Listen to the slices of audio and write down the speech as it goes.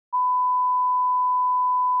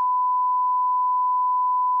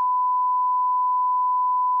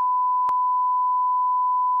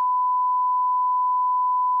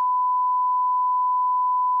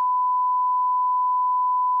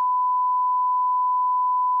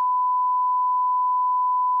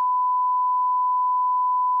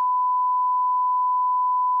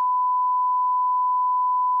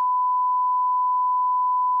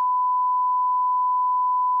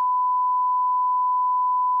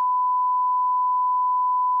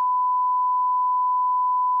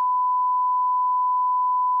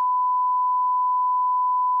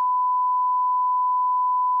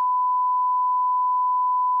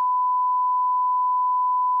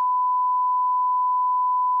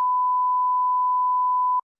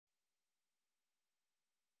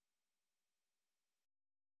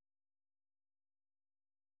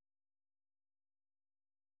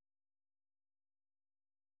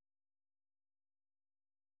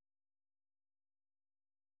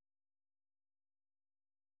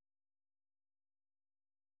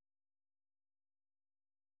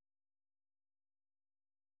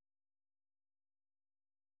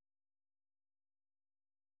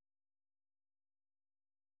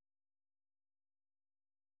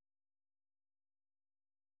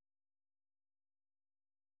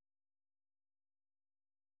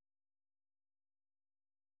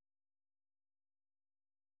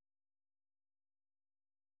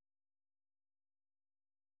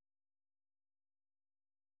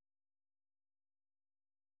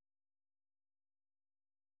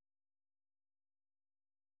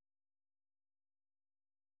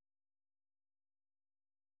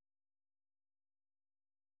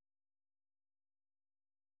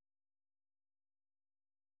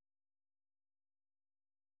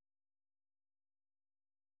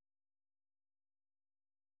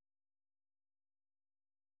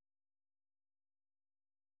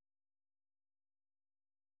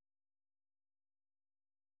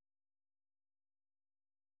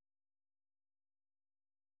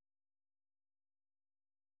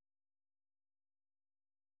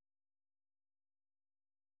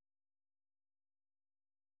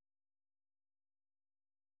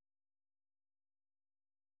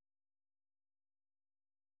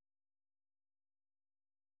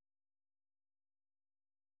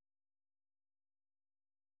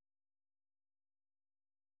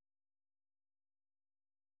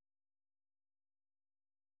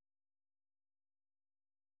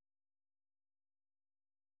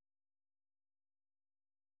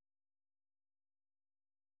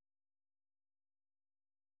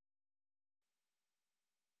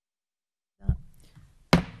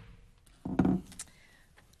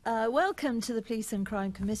Welcome to the Police and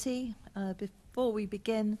Crime Committee. Before we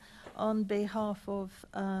begin, on behalf of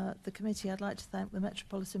the committee, I'd like to thank the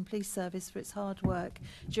Metropolitan Police Service for its hard work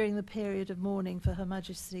during the period of mourning for Her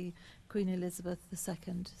Majesty Queen Elizabeth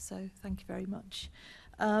II. So thank you very much.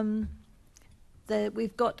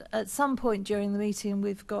 We've got, at some point during the meeting,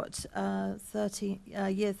 we've got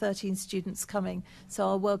year 13 students coming, so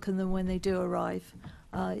I'll welcome them when they do arrive.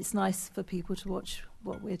 It's nice for people to watch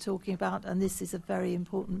what we're talking about, and this is a very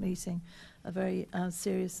important meeting, a very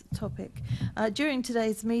serious topic. During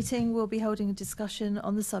today's meeting, we'll be holding a discussion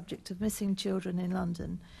on the subject of missing children in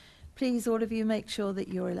London. Please, all of you, make sure that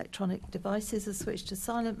your electronic devices are switched to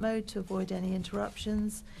silent mode to avoid any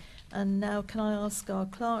interruptions. And now, can I ask our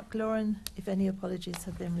clerk, Lauren, if any apologies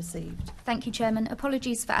have been received? Thank you, Chairman.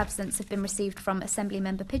 Apologies for absence have been received from Assembly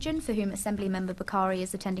Member Pigeon, for whom Assembly Member Bakari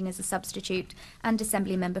is attending as a substitute, and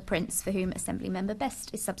Assembly Member Prince, for whom Assembly Member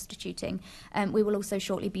Best is substituting. We will also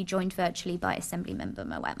shortly be joined virtually by Assembly Member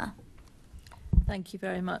Moema. Thank you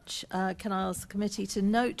very much. Can I ask the committee to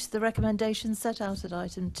note the recommendations set out at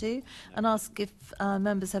item 2 and ask if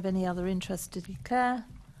members have any other interest to declare?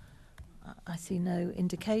 I see no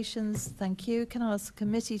indications. Thank you. Can I ask the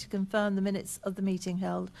committee to confirm the minutes of the meeting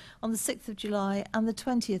held on the 6th of July and the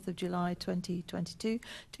 20th of July 2022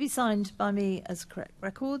 to be signed by me as correct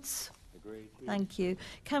records? Agreed. Thank you.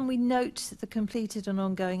 Can we note the completed and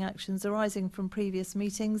ongoing actions arising from previous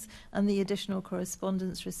meetings and the additional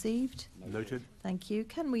correspondence received? Noted. Thank you.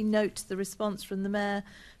 Can we note the response from the Mayor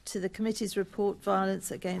to the committee's report,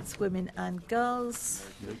 Violence Against Women and Girls?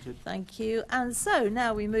 Noted. Thank you. And so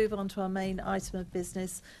now we move on to our main item of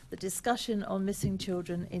business, the discussion on missing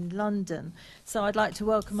children in London. So I'd like to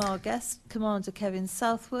welcome our guest, Commander Kevin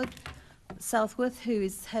Southworth, who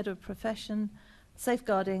is Head of Profession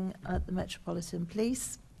Safeguarding at the Metropolitan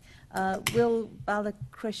Police. Will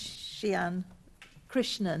Balakrishnan,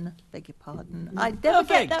 beg your pardon. I never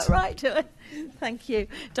get that right. Thank you.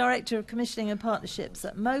 Director of Commissioning and Partnerships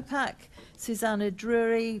at MOPAC. Susannah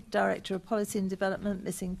Drury, Director of Policy and Development,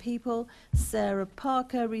 Missing People. Sarah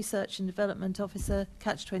Parker, Research and Development Officer,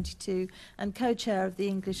 Catch-22, and Co-Chair of the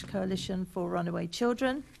English Coalition for Runaway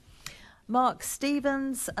Children. Mark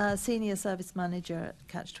Stevens, Senior Service Manager at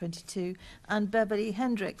Catch-22, and Beverly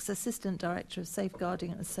Hendricks, Assistant Director of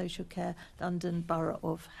Safeguarding and Social Care, London Borough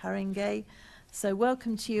of Haringey. So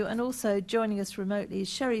welcome to you, and also joining us remotely is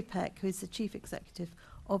Sherry Peck, who is the Chief Executive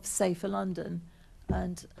of Safer London.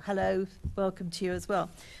 And hello, welcome to you as well.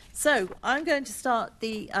 So I'm going to start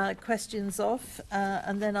the questions off,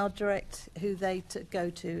 and then I'll direct who they go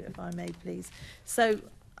to, if I may, please. So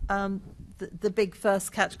the big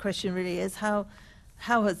first catch question really is how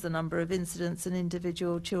has the number of incidents and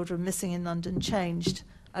individual children missing in London changed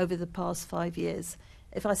over the past 5 years?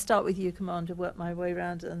 If I start with you, Commander, work my way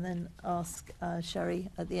around and then ask Sherry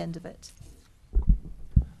at the end of it.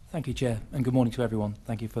 Thank you, Chair, and good morning to everyone.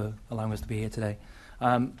 Thank you for allowing us to be here today.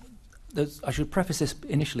 I should preface this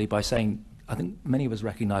initially by saying I think many of us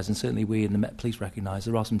recognise, and certainly we in the Met Police recognise,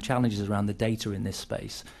 there are some challenges around the data in this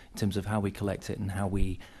space in terms of how we collect it and how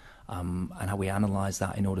we analyse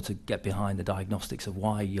that in order to get behind the diagnostics of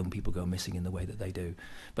why young people go missing in the way that they do.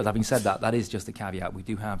 But having said that, that is just a caveat. We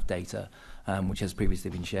do have data which has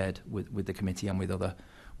previously been shared with the committee and with other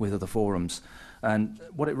forums. And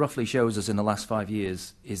what it roughly shows us in the last 5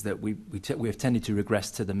 years is that we have tended to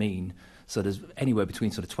regress to the mean. So there's anywhere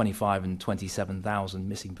between sort of 25 and 27,000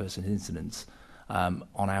 missing person incidents on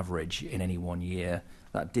average in any 1 year.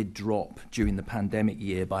 That did drop during the pandemic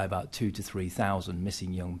year by about 2,000 to 3,000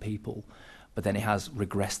 missing young people. But then it has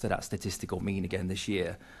regressed to that statistical mean again this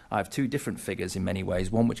year. I have two different figures in many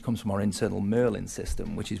ways. One which comes from our internal Merlin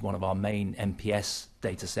system, which is one of our main MPS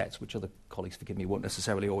data sets, which other colleagues, forgive me, won't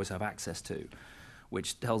necessarily always have access to,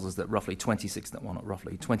 which tells us that roughly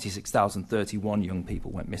 26,031 young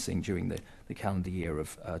people went missing during the calendar year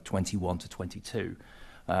of 21 to 22.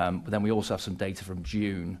 But then we also have some data from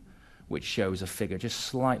June, which shows a figure just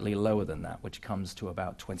slightly lower than that, which comes to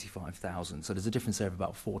about 25,000. So there's a difference there of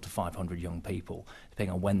about 400 to 500 young people,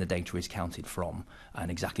 depending on when the data is counted from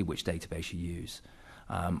and exactly which database you use.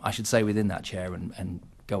 I should say within that, Chair, and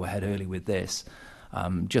go ahead early with this,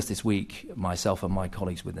 just this week, myself and my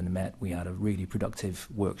colleagues within the Met, we had a really productive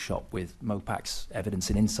workshop with MOPAC's Evidence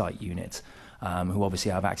and Insight Unit, who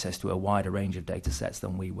obviously have access to a wider range of data sets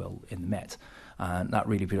than we will in the Met. And that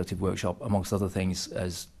really productive workshop, amongst other things,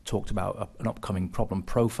 has talked about an upcoming problem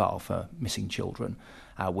profile for missing children,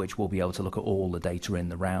 which we'll be able to look at all the data in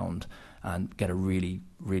the round and get a really,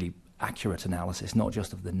 really accurate analysis, not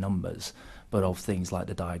just of the numbers, but of things like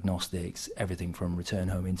the diagnostics, everything from return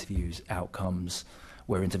home interviews, outcomes,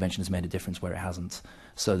 where intervention has made a difference where it hasn't.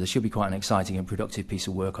 So there should be quite an exciting and productive piece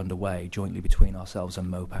of work underway jointly between ourselves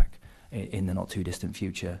and MOPAC in the not too distant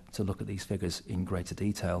future to look at these figures in greater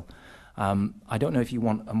detail. I don't know if you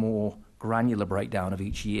want a more granular breakdown of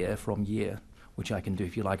each year from year, which I can do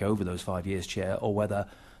if you like over those 5 years, Chair, or whether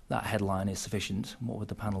that headline is sufficient. What would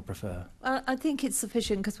the panel prefer? I think it's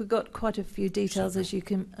sufficient because we've got quite a few details, as you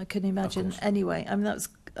can imagine. Anyway, I mean, that's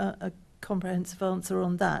a comprehensive answer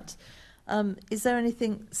on that. Is there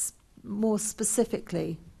anything more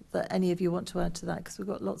specifically that any of you want to add to that? Because we've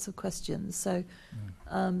got lots of questions. So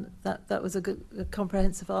that was a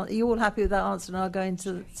comprehensive answer. Are you all happy with that answer? And I'll go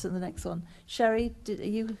into the next one. Sherry, are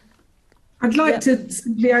you? I'd like to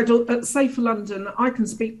simply add, at Safer London, I can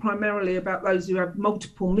speak primarily about those who have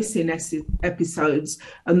multiple missing episodes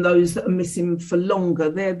and those that are missing for longer.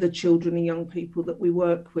 They're the children and young people that we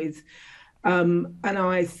work with. And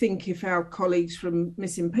I think if our colleagues from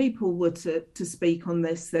Missing People were to speak on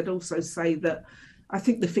this, they'd also say that I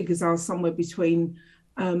think the figures are somewhere between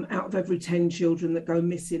out of every 10 children that go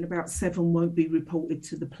missing, about 7 won't be reported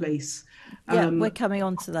to the police. Yeah, we're coming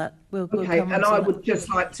on to that. We'll okay, come on and to I that. would just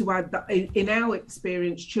like to add that in our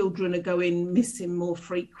experience, children are going missing more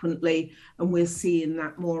frequently, and we're seeing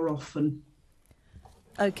that more often.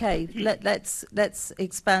 Okay, let's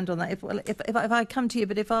expand on that. If I come to you,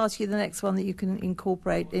 but if I ask you the next one that you can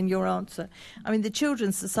incorporate in your answer. I mean, the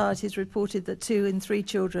Children's Society has reported that 2 in 3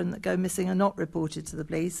 children that go missing are not reported to the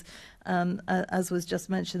police, as was just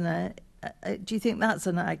mentioned there. Do you think that's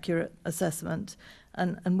an accurate assessment?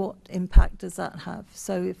 And what impact does that have?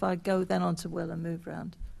 So if I go then on to Will and move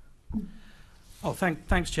round. Oh,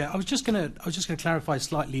 thanks, Chair. I was just going to clarify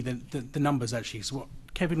slightly the numbers actually. So what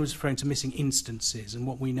Kevin was referring to missing instances, and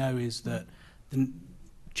what we know is that the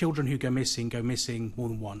children who go missing more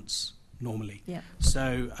than once normally. Yeah.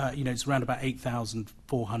 So it's around about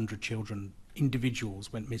 8,400 children,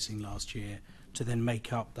 individuals, went missing last year to then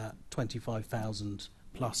make up that 25,000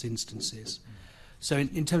 plus instances. So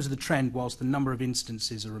in terms of the trend, whilst the number of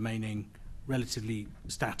instances are remaining relatively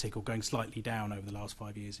static or going slightly down over the last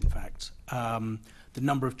 5 years, in fact, the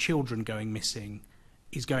number of children going missing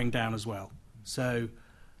is going down as well. So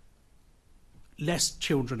less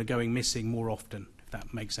children are going missing more often, if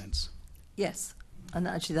that makes sense. Yes, and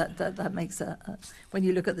actually that makes when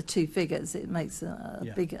you look at the two figures, it makes a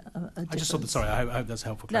big difference. I just saw that. Sorry, I hope that's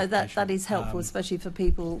helpful. No, that is helpful, especially for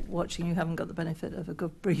people watching who haven't got the benefit of a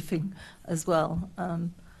good briefing as well.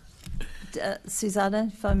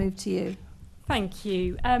 Susannah, if I move to you. Thank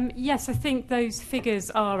you. Yes, I think those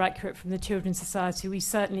figures are accurate from the Children's Society. We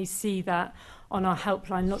certainly see that on our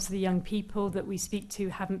helpline. Lots of the young people that we speak to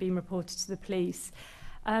haven't been reported to the police.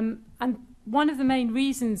 And one of the main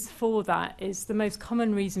reasons for that is the most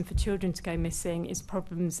common reason for children to go missing is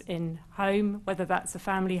problems in home, whether that's a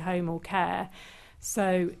family home or care.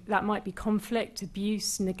 So that might be conflict,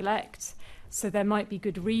 abuse, neglect. So there might be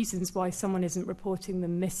good reasons why someone isn't reporting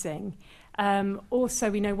them missing. Also,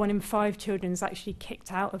 we know 1 in 5 children is actually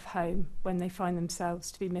kicked out of home when they find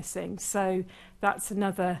themselves to be missing. So that's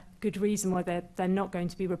another good reason why they're not going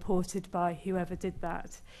to be reported by whoever did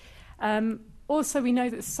that. Also, we know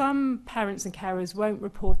that some parents and carers won't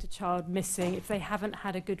report a child missing if they haven't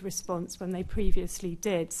had a good response when they previously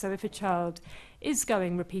did. So if a child is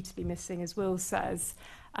going repeatedly missing, as Will says,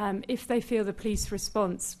 if they feel the police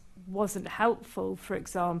response wasn't helpful, for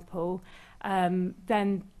example,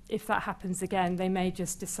 then if that happens again, they may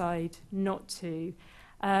just decide not to.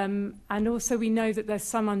 And also we know that there's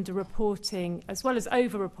some under-reporting as well as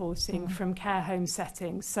over-reporting from care home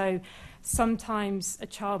settings. So sometimes a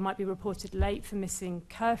child might be reported late for missing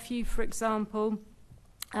curfew, for example,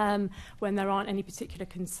 when there aren't any particular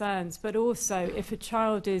concerns. But also if a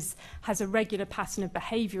child has a regular pattern of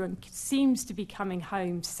behaviour and seems to be coming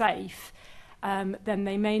home safe, then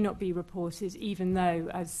they may not be reported, even though,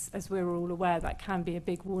 as we're all aware, that can be a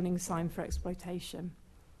big warning sign for exploitation.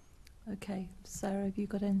 Okay, Sarah, have you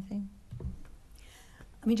got anything?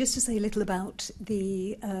 I mean, just to say a little about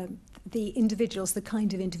the individuals, the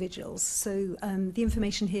kind of individuals. So the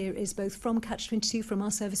information here is both from Catch-22, from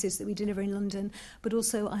our services that we deliver in London, but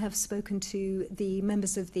also I have spoken to the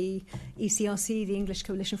members of the ECRC, the English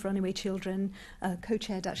Coalition for Runaway Children,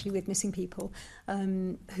 co-chaired actually with Missing People,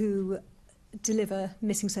 who deliver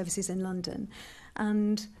missing services in London.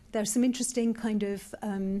 And there's some interesting kind of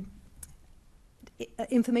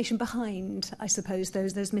information behind, I suppose,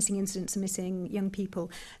 those missing incidents and missing young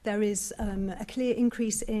people. There is a clear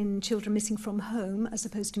increase in children missing from home as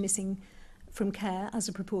opposed to missing from care as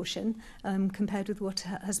a proportion, compared with what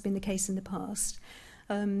has been the case in the past.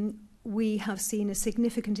 we have seen a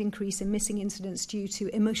significant increase in missing incidents due to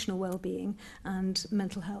emotional well-being and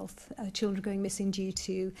mental health. Children going missing due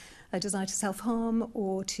to a desire to self-harm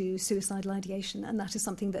or to suicidal ideation, and that is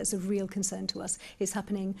something that is a real concern to us. It's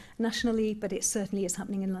happening nationally, but it certainly is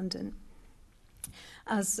happening in London.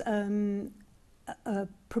 As a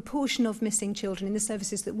proportion of missing children in the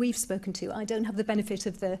services that we've spoken to, I don't have the benefit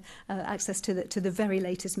of the access to the very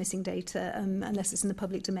latest missing data unless it's in the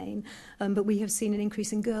public domain, but we have seen an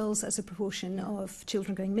increase in girls as a proportion of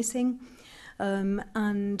children going missing,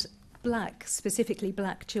 and specifically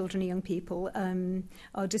black children and young people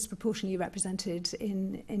are disproportionately represented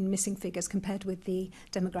in missing figures compared with the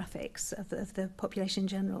demographics of the population in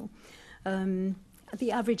general.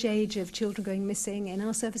 The average age of children going missing in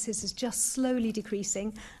our services is just slowly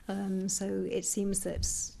decreasing, so it seems that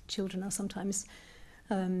children are sometimes,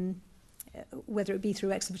 whether it be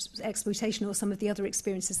through exploitation or some of the other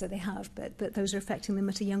experiences that they have, but those are affecting them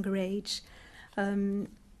at a younger age. And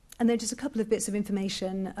then just a couple of bits of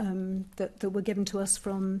information that were given to us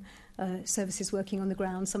from services working on the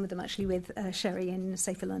ground, some of them actually with Sherry in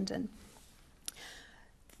Safer London.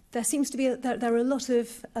 There seems to be there are a lot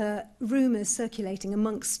of rumours circulating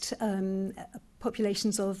amongst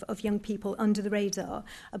populations of young people under the radar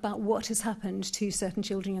about what has happened to certain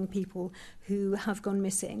children and young people who have gone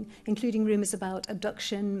missing, including rumours about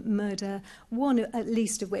abduction, murder, one at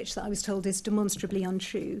least of which that I was told is demonstrably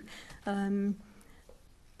untrue.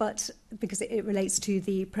 But because it relates to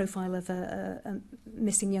the profile of a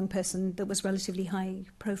missing young person that was relatively high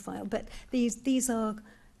profile. But these are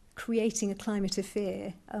creating a climate of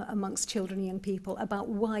fear amongst children and young people about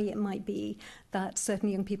why it might be that certain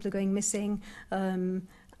young people are going missing,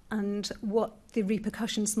 and what the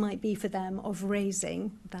repercussions might be for them of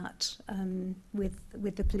raising that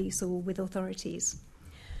with the police or with authorities.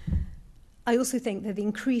 I also think that the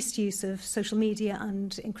increased use of social media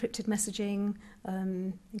and encrypted messaging,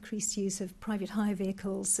 increased use of private hire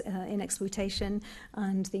vehicles in exploitation,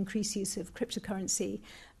 and the increased use of cryptocurrency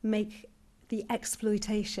make the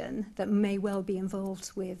exploitation that may well be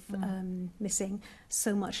involved with missing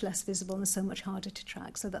so much less visible and so much harder to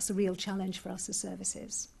track. So that's a real challenge for us as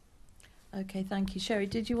services. Okay, thank you. Sherry,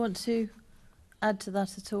 did you want to add to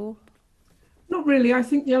that at all? Not really. I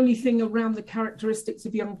think the only thing around the characteristics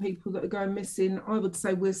of young people that are going missing, I would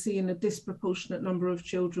say we're seeing a disproportionate number of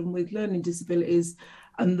children with learning disabilities,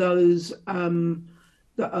 and those that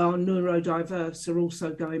are neurodiverse are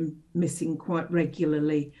also going missing quite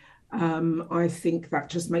regularly. I think that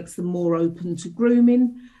just makes them more open to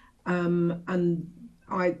grooming, and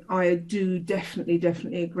I do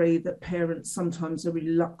definitely agree that parents sometimes are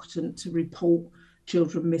reluctant to report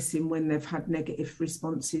children missing when they've had negative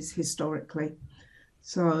responses historically.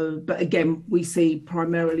 So, but again, we see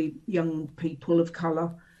primarily young people of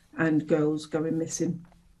colour and girls going missing.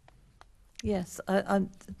 Yes,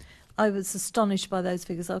 I was astonished by those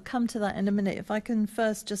figures. I'll come to that in a minute. If I can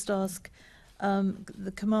first just ask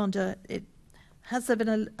the Commander, has there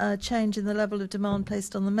been a change in the level of demand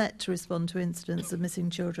placed on the Met to respond to incidents of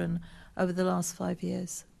missing children over the last 5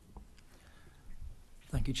 years?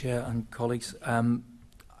 Thank you, Chair and colleagues. I'd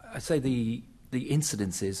say the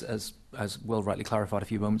incidences, as Will rightly clarified a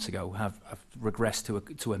few moments ago, have regressed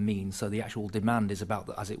to a mean. So the actual demand is about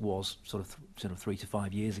as it was sort of 3 to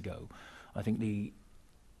 5 years ago. I think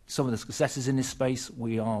some of the successes in this space,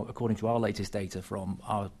 we are, according to our latest data from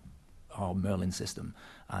our Merlin system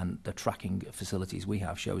and the tracking facilities we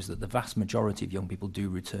have, shows that the vast majority of young people do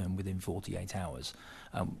return within 48 hours.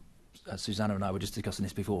 Susannah and I were just discussing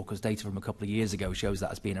this before, because data from a couple of years ago shows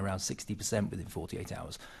that as being around 60% within 48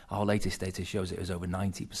 hours. Our latest data shows it as over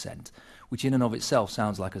 90%, which in and of itself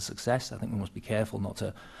sounds like a success. I think we must be careful not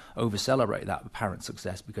to over-celebrate that apparent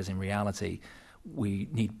success, because in reality we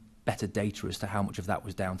need better data as to how much of that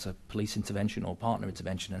was down to police intervention or partner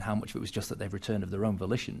intervention, and how much of it was just that they've returned of their own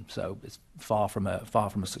volition. So it's far from a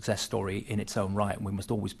success story in its own right, and we must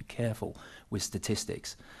always be careful with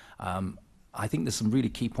statistics. I think there's some really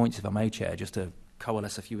key points, if I may, Chair, just to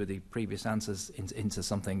coalesce a few of the previous answers into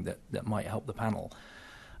something that might help the panel.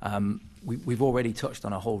 We've already touched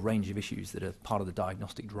on a whole range of issues that are part of the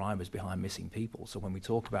diagnostic drivers behind missing people. So when we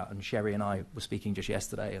talk about, and Sherry and I were speaking just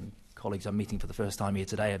yesterday, and colleagues I'm meeting for the first time here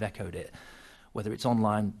today have echoed it, whether it's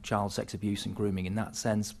online child sex abuse and grooming in that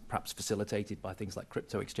sense, perhaps facilitated by things like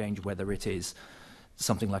crypto exchange, whether it is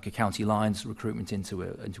something like a county lines recruitment into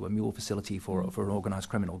a mule facility for an organised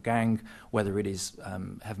criminal gang, whether it is,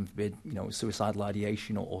 heaven forbid, suicidal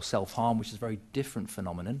ideation or self-harm, which is a very different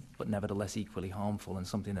phenomenon, but nevertheless equally harmful and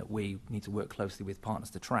something that we need to work closely with partners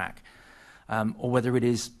to track. Or whether it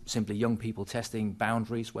is simply young people testing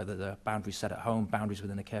boundaries, whether the boundaries set at home, boundaries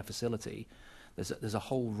within a care facility. there's a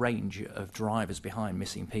whole range of drivers behind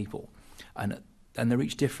missing people, and they're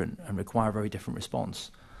each different and require a very different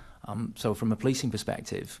response. So from a policing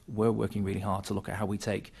perspective, we're working really hard to look at how we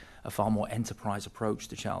take a far more enterprise approach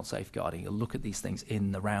to child safeguarding and look at these things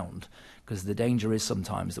in the round, because the danger is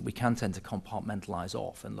sometimes that we can tend to compartmentalise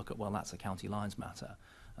off and look at, well, that's a county lines matter,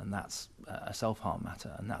 and that's a self-harm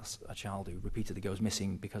matter, and that's a child who repeatedly goes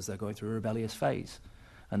missing because they're going through a rebellious phase.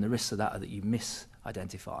 And the risks of that are that you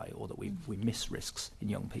misidentify, or that we miss risks in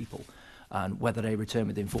young people. And whether they return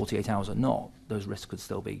within 48 hours or not, those risks could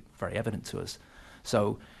still be very evident to us.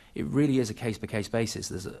 So it really is a case-by-case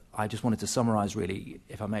basis. I just wanted to summarise, really,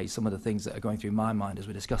 if I may, some of the things that are going through my mind as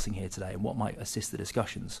we're discussing here today and what might assist the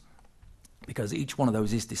discussions. Because each one of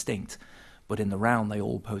those is distinct, but in the round they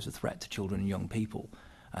all pose a threat to children and young people.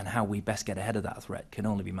 And how we best get ahead of that threat can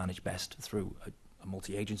only be managed best through a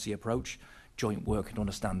multi-agency approach, joint work and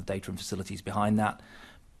understand the data and facilities behind that,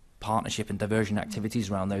 partnership and diversion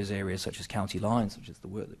activities around those areas such as county lines, such as the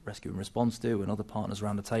work that Rescue and Response do and other partners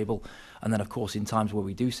around the table, and then of course in times where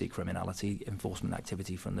we do see criminality, enforcement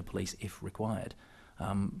activity from the police if required.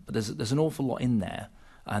 But there's an awful lot in there,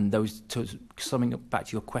 and summing up back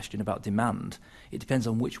to your question about demand, it depends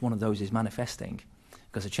on which one of those is manifesting.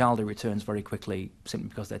 Because a child who returns very quickly simply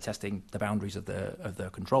because they're testing the boundaries of their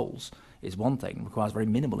controls is one thing, requires very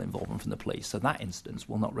minimal involvement from the police. So that instance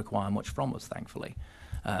will not require much from us, thankfully.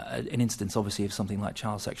 An instance, obviously, of something like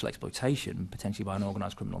child sexual exploitation, potentially by an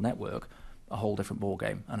organised criminal network, a whole different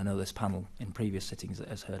ballgame. And I know this panel in previous sittings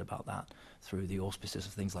has heard about that through the auspices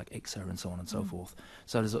of things like ICSA and so on and so forth.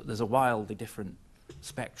 So there's a wildly different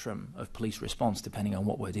spectrum of police response depending on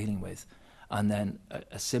what we're dealing with. And then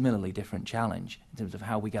a similarly different challenge in terms of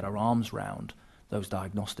how we get our arms round those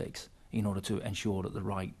diagnostics in order to ensure that the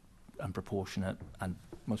right and proportionate and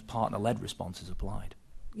most partner-led response is applied.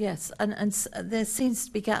 Yes, and there seems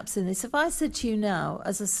to be gaps in this. If I said to you now,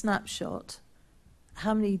 as a snapshot,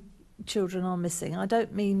 how many children are missing?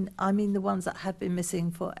 I mean the ones that have been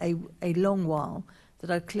missing for a long while,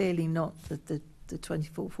 that are clearly not the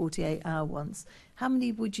 24, 48-hour ones. How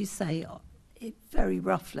many would you say, very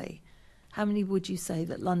roughly, how many would you say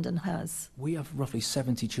that London has? We have roughly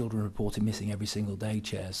 70 children reported missing every single day,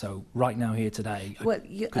 Chair. So right now here today...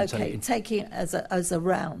 taking it as a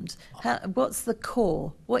round, what's the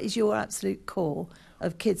core? What is your absolute core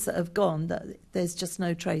of kids that have gone that there's just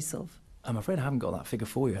no trace of? I'm afraid I haven't got that figure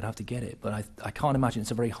for you. I'd have to get it. But I can't imagine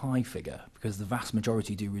it's a very high figure, because the vast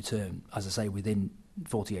majority do return, as I say, within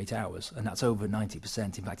 48 hours, and that's over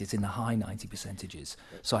 90%. In fact, it's in the high 90%.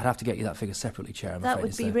 So I'd have to get you that figure separately, Chair. That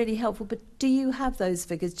would be really helpful. But do you have those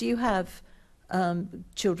figures? Do you have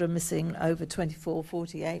children missing over 24,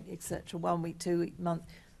 48, etc., 1 week, 2 week, month?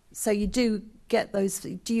 So you do get those.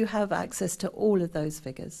 Do you have access to all of those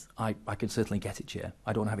figures? I can certainly get it, Chair.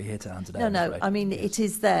 I don't have it here to hand today. No. I mean, yes. It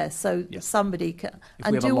is there, so yes. Somebody can.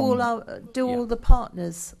 And do all the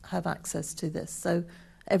partners have access to this? So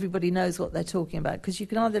everybody knows what they're talking about, because you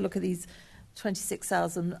can either look at these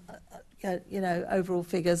 26,000, overall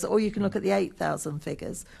figures, or you can look at the 8,000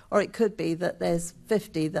 figures, or it could be that there's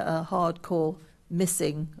 50 that are hardcore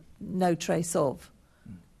missing, no trace of.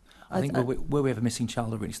 I think where we have a missing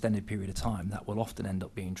child over an extended period of time, that will often end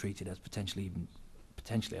up being treated as potentially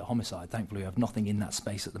a homicide. Thankfully, we have nothing in that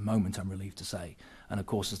space at the moment, I'm relieved to say. And of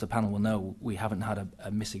course, as the panel will know, we haven't had a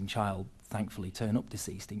missing child, thankfully, turn up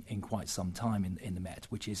deceased in quite some time in the Met,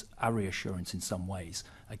 which is a reassurance in some ways.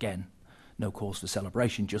 Again, no cause for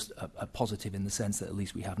celebration, just a positive in the sense that at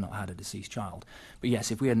least we have not had a deceased child. But yes,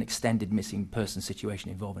 if we had an extended missing person situation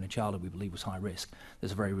involving a child that we believe was high risk,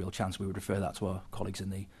 there's a very real chance we would refer that to our colleagues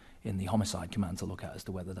in the homicide command to look at as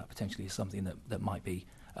to whether that potentially is something that might be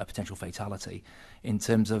a potential fatality. In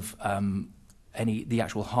terms of the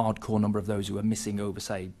actual hardcore number of those who are missing over,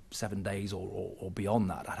 say, 7 days or beyond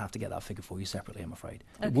that, I'd have to get that figure for you separately, I'm afraid.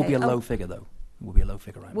 Okay. It will be a low figure, though. It will be a low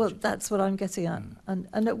figure, right? Well, that's what I'm getting at.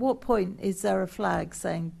 And at what point is there a flag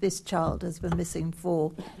saying this child has been missing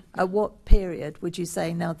for? At what period would you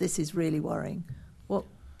say, now this is really worrying?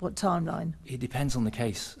 What timeline? It depends on the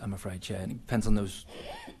case, I'm afraid, Chair, and it depends on those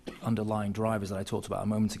underlying drivers that I talked about a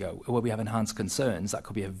moment ago. Where we have enhanced concerns, that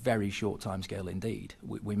could be a very short timescale indeed.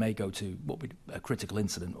 We may go to a critical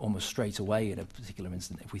incident almost straight away in a particular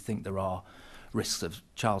incident if we think there are risks of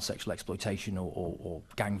child sexual exploitation or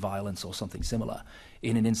gang violence or something similar.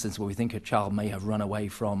 In an instance where we think a child may have run away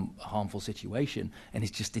from a harmful situation and is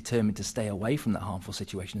just determined to stay away from that harmful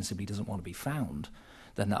situation and simply doesn't want to be found,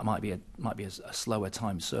 then that might be a slower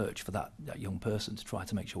time search for that young person to try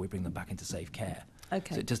to make sure we bring them back into safe care.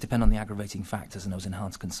 Okay. So it does depend on the aggravating factors and those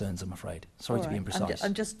enhanced concerns, I'm afraid. Sorry All to be right. imprecise.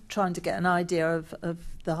 I'm just trying to get an idea of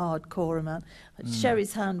the hardcore amount.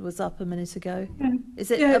 Sherry's hand was up a minute ago. Yeah. Is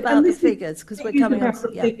it Yeah, about and the this is- figures? Because we're It is coming on. about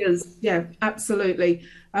the figures. Yeah, absolutely.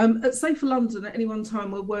 At Safer London, at any one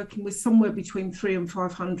time, we're working with somewhere between 300 and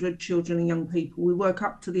 500 children and young people. We work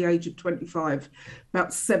up to the age of 25.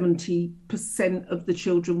 About 70% of the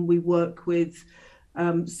children we work with,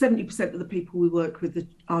 70% of the people we work with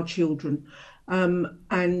are children.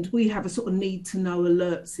 And we have a sort of need to know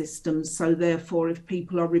alert system. So therefore, if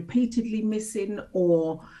people are repeatedly missing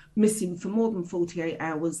or missing for more than 48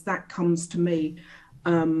 hours, that comes to me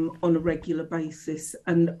on a regular basis.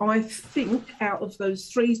 And I think out of those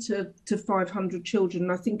 300 to 500 children,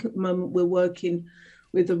 I think at the moment we're working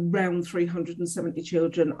with around 370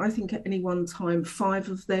 children. I think at any one time, 5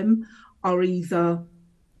 of them are either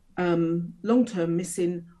long-term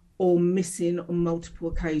missing or missing on multiple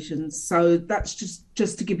occasions. So that's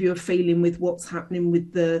just to give you a feeling with what's happening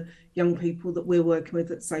with the young people that we're working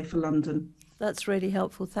with at Safer London. That's really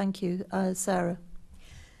helpful. Thank you. Sarah?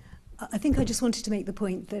 I think I just wanted to make the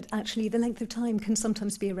point that actually the length of time can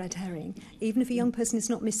sometimes be a red herring. Even if a young person is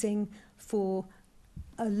not missing for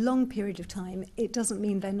a long period of time, it doesn't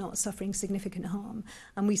mean they're not suffering significant harm.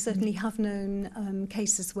 And we certainly have known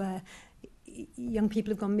cases where young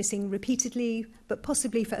people have gone missing repeatedly, but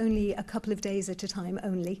possibly for only a couple of days at a time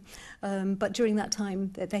only. But during that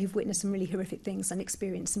time, they've witnessed some really horrific things and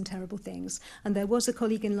experienced some terrible things. And there was a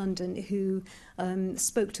colleague in London who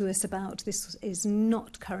spoke to us about, this is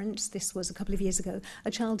not current, this was a couple of years ago,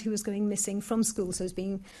 a child who was going missing from school, so was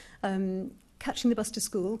being catching the bus to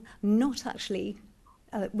school, not actually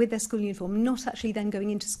with their school uniform, not actually then going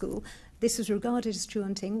into school. This was regarded as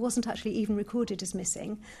truanting, wasn't actually even recorded as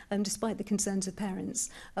missing, despite the concerns of parents,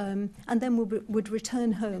 and then would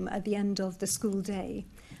return home at the end of the school day.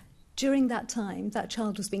 During that time, that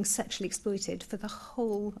child was being sexually exploited for the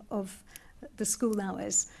whole of the school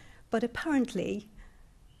hours, but apparently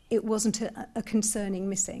it wasn't a concerning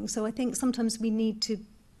missing. So I think sometimes we need to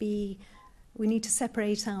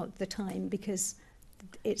separate out the time, because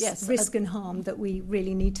it's risk and harm that we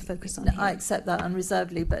really need to focus on here. I accept that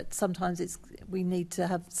unreservedly, but sometimes we need to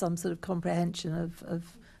have some sort of comprehension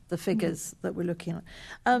of the figures that we're looking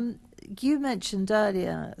at. You mentioned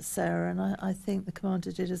earlier, Sarah, and I think the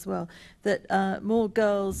Commander did as well, that more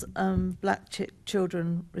girls, black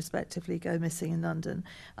children respectively, go missing in London.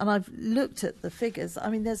 And I've looked at the figures. I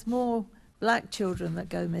mean, there's more black children that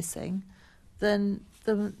go missing than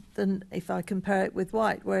if I compare it with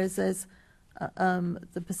white, whereas there's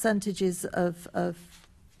the percentages of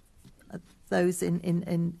those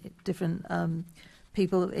in different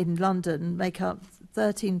people in London make up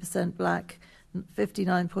 13% black,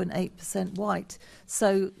 59.8% white.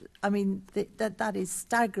 So, I mean, that is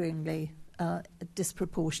staggeringly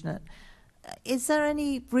disproportionate. Is there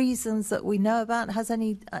any reasons that we know about? Has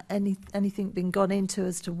anything been gone into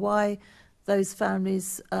as to why those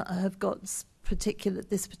families have got this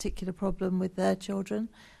particular problem with their children?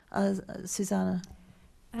 Susannah?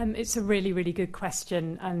 It's a really, really good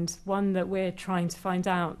question, and one that we're trying to find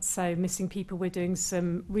out. So Missing People, we're doing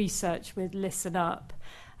some research with Listen Up,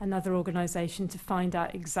 another organisation, to find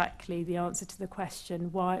out exactly the answer to the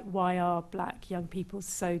question, why are black young people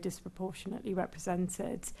so disproportionately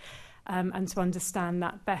represented, and to understand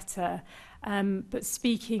that better. But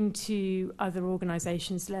speaking to other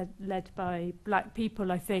organisations led by black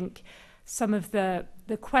people, I think some of the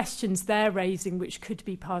questions they're raising, which could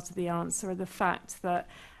be part of the answer, are the fact that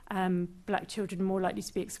black children are more likely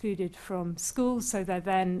to be excluded from school, so they're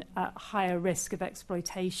then at higher risk of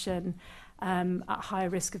exploitation, at higher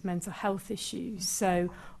risk of mental health issues. So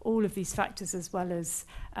all of these factors, as well as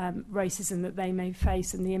racism that they may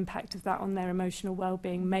face and the impact of that on their emotional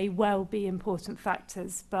well-being, may well be important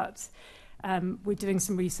factors, but we're doing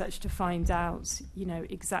some research to find out,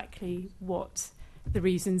 exactly what the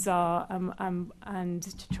reasons are, and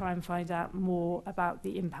to try and find out more about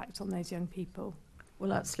the impact on those young people.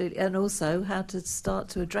 Well, absolutely. And also how to start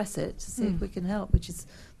to address it, to see if we can help, which is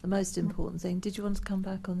the most important thing. Did you want to come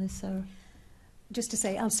back on this, Sarah? Just to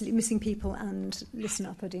say, absolutely, Missing People and Listen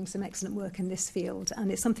Up are doing some excellent work in this field,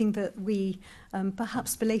 and it's something that we,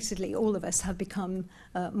 perhaps belatedly, all of us have become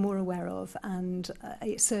more aware of, and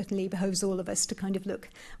it certainly behoves all of us to kind of look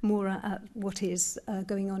more at what is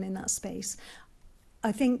going on in that space.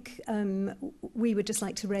 I think we would just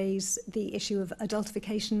like to raise the issue of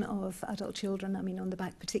adultification of adult children, I mean on the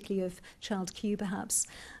back particularly of Child Q perhaps,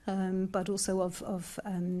 but also of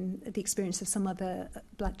the experience of some other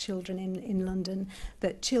black children in London,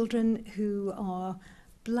 that children who are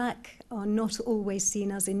black are not always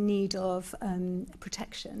seen as in need of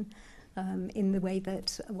protection. in the way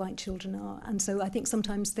that white children are. And so I think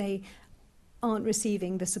sometimes they aren't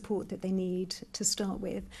receiving the support that they need to start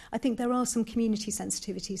with. I think there are some community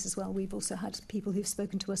sensitivities as well. We've also had people who've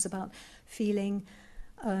spoken to us about feeling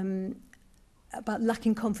about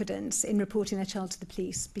lacking confidence in reporting their child to the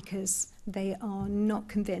police because they are not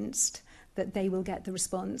convinced that they will get the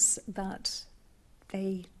response that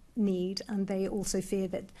they need, and they also fear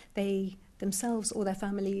that they themselves or their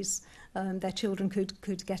families, their children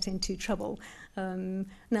could get into trouble.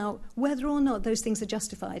 Now, whether or not those things are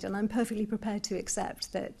justified, and I'm perfectly prepared to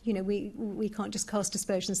accept that, you know, we can't just cast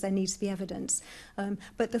aspersions, there needs to be evidence.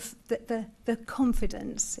 But the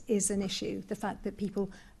confidence is an issue. The fact that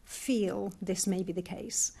people feel this may be the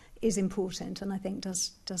case is important, and I think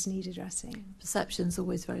does need addressing. Perception's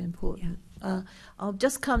always very important. Yeah. I'll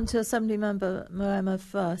just come to Assembly Member Moema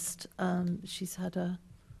first. She's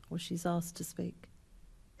asked to speak.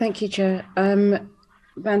 Thank you, Chair.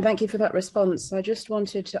 Van, thank you for that response. I just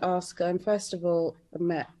wanted to ask, first of all,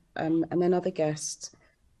 Met, and then other guests,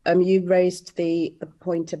 you raised the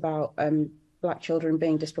point about black children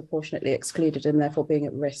being disproportionately excluded and therefore being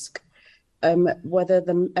at risk. Whether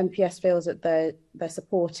the MPS feels that they're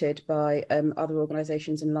supported by other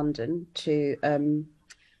organisations in London to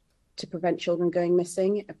prevent children going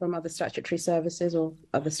missing from other statutory services or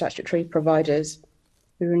other statutory providers.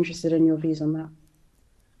 We were interested in your views on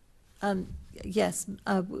that. Yes,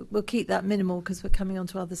 we'll keep that minimal because we're coming on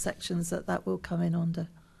to other sections that will come in under.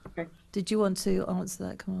 Okay. Did you want to answer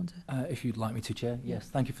that, Commander? If you'd like me to, Chair. Yes,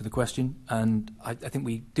 thank you for the question. And I think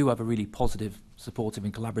we do have a really positive, supportive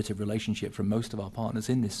and collaborative relationship from most of our partners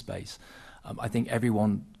in this space. I think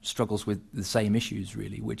everyone struggles with the same issues,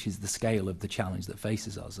 really, which is the scale of the challenge that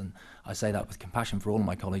faces us. And I say that with compassion for all of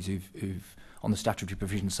my colleagues who've on the statutory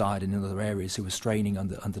provision side and in other areas who are straining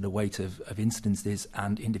under the weight of incidences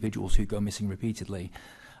and individuals who go missing repeatedly.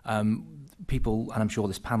 People, and I'm sure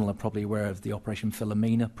this panel are probably aware of the Operation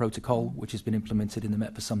Philomena protocol, which has been implemented in the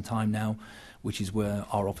Met for some time now, which is where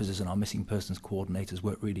our officers and our missing persons coordinators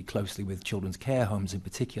work really closely with children's care homes in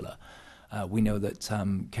particular. We know that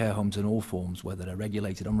care homes in all forms, whether they're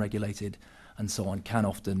regulated, unregulated, and so on, can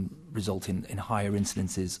often result in higher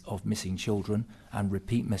incidences of missing children and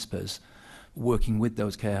repeat MISPers. Working with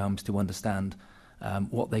those care homes to understand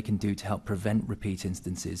what they can do to help prevent repeat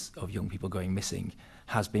instances of young people going missing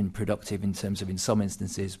has been productive in terms of, in some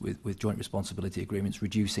instances, with joint responsibility agreements,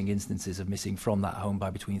 reducing instances of missing from that home by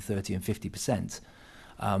between 30 and 50%.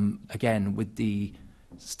 Again, with the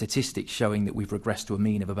statistics showing that we've regressed to a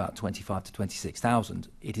mean of about 25 to 26,000,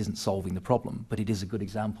 it isn't solving the problem, but it is a good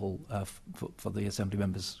example for the Assembly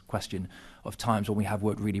member's question of times when we have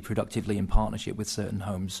worked really productively in partnership with certain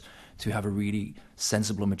homes to have a really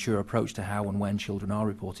sensible and mature approach to how and when children are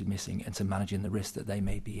reported missing and to managing the risk that they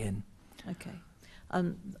may be in. Okay.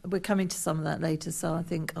 We're coming to some of that later, so I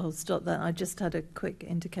think I'll stop that. I just had a quick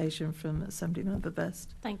indication from Assembly Member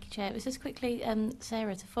Best. Thank you, Chair. It was just quickly,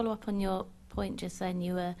 Sarah, to follow up on your point just then,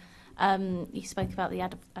 you spoke about the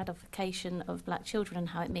adultification of black children and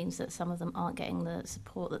how it means that some of them aren't getting the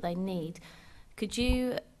support that they need. Could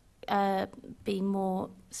you be more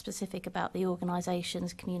specific about the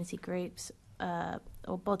organisations, community groups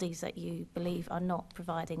or bodies that you believe are not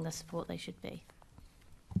providing the support they should be?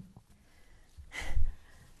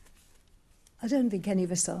 I don't think any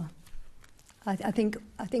of us are. I think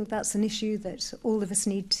that's an issue that all of us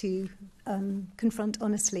need to confront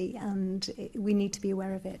honestly, and we need to be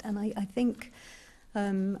aware of it. And I think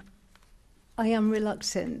I am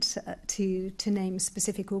reluctant to name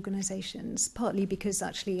specific organisations, partly because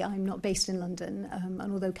actually I'm not based in London,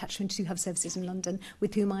 and although Catch-22 have services in London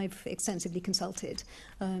with whom I've extensively consulted,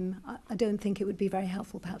 I don't think it would be very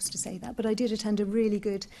helpful perhaps to say that. But I did attend a really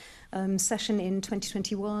good session in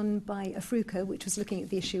 2021 by Afruka, which was looking at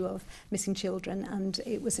the issue of missing children, and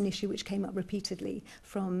it was an issue which came up repeatedly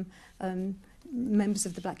from members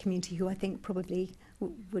of the black community who I think probably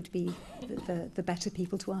would be the better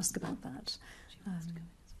people to ask about that.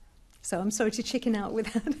 So I'm sorry to chicken out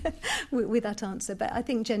with that, with that answer, but I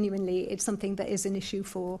think genuinely it's something that is an issue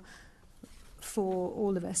for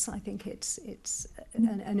all of us. I think it's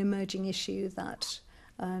an emerging issue that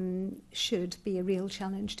should be a real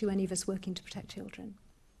challenge to any of us working to protect children.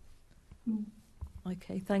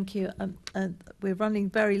 Okay, thank you. We're running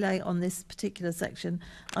very late on this particular section.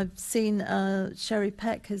 I've seen Sherry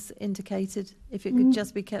Peck has indicated if it could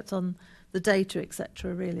just be kept on the data,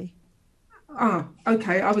 etc., really.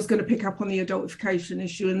 Okay. I was going to pick up on the adultification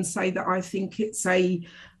issue and say that I think it's a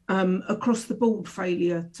across-the-board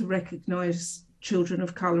failure to recognise children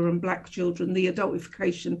of colour and black children. The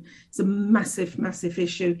adultification is a massive, massive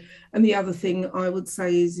issue. And the other thing I would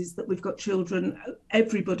say is that we've got children,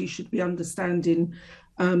 everybody should be understanding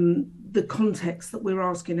the context that we're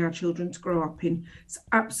asking our children to grow up in. It's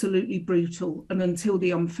absolutely brutal. And until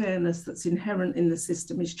the unfairness that's inherent in the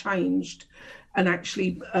system is changed, and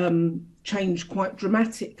actually changed quite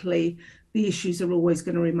dramatically, the issues are always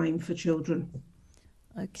going to remain for children.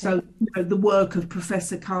 Okay. So the work of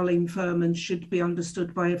Professor Carleen Furman should be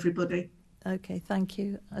understood by everybody. Okay, thank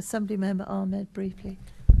you. Assemblymember Ahmed, briefly.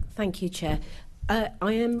 Thank you, Chair. I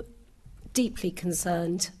am deeply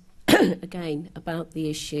concerned, again, about the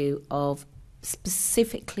issue of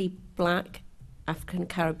specifically black African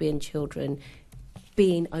Caribbean children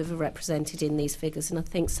being overrepresented in these figures. And I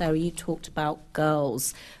think, Sarah, you talked about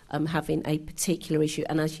girls having a particular issue.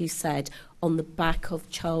 And as you said, on the back of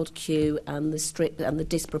child queue and the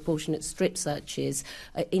disproportionate strip searches,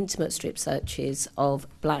 intimate strip searches of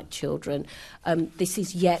black children, this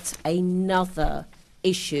is yet another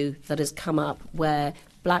issue that has come up where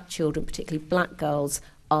black children, particularly black girls,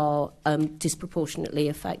 are disproportionately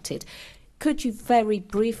affected. Could you very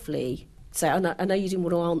briefly say, I know you didn't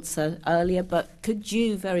want to answer earlier, but could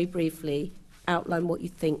you very briefly outline what you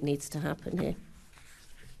think needs to happen here?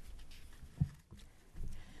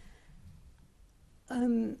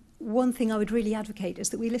 One thing I would really advocate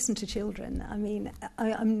is that we listen to children. I mean,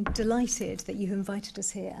 I'm delighted that you have invited us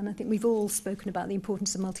here, and I think we've all spoken about the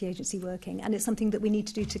importance of multi-agency working, and it's something that we need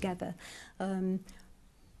to do together.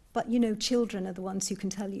 But, you know, children are the ones who can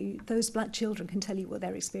tell you, those black children can tell you what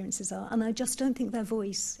their experiences are, and I just don't think their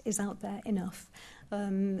voice is out there enough.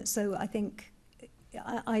 So I think,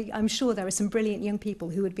 I'm sure there are some brilliant young people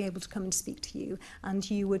who would be able to come and speak to you, and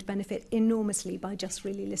you would benefit enormously by just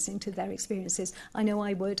really listening to their experiences. I know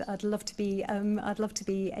I would. I'd love to be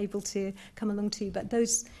able to come along too. But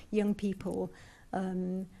those young people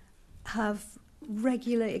have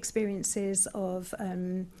regular experiences of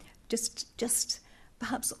just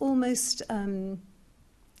perhaps almost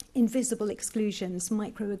invisible exclusions,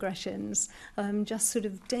 microaggressions, just sort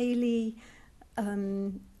of daily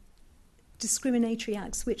discriminatory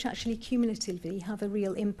acts which actually cumulatively have a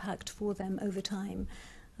real impact for them over time.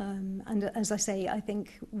 And as I say,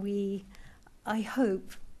 I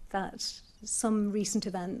hope that some recent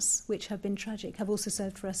events which have been tragic have also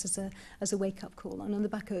served for us as a wake-up call, and on the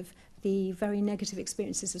back of the very negative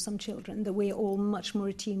experiences of some children, that we're all much more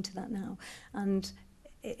attuned to that now. And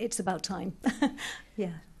it's about time. Yeah.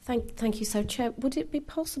 Thank you. So, Chair, would it be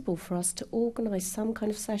possible for us to organise some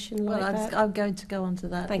kind of session like that? I'm going to go on to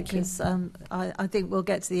that because I think we'll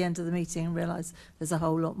get to the end of the meeting and realise there's a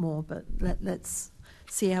whole lot more, but let's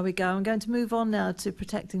see how we go. I'm going to move on now to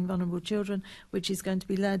protecting vulnerable children, which is going to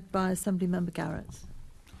be led by Assemblymember Garrett.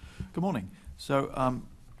 Good morning. So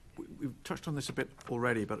we've touched on this a bit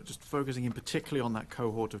already, but just focusing in particularly on that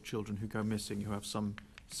cohort of children who go missing, who have some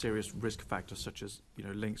serious risk factors such as, you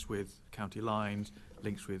know, links with county lines,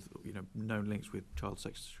 links with, you know, known links with child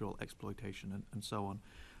sexual exploitation and so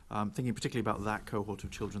on. Thinking particularly about that cohort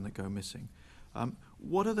of children that go missing.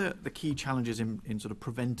 What are the key challenges in sort of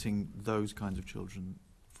preventing those kinds of children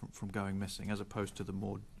from going missing, as opposed to the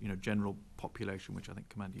more, you know, general population, which I think,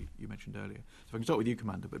 Commander, you mentioned earlier? So if I can start with you,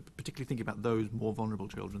 Commander, but particularly thinking about those more vulnerable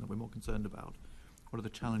children that we're more concerned about, what are the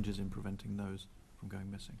challenges in preventing those from going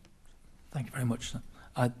missing? Thank you very much.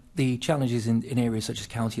 The challenges in areas such as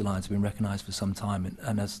county lines have been recognised for some time,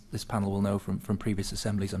 and as this panel will know from previous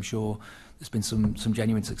assemblies, I'm sure there's been some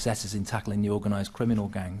genuine successes in tackling the organised criminal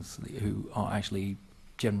gangs who are actually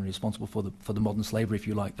generally responsible for the modern slavery, if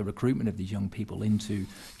you like, the recruitment of these young people into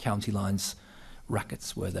county lines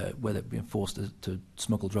rackets where they're being forced to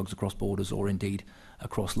smuggle drugs across borders or indeed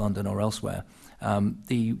across London or elsewhere.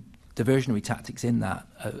 The diversionary tactics in that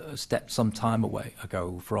stepped some time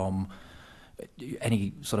ago from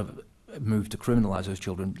any sort of move to criminalise those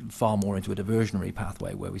children far more into a diversionary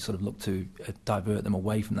pathway where we sort of look to divert them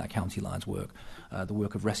away from that county lines work. The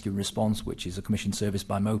work of rescue and response, which is a commissioned service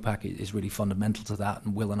by MOPAC, is really fundamental to that,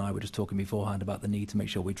 and Will and I were just talking beforehand about the need to make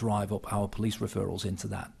sure we drive up our police referrals into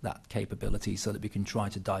that capability so that we can try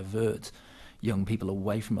to divert young people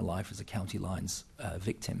away from a life as a county lines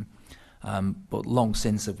victim. But long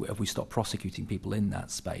since have we stopped prosecuting people in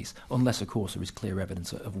that space, unless, of course, there is clear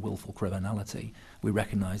evidence of willful criminality. We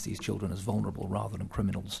recognise these children as vulnerable rather than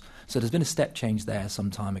criminals. So there's been a step change there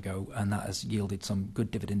some time ago, and that has yielded some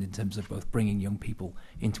good dividend in terms of both bringing young people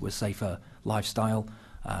into a safer lifestyle.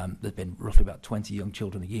 There's been roughly about 20 young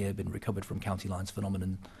children a year been recovered from county lines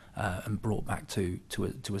phenomenon and brought back to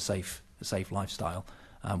a safe lifestyle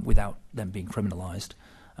without them being criminalised.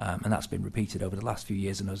 And that's been repeated over the last few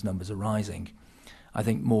years, and those numbers are rising. I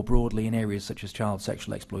think more broadly in areas such as child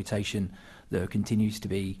sexual exploitation, there continues to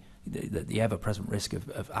be the ever-present risk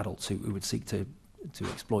of adults who would seek to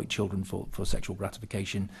exploit children for sexual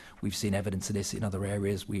gratification. We've seen evidence of this in other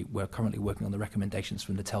areas. We're currently working on the recommendations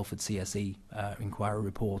from the Telford CSE inquiry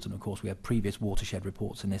report, and of course we have previous watershed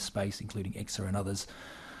reports in this space, including ICSA and others.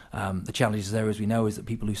 The challenges there, as we know, is that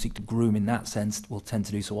people who seek to groom in that sense will tend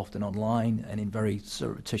to do so often online and in very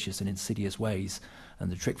surreptitious and insidious ways.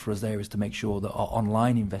 And the trick for us there is to make sure that our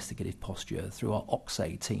online investigative posture through our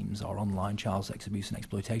OXA teams, our online child sex abuse and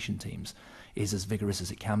exploitation teams, is as vigorous as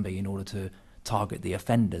it can be in order to target the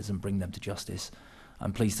offenders and bring them to justice.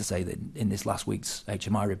 I'm pleased to say that in this last week's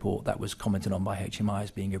HMI report, that was commented on by HMI as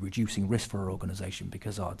being a reducing risk for our organisation,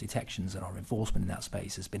 because our detections and our enforcement in that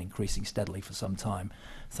space has been increasing steadily for some time,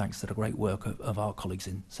 thanks to the great work of our colleagues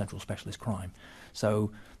in Central Specialist Crime.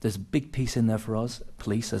 So there's a big piece in there for us,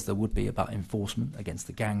 police, as there would be about enforcement against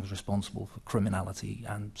the gangs responsible for criminality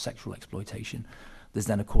and sexual exploitation. There's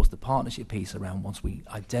then, of course, the partnership piece around once we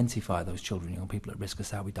identify those children and young people at risk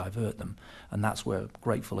as how we divert them. And that's where I'm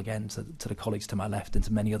grateful again to the colleagues to my left and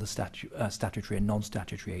to many other statutory and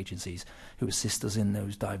non-statutory agencies who assist us in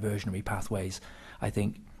those diversionary pathways. I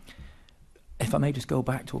think, if I may just go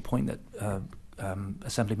back to a point that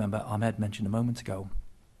Assemblymember Ahmed mentioned a moment ago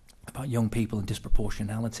about young people and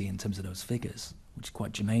disproportionality in terms of those figures, which is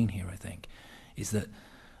quite germane here, I think, is that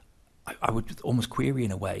I would almost query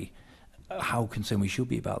in a way how concerned we should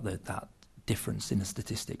be about that difference in the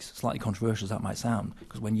statistics. Slightly controversial as that might sound,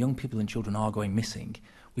 because when young people and children are going missing,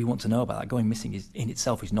 we want to know about that. Going missing is in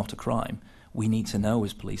itself is not a crime. We need to know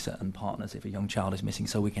as police and partners if a young child is missing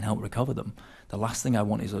so we can help recover them. The last thing I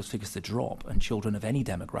want is those figures to drop and children of any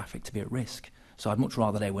demographic to be at risk. So I'd much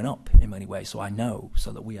rather they went up in many ways, so I know,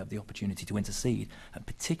 so that we have the opportunity to intercede, and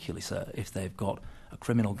particularly, sir, if they've got a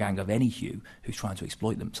criminal gang of any hue who's trying to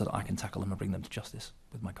exploit them, so that I can tackle them and bring them to justice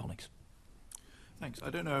with my colleagues. Thanks.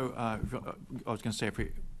 I don't know, I was going to say,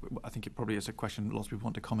 I think it probably is a question lots of people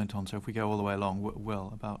want to comment on, so if we go all the way along,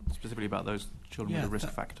 Will, specifically about those children with a risk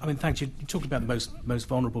factor. I mean, thanks. You talk about the most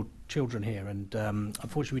vulnerable children here, and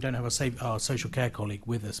unfortunately we don't have our social care colleague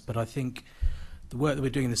with us, but I think the work that we're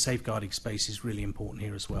doing in the safeguarding space is really important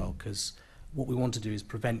here as well, because what we want to do is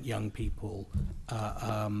prevent young people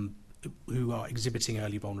who are exhibiting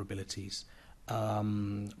early vulnerabilities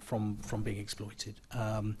from being exploited.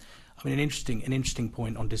 I mean, an interesting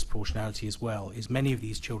point on disproportionality as well is many of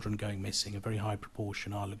these children going missing, a very high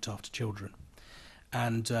proportion, are looked after children.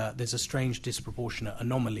 And there's a strange disproportionate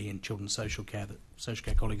anomaly in children's social care that social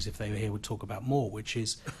care colleagues, if they were here, would talk about more, which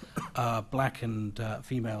is black and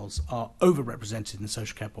females are overrepresented in the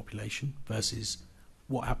social care population versus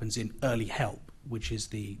what happens in early help, which is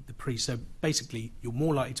the pre. So basically, you're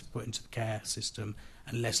more likely to be put into the care system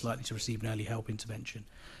and less likely to receive an early help intervention.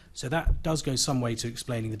 So that does go some way to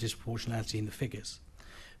explaining the disproportionality in the figures.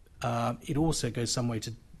 It also goes some way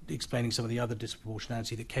to explaining some of the other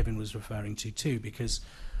disproportionality that Kevin was referring to too, because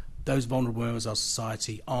those vulnerable members of our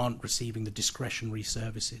society aren't receiving the discretionary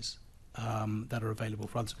services that are available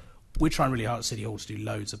for others. We're trying really hard at City Hall to do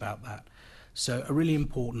loads about that. So a really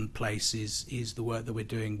important place is the work that we're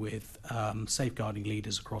doing with safeguarding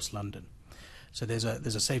leaders across London. So there's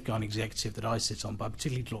a safeguarding executive that I sit on, but I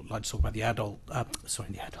particularly like to talk about the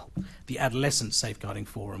Adolescent Safeguarding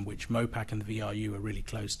Forum, which MOPAC and the VRU are really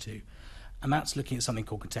close to. And that's looking at something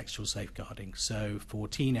called contextual safeguarding. So for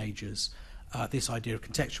teenagers, this idea of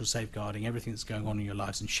contextual safeguarding, everything that's going on in your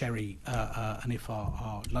lives, and Sherry and if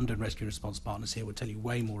our London Rescue Response partners here will tell you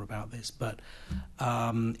way more about this, but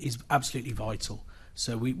is absolutely vital.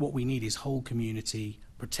 So what we need is whole community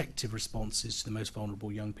protective responses to the most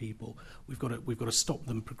vulnerable young people. We've got to stop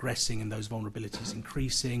them progressing and those vulnerabilities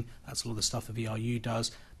increasing. That's a lot of the stuff the VRU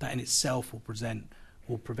does. That in itself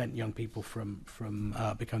will prevent young people from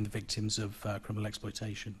becoming the victims of criminal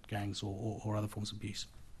exploitation, gangs, or other forms of abuse.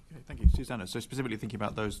 Okay, thank you. Susannah, so specifically thinking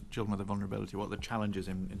about those children with a vulnerability, what are the challenges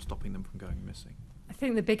in stopping them from going missing? I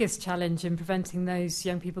think the biggest challenge in preventing those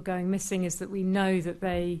young people going missing is that we know that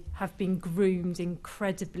they have been groomed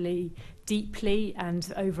incredibly deeply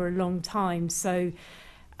and over a long time. So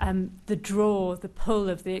the pull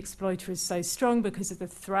of the exploiter is so strong because of the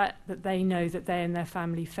threat that they know that they and their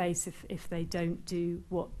family face if they don't do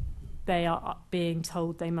what they are being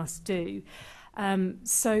told they must do.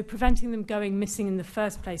 So preventing them going missing in the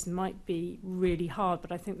first place might be really hard,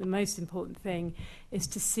 but I think the most important thing is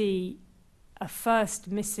to see a first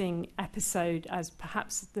missing episode as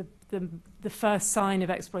perhaps the first sign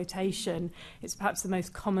of exploitation. It's perhaps the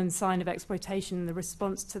most common sign of exploitation, and the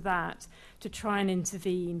response to that, to try and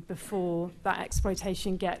intervene before that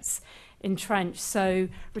exploitation gets entrenched. So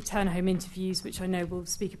return home interviews, which I know we'll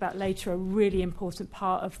speak about later, are a really important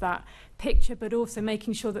part of that picture, but also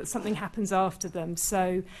making sure that something happens after them.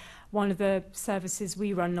 So one of the services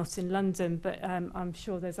we run, not in London, but I'm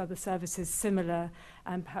sure there's other services similar,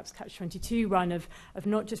 and perhaps Catch-22 run, of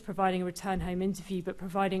not just providing a return home interview, but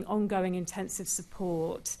providing ongoing intensive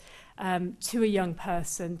support to a young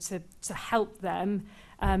person to help them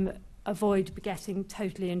avoid getting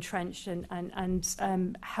totally entrenched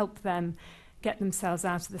and help them get themselves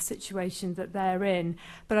out of the situation that they're in.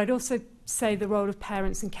 But I'd also say the role of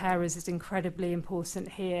parents and carers is incredibly important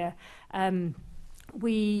here.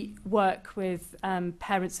 We work with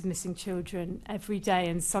parents of missing children every day,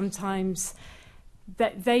 and sometimes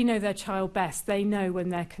they know their child best. They know when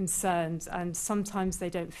they're concerned, and sometimes they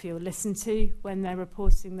don't feel listened to when they're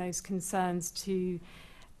reporting those concerns to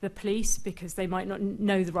the police, because they might not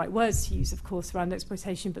know the right words to use, of course, around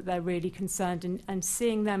exploitation, but they're really concerned. And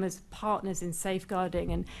seeing them as partners in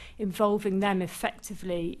safeguarding and involving them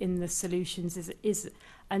effectively in the solutions is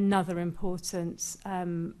another important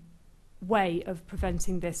way of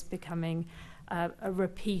preventing this becoming a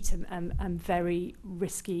repeat and very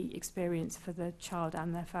risky experience for the child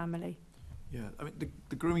and their family. Yeah, I mean,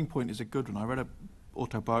 the grooming point is a good one. I read an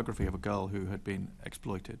autobiography of a girl who had been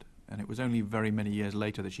exploited, and it was only very many years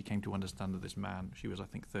later that she came to understand that this man, she was, I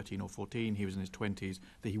think, 13 or 14, he was in his 20s,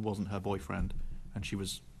 that he wasn't her boyfriend, and she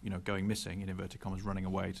was, going missing, in inverted commas, running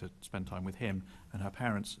away to spend time with him, and her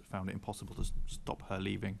parents found it impossible to stop her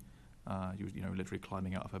leaving. She was, literally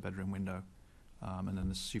climbing out of her bedroom window, and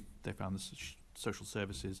then they found the social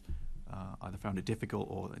services either found it difficult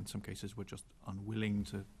or, in some cases, were just unwilling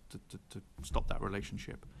to stop that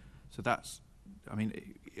relationship. So that's,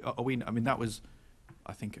 that was,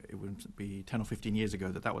 I think it would be 10 or 15 years ago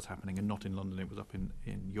that was happening, and not in London. It was up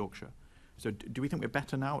in Yorkshire. So do we think we're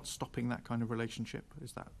better now at stopping that kind of relationship?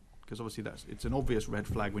 Is that, because obviously it's an obvious red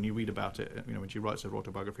flag when you read about it, when she writes her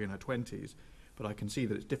autobiography in her 20s, but I can see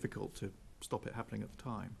that it's difficult to stop it happening at the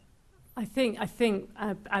time. I think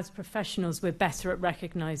as professionals we're better at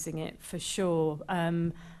recognising it, for sure.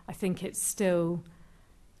 I think it's still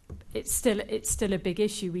a big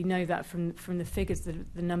issue. We know that from the figures,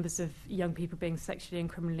 the numbers of young people being sexually and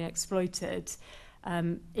criminally exploited.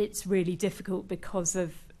 It's really difficult because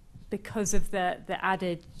of the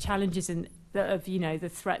added challenges of the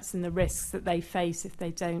threats and the risks that they face if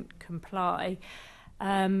they don't comply.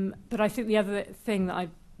 But I think the other thing that I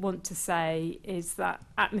want to say is that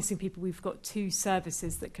at Missing People we've got two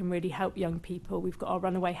services that can really help young people. We've got our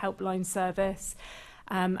Runaway helpline service,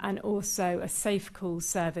 and also a Safe Call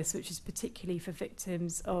service, which is particularly for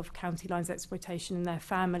victims of county lines exploitation and their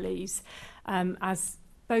families, as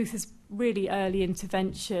both as really early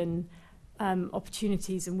intervention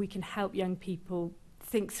opportunities, and we can help young people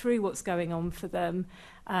think through what's going on for them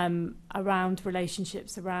around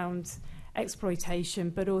relationships, around exploitation,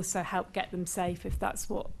 but also help get them safe if that's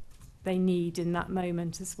what they need in that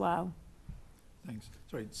moment as well. Thanks.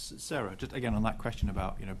 Sorry, Sarah, just again on that question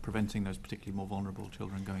about preventing those particularly more vulnerable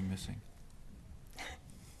children going missing.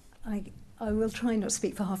 I will try not to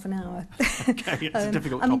speak for half an hour. Okay, it's a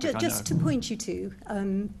difficult topic, just to point you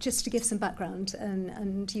to, just to give some background,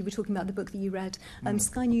 and you were talking about the book that you read.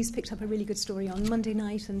 Sky News picked up a really good story on Monday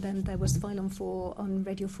night, and then there was File on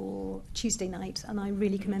Radio 4 Tuesday night, and I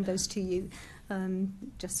really commend those to you,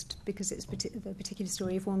 just because it's the particular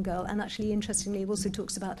story of one girl. And actually, interestingly, it also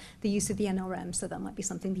talks about the use of the NRM, so that might be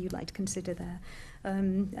something that you'd like to consider there.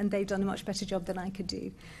 And they've done a much better job than I could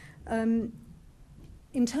do.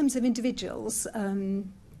 In terms of individuals,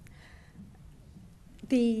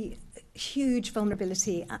 the huge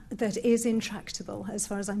vulnerability that is intractable, as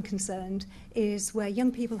far as I'm concerned, is where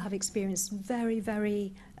young people have experienced very,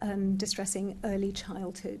 very distressing early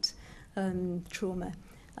childhood trauma.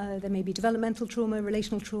 There may be developmental trauma,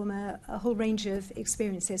 relational trauma, a whole range of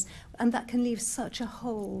experiences, and that can leave such a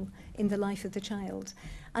hole in the life of the child.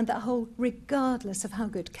 And that hole, regardless of how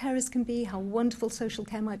good carers can be, how wonderful social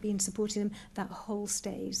care might be in supporting them, that hole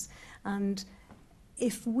stays. And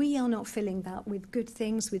if we are not filling that with good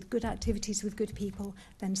things, with good activities, with good people,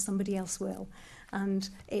 then somebody else will. And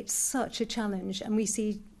it's such a challenge. And we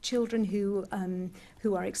see children who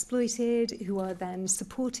are exploited, who are then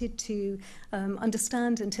supported to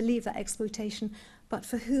understand and to leave that exploitation, but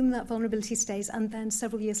for whom that vulnerability stays, and then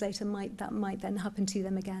several years later that might then happen to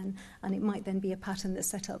them again, and it might then be a pattern that's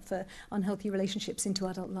set up for unhealthy relationships into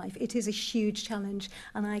adult life. It is a huge challenge,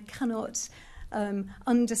 and I cannot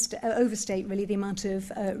overstate really the amount of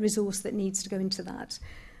resource that needs to go into that.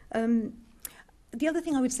 the other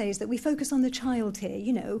thing I would say is that we focus on the child here,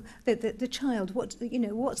 you know, the child,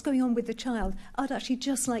 what's going on with the child. I'd actually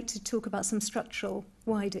just like to talk about some structural,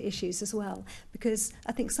 wider issues as well, because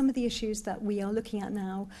I think some of the issues that we are looking at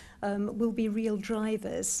now will be real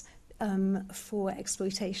drivers for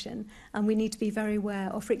exploitation, and we need to be very aware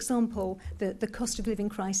of, for example, the cost of living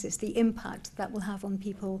crisis, the impact that will have on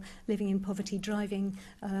people living in poverty, driving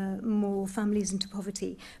more families into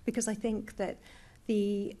poverty, because I think that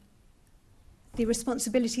the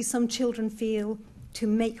responsibility some children feel to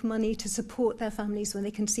make money to support their families when they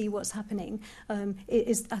can see what's happening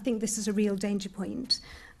I think this is a real danger point.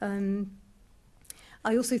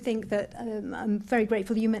 I also think that I'm very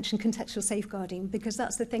grateful you mentioned contextual safeguarding, because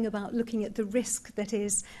that's the thing about looking at the risk that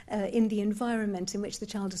is in the environment in which the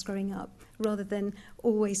child is growing up, rather than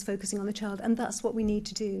always focusing on the child. And that's what we need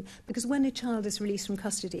to do, because when a child is released from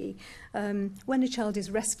custody, when a child is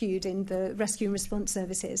rescued in the rescue and response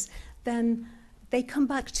services, then they come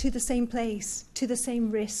back to the same place, to the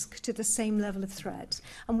same risk, to the same level of threat.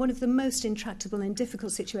 And one of the most intractable and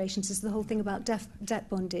difficult situations is the whole thing about debt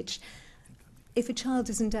bondage. If a child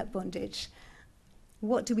is in debt bondage,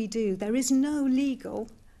 what do we do? There is no legal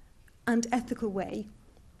and ethical way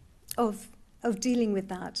of dealing with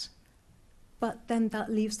that. But then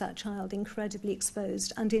that leaves that child incredibly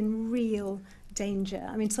exposed and in real danger.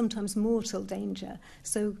 I mean, sometimes mortal danger.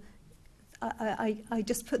 So I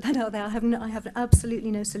just put that out there. I have absolutely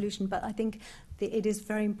no solution, but I think that it is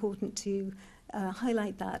very important to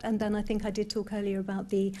highlight that. And then I think I did talk earlier about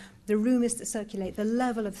the rumours that circulate, the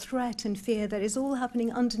level of threat and fear that is all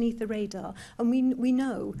happening underneath the radar. And we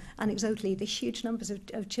know, anecdotally, the huge numbers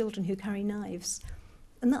of children who carry knives.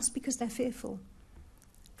 And that's because they're fearful.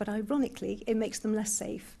 But ironically, it makes them less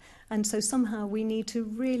safe. And so somehow we need to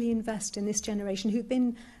really invest in this generation who've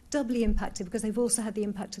been doubly impacted because they've also had the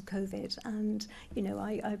impact of COVID. And, you know,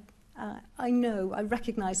 I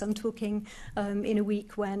recognise I'm talking in a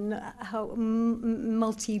week when how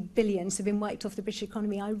multi-billions have been wiped off the British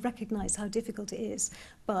economy. I recognise how difficult it is.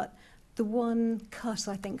 But the one cut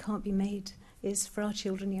I think can't be made is for our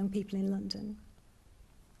children and young people in London.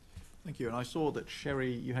 Thank you. And I saw that,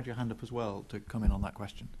 Sherry, you had your hand up as well to come in on that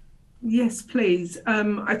question. Yes, please.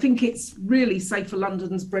 I think it's really Safer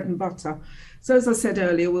London's bread and butter. So as I said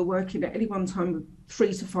earlier, we're working at any one time with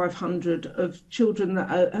 300 to 500 of children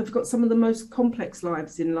that have got some of the most complex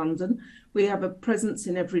lives in London. We have a presence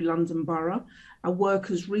in every London borough. Our work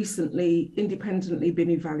has recently independently been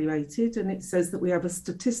evaluated, and it says that we have a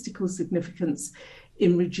statistical significance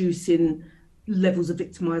in reducing levels of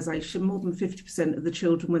victimisation. More than 50% of the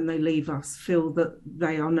children, when they leave us, feel that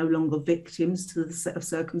they are no longer victims to the set of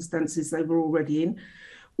circumstances they were already in.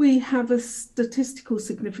 We have a statistical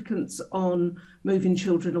significance on moving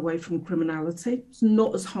children away from criminality. It's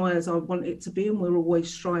not as high as I want it to be, and we're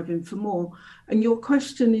always striving for more. And your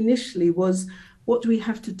question initially was, what do we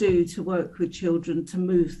have to do to work with children to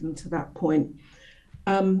move them to that point?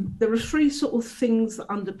 There are three sort of things that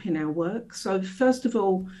underpin our work. So first of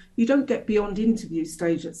all, you don't get beyond interview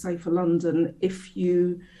stage at Safer London if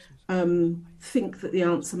you think that the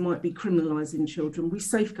answer might be criminalising children. We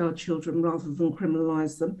safeguard children rather than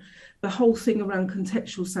criminalise them. The whole thing around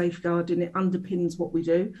contextual safeguarding, it underpins what we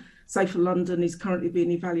do. Safer London is currently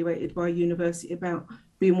being evaluated by a university about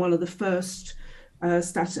being one of the first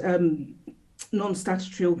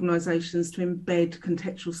non-statutory organisations to embed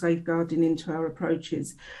contextual safeguarding into our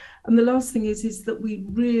approaches. And the last thing is that we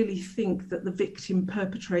really think that the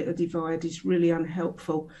victim-perpetrator divide is really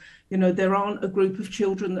unhelpful. You know, there aren't a group of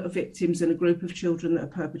children that are victims and a group of children that are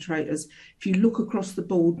perpetrators. If you look across the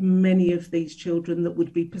board, many of these children that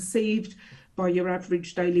would be perceived by your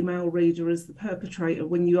average Daily Mail reader as the perpetrator,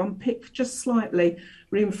 when you unpick just slightly,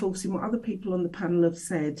 reinforcing what other people on the panel have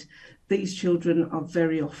said, these children are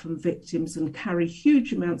very often victims and carry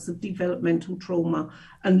huge amounts of developmental trauma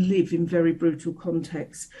and live in very brutal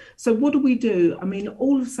contexts. So what do we do? I mean,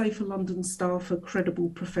 all of Safer London staff are credible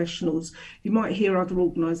professionals. You might hear other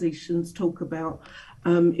organisations talk about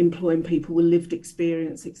employing people with lived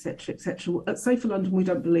experience, etc., etc. At Safer London, we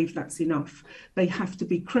don't believe that's enough. They have to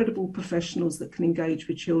be credible professionals that can engage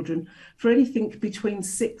with children for anything between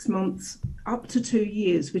 6 months up to 2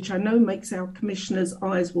 years, which I know makes our commissioners'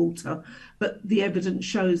 eyes water, but the evidence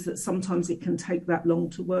shows that sometimes it can take that long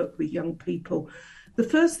to work with young people. The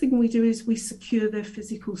first thing we do is we secure their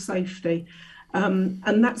physical safety,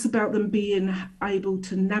 and that's about them being able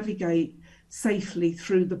to navigate safely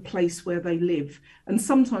through the place where they live. And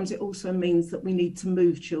sometimes it also means that we need to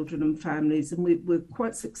move children and families, and we're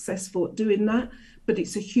quite successful at doing that, but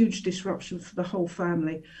it's a huge disruption for the whole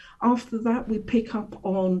family. After that, we pick up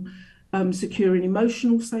on securing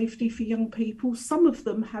emotional safety for young people. Some of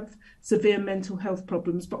them have severe mental health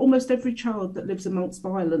problems, but almost every child that lives amongst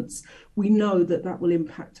violence, we know that that will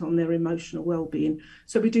impact on their emotional well-being.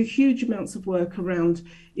 So we do huge amounts of work around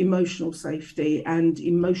emotional safety and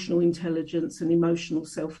emotional intelligence and emotional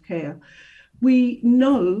self-care. We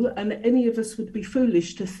know, and any of us would be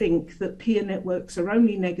foolish to think that peer networks are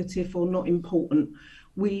only negative or not important.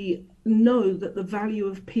 We know that the value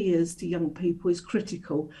of peers to young people is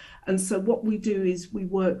critical. And so what we do is we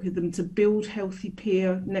work with them to build healthy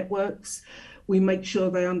peer networks. We make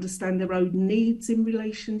sure they understand their own needs in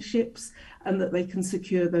relationships and that they can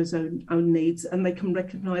secure those own needs, and they can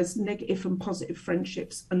recognise negative and positive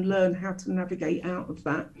friendships and learn how to navigate out of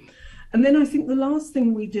that. And then I think the last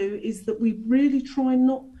thing we do is that we really try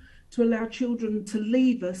not to allow children to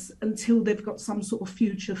leave us until they've got some sort of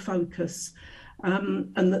future focus.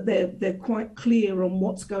 And that they're quite clear on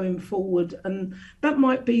what's going forward. And that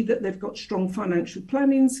might be that they've got strong financial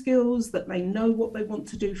planning skills, that they know what they want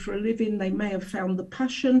to do for a living. They may have found the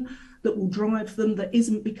passion that will drive them, that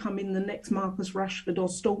isn't becoming the next Marcus Rashford or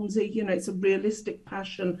Stormzy. You know, it's a realistic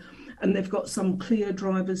passion, and they've got some clear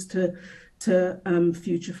drivers to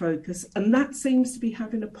future focus. And that seems to be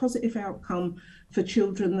having a positive outcome for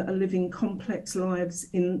children that are living complex lives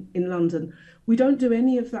in London. We don't do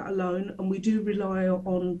any of that alone, and we do rely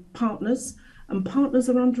on partners, and partners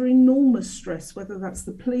are under enormous stress, whether that's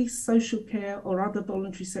the police, social care or other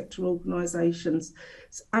voluntary sector organisations.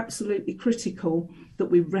 It's absolutely critical that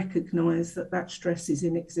we recognise that that stress is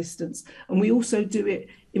in existence, and we also do it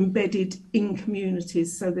embedded in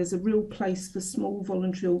communities. So there's a real place for small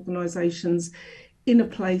voluntary organisations in a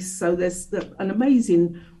place. So there's an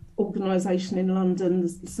amazing organisation in London,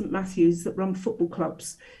 St Matthew's, that run football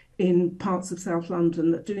clubs in parts of South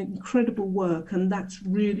London that do incredible work, and that's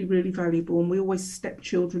really, really valuable. And we always step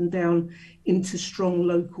children down into strong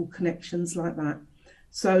local connections like that.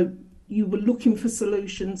 So you were looking for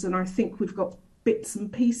solutions, and I think we've got bits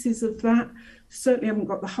and pieces of that. Certainly haven't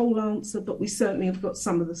got the whole answer, but we certainly have got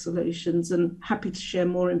some of the solutions, and happy to share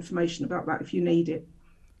more information about that if you need it.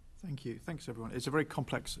 Thank you. Thanks, everyone. It's a very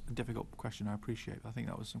complex and difficult question. I appreciate it. I think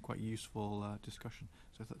that was some quite useful discussion.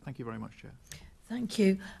 So thank you very much, Chair. Thank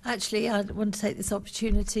you. Actually, I want to take this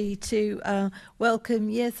opportunity to welcome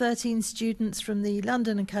Year 13 students from the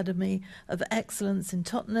London Academy of Excellence in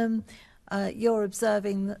Tottenham. You're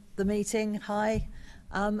observing the meeting. Hi.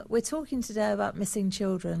 We're talking today about missing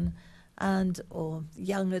children or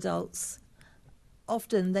young adults.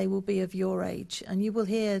 Often they will be of your age, and you will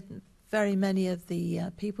hear very many of the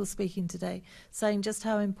people speaking today saying just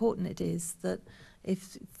how important it is that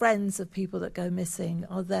if friends of people that go missing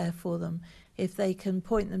are there for them, if they can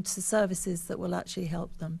point them to services that will actually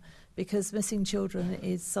help them, because missing children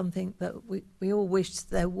is something that we all wish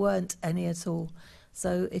there weren't any at all.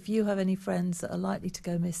 So if you have any friends that are likely to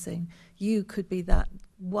go missing, you could be that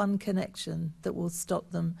one connection that will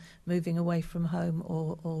stop them moving away from home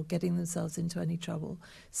or getting themselves into any trouble.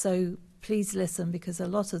 So please listen, because a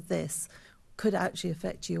lot of this could actually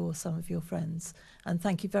affect you or some of your friends. And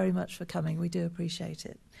thank you very much for coming. We do appreciate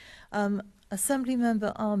it. Assembly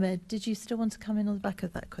Member Ahmed, did you still want to come in on the back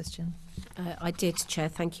of that question? I did, Chair.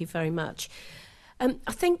 Thank you very much.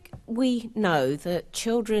 I think we know that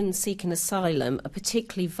children seeking asylum are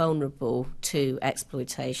particularly vulnerable to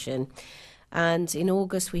exploitation. And in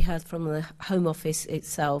August, we heard from the Home Office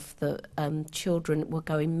itself that children were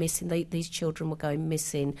going missing. These children were going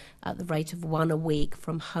missing at the rate of 1 a week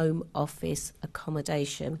from Home Office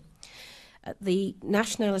accommodation. The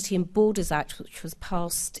Nationality and Borders Act, which was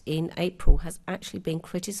passed in April, has actually been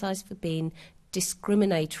criticised for being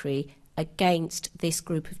discriminatory against this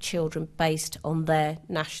group of children based on their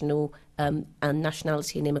national and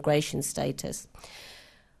nationality and immigration status.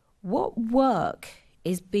 What work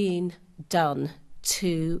is being done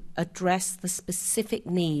to address the specific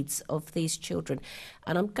needs of these children?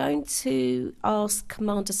 And I'm going to ask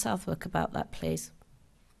Commander Southworth about that, please.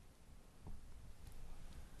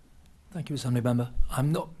 Thank you, Assembly Member.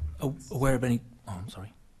 I'm not aware of any... Oh, I'm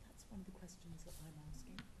sorry. That's one of the questions that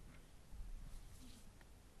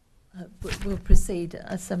I'm asking. We'll proceed.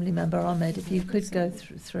 Assembly Member Ahmed, if you could go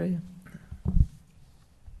through.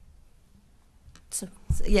 So,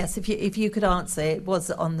 yes, if you could answer. It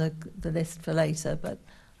was on the list for later, but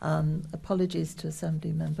apologies to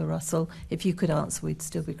Assembly Member Russell. If you could answer, we'd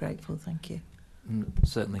still be grateful. Thank you.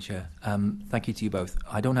 Certainly, Chair. Thank you to you both.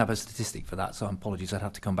 I don't have a statistic for that, so apologies. I'd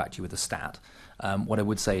have to come back to you with a stat. What I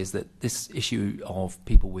would say is that this issue of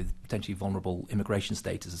people with potentially vulnerable immigration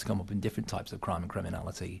status has come up in different types of crime and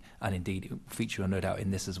criminality, and indeed it will feature no doubt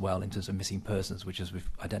in this as well in terms of missing persons, which, as we've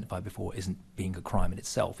identified before, isn't being a crime in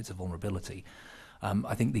itself, it's a vulnerability.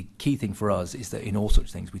 I think the key thing for us is that in all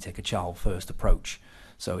such things we take a child-first approach.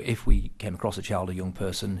 So if we came across a child, a young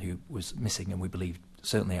person who was missing and we believed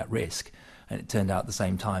certainly at risk, and it turned out at the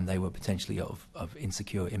same time they were potentially of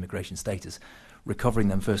insecure immigration status, recovering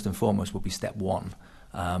them first and foremost would be step one.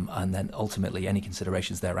 And then ultimately any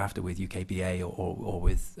considerations thereafter with UKBA or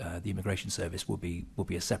with the Immigration Service will be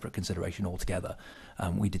a separate consideration altogether.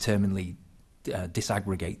 We determinedly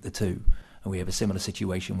disaggregate the two, and we have a similar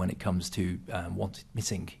situation when it comes to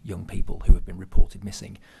missing young people who have been reported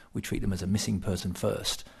missing. We treat them as a missing person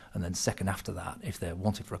first, and then second after that, if they're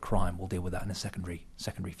wanted for a crime, we'll deal with that in a secondary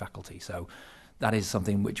faculty. So that is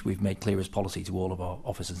something which we've made clear as policy to all of our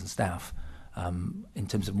officers and staff. In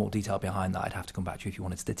terms of more detail behind that, I'd have to come back to you if you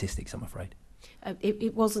wanted statistics, I'm afraid.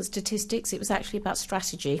 It wasn't statistics, it was actually about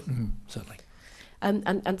strategy. Mm-hmm, certainly.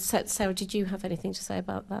 And Sarah, did you have anything to say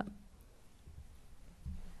about that?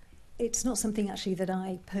 It's not something actually that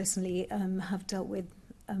I personally have dealt with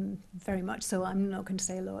very much, so I'm not going to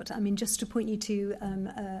say a lot. I mean, just to point you to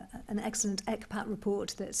an excellent ECPAT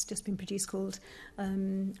report that's just been produced called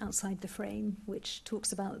Outside the Frame, which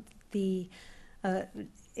talks about the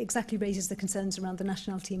exactly raises the concerns around the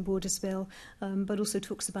Nationality and Borders Bill, but also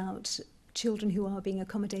talks about children who are being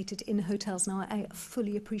accommodated in hotels. Now, I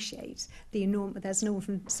fully appreciate the there's no one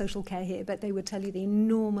from social care here, but they would tell you the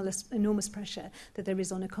enormous pressure that there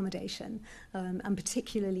is on accommodation, and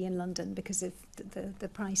particularly in London because of the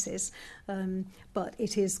prices. But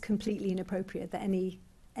it is completely inappropriate that any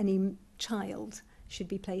child should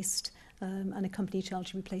be placed, an accompanied child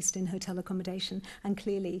should be placed in hotel accommodation, and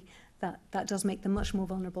clearly that does make them much more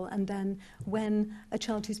vulnerable. And then when a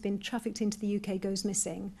child who's been trafficked into the UK goes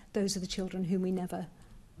missing, those are the children whom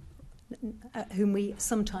we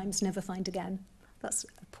sometimes never find again. That's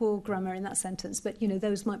poor grammar in that sentence, but you know,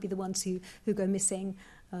 those might be the ones who go missing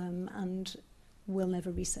and will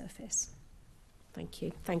never resurface. Thank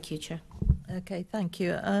you. Thank you, Chair. Okay, thank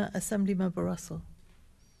you. Assembly Member Russell.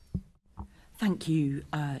 Thank you,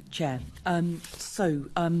 Chair.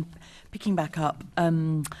 Picking back up,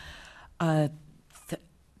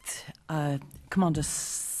 Commander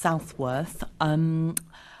Southworth,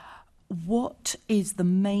 what is the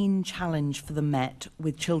main challenge for the Met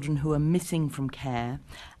with children who are missing from care,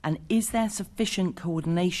 and is there sufficient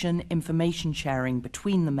coordination, information sharing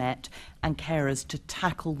between the Met and carers to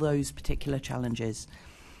tackle those particular challenges?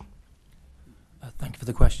 Thank you for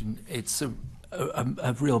the question. It's a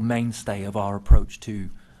real mainstay of our approach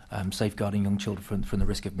to safeguarding young children from the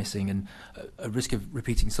risk of missing, and a risk of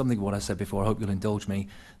repeating something of what I said before. I hope you'll indulge me.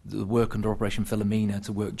 The work under Operation Philomena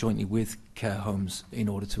to work jointly with care homes in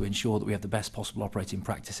order to ensure that we have the best possible operating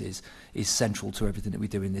practices is central to everything that we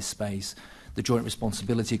do in this space. The joint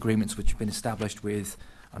responsibility agreements which have been established with,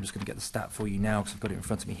 I'm just going to get the stat for you now because I've got it in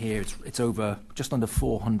front of me here. It's over just under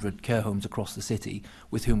 400 care homes across the city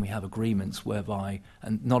with whom we have agreements whereby,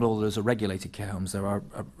 and not all of those are regulated care homes, there are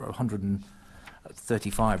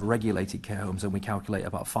 135 regulated care homes, and we calculate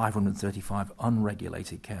about 535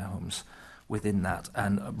 unregulated care homes within that,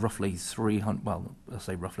 and roughly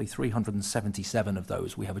 377 of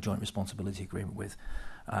those we have a joint responsibility agreement with,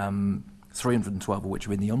 312 of which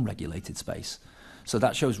are in the unregulated space. So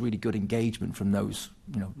that shows really good engagement from those,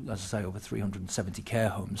 as I say, over 370 care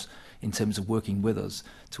homes in terms of working with us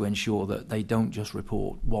to ensure that they don't just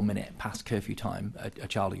report 1 minute past curfew time a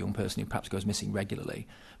child or young person who perhaps goes missing regularly,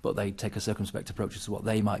 but they take a circumspect approach as to what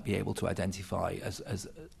they might be able to identify as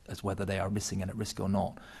whether they are missing and at risk or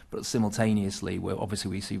not. But simultaneously, where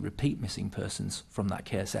obviously we see repeat missing persons from that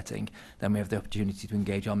care setting, then we have the opportunity to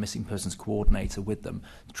engage our missing persons coordinator with them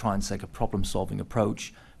to try and take a problem-solving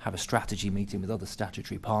approach, have a strategy meeting with other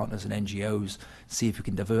statutory partners and NGOs, see if we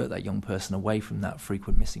can divert that young person away from that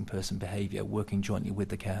frequent missing person behaviour, working jointly with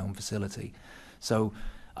the care home facility. So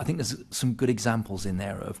I think there's some good examples in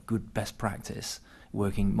there of good best practice,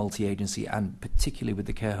 working multi-agency and particularly with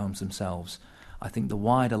the care homes themselves. I think the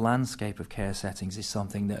wider landscape of care settings is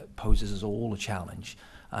something that poses us all a challenge.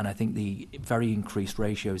 And I think the very increased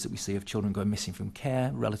ratios that we see of children going missing from care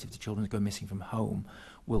relative to children going missing from home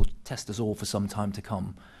will test us all for some time to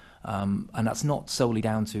come. And that's not solely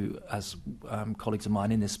down to, as colleagues of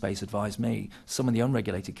mine in this space advise me, some of the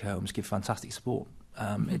unregulated care homes give fantastic support.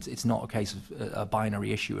 It's not a case of a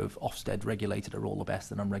binary issue of Ofsted regulated are all the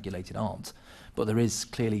best and unregulated aren't. But there is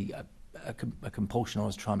clearly a compulsion on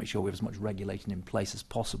us to try and make sure we have as much regulation in place as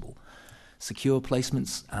possible. Secure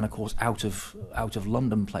placements and, of course, out of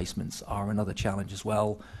London placements are another challenge as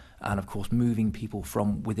well. And, of course, moving people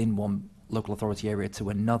from within one local authority area to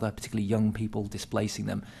another, particularly young people displacing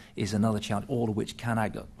them, is another challenge, all of which can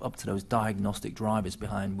add up to those diagnostic drivers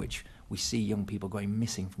behind which we see young people going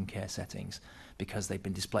missing from care settings because they've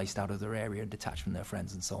been displaced out of their area and detached from their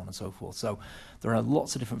friends and so on and so forth. So there are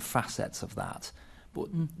lots of different facets of that. But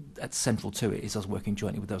that's central to it is us working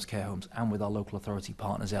jointly with those care homes and with our local authority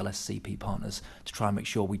partners, LSCP partners, to try and make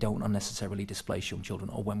sure we don't unnecessarily displace young children,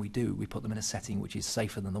 or when we do, we put them in a setting which is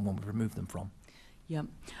safer than the one we've removed them from. Yeah.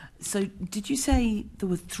 So did you say there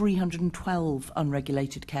were 312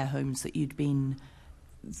 unregulated care homes that you'd been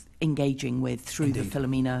engaging with through Indeed. the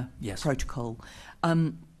Philomena protocol?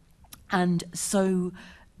 And so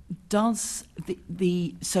does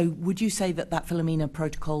so would you say that Philomena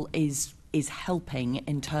protocol is helping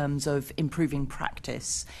in terms of improving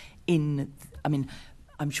practice in, I mean,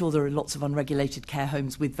 I'm sure there are lots of unregulated care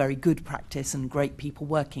homes with very good practice and great people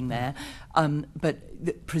working there,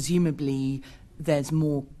 but presumably there's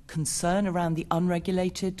more concern around the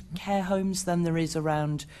unregulated care homes than there is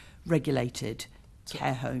around regulated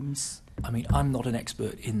care homes. I mean, I'm not an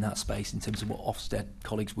expert in that space in terms of what Ofsted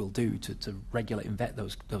colleagues will do to regulate and vet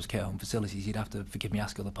those care home facilities. You'd have to, forgive me,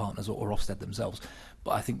 ask other partners or Ofsted themselves.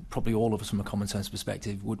 But I think probably all of us from a common sense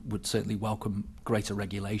perspective would certainly welcome greater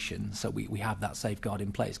regulation, so we have that safeguard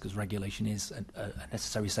in place, because regulation is a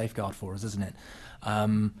necessary safeguard for us, isn't it?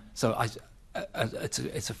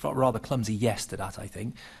 It's a rather clumsy yes to that, I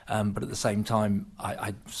think. But at the same time,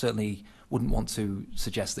 I certainly wouldn't want to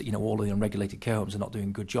suggest that, you know, all of the unregulated care homes are not doing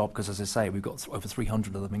a good job, because, as I say, we've got over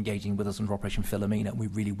 300 of them engaging with us under Operation Philomena, and we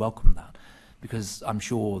really welcome that, because I'm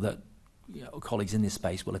sure that, you know, colleagues in this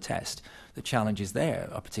space will attest the challenges there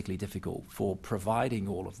are particularly difficult for providing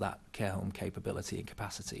all of that care home capability and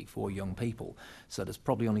capacity for young people. So there's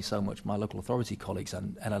probably only so much my local authority colleagues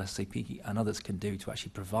and LSCP and others can do to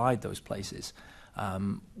actually provide those places,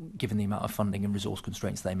 given the amount of funding and resource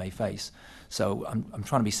constraints they may face. So I'm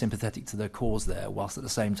trying to be sympathetic to their cause there, whilst at the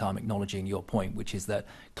same time acknowledging your point, which is that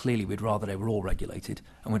clearly we'd rather they were all regulated,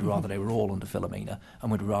 and we'd rather they were all under Philomena,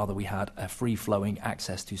 and we'd rather we had a free-flowing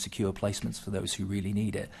access to secure placements for those who really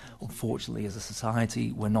need it. Unfortunately, as a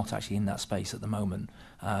society, we're not actually in that space at the moment,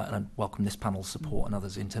 and I welcome this panel's support and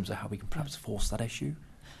others in terms of how we can perhaps force that issue.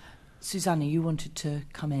 Susannah, you wanted to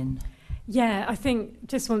come in. Yeah, I think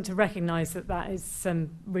just want to recognise that is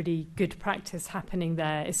some really good practice happening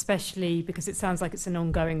there, especially because it sounds like it's an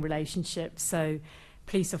ongoing relationship. So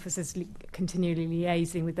police officers continually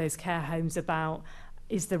liaising with those care homes about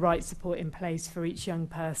is the right support in place for each young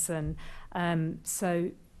person.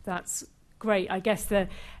 So that's great. I guess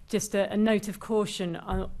just a note of caution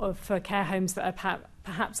for care homes that are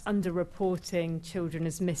perhaps under-reporting children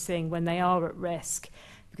as missing when they are at risk.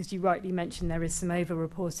 Because you rightly mentioned there is some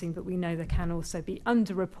over-reporting, but we know there can also be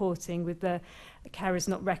under-reporting with the carers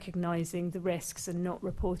not recognising the risks and not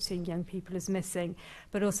reporting young people as missing.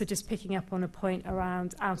 But also just picking up on a point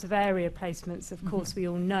around out-of-area placements. Of course, we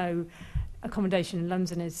all know accommodation in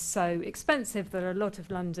London is so expensive that a lot of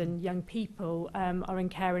London young people are in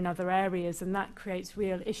care in other areas, and that creates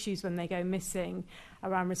real issues when they go missing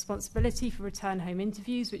around responsibility for return home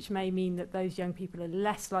interviews, which may mean that those young people are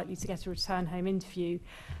less likely to get a return home interview.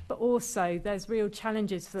 But also there's real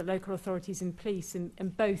challenges for the local authorities and police in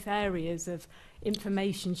both areas of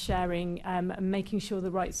information sharing and making sure the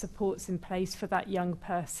right support's in place for that young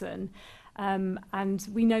person. And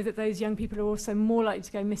we know that those young people are also more likely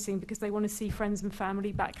to go missing because they want to see friends and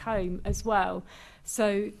family back home as well.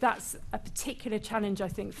 So that's a particular challenge, I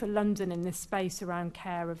think, for London in this space around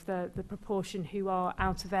care of the proportion who are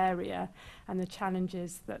out of area and the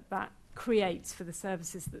challenges that creates for the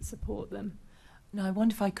services that support them. Now, I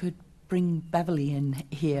wonder if I could bring Beverly in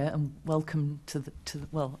here and welcome to the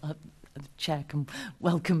Chair can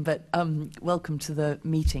welcome, but welcome to the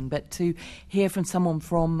meeting. But to hear from someone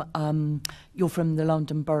from you're from the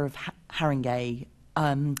London Borough of Haringey,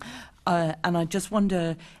 and I just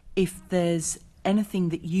wonder if there's anything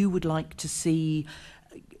that you would like to see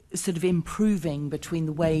sort of improving between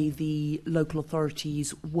the way the local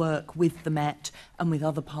authorities work with the Met and with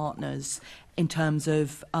other partners in terms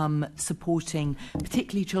of supporting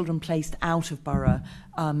particularly children placed out of borough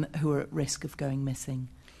who are at risk of going missing.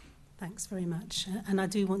 Thanks very much. And I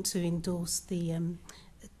do want to endorse the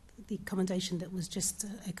commendation that was just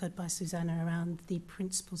echoed by Susannah around the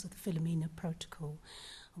principles of the Philomena Protocol,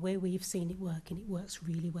 where we've seen it work, and it works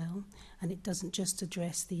really well. And it doesn't just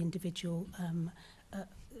address the individual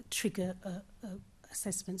trigger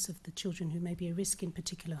assessments of the children who may be a risk in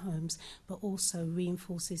particular homes, but also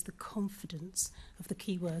reinforces the confidence of the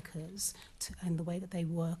key workers and the way that they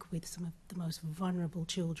work with some of the most vulnerable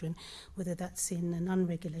children, whether that's in an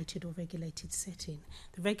unregulated or regulated setting.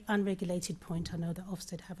 The unregulated point, I know that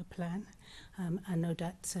Ofsted have a plan. I know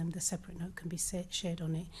that the separate note can be shared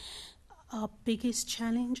on it. Our biggest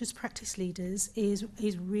challenge as practice leaders is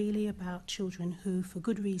really about children who, for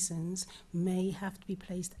good reasons, may have to be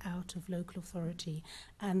placed out of local authority,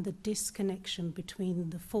 and the disconnection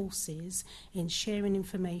between the forces in sharing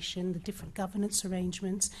information, the different governance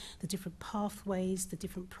arrangements, the different pathways, the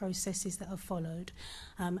different processes that are followed.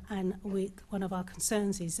 And one of our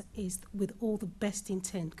concerns is with all the best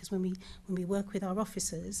intent, because when we work with our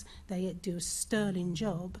officers, they do a sterling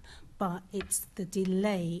job, but it's the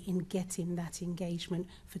delay in getting that engagement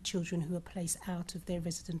for children who are placed out of their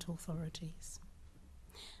resident authorities.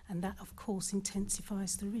 And that, of course,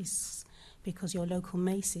 intensifies the risks, because your local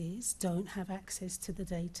maces don't have access to the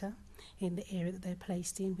data in the area that they're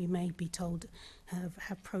placed in. We may be told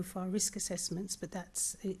have profile risk assessments, but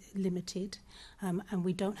that's limited. And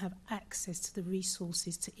we don't have access to the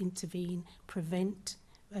resources to intervene, prevent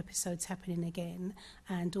episodes happening again,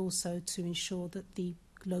 and also to ensure that the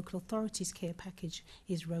local authorities' care package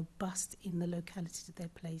is robust in the locality that they're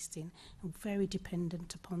placed in, and very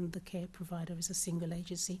dependent upon the care provider as a single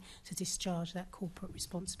agency to discharge that corporate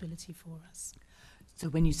responsibility for us. So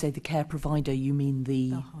when you say the care provider, you mean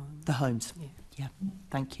the homes? Yeah,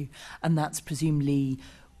 thank you. And that's presumably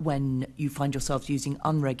when you find yourselves using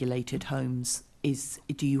unregulated homes,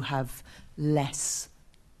 do you have less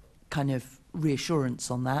kind of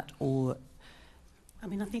reassurance on that, or? I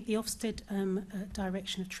mean, I think the Ofsted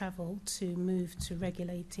direction of travel to move to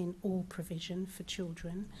regulating all provision for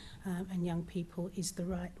children and young people is the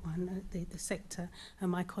right one. The sector and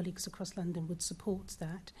my colleagues across London would support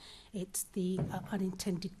that. It's the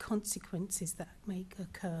unintended consequences that may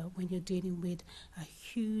occur when you're dealing with a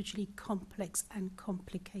hugely complex and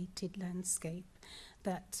complicated landscape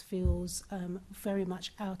that feels very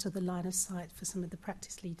much out of the line of sight for some of the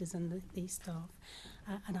practice leaders and the staff.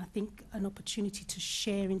 And I think an opportunity to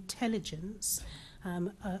share intelligence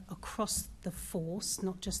across the force,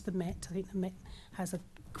 not just the Met. I think the Met has a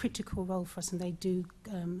critical role for us, and they do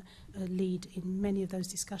lead in many of those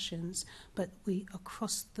discussions, but we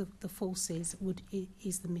across the forces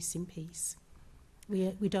is the missing piece.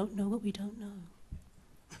 We don't know what we don't know.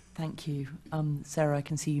 Thank you. Sarah, I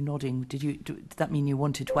can see you nodding. Did that mean you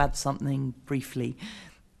wanted to add something briefly?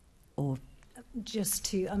 Or just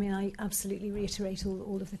to, I mean, I absolutely reiterate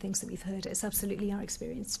all of the things that we've heard. It's absolutely our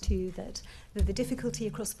experience too that the difficulty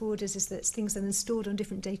across borders is that things are then stored on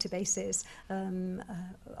different databases.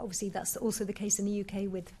 Obviously, that's also the case in the UK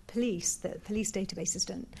with police, that police databases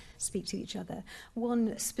don't speak to each other.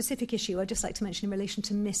 One specific issue I'd just like to mention in relation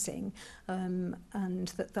to missing and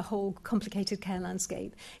the whole complicated care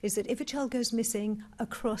landscape is that if a child goes missing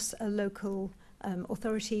across a local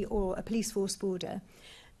authority or a police force border,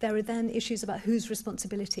 there are then issues about whose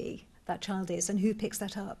responsibility that child is and who picks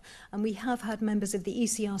that up. And we have had members of the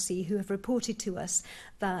ECRC who have reported to us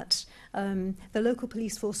that the local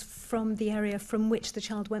police force from the area from which the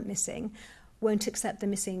child went missing won't accept the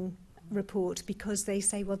missing report because they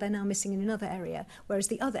say, well, they're now missing in another area, whereas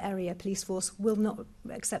the other area police force will not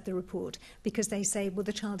accept the report because they say, well,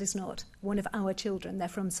 the child is not one of our children, they're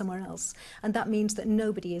from somewhere else. And that means that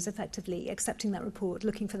nobody is effectively accepting that report,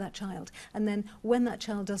 looking for that child. And then when that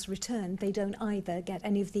child does return, they don't either get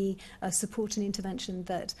any of the support and intervention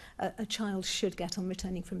that a child should get on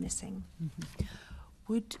returning from missing. Mm-hmm.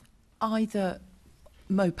 Would either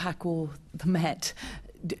MOPAC or the Met,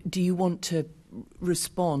 do you want to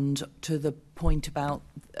respond to the point about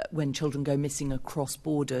when children go missing across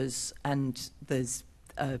borders and there's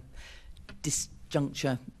a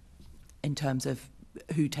disjuncture in terms of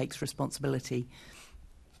who takes responsibility?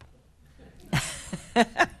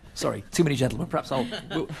 Sorry, too many gentlemen. Perhaps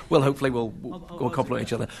we'll hopefully compliment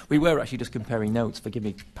each other. We were actually just comparing notes. Forgive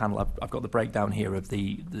me, panel. I've got the breakdown here of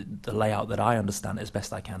the layout that I understand as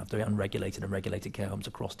best I can of the unregulated and regulated care homes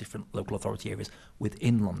across different local authority areas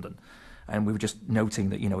within London. And we were just noting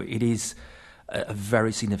that, it is a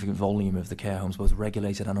very significant volume of the care homes, both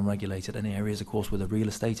regulated and unregulated, in areas, of course, where the real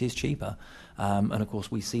estate is cheaper. And, of course,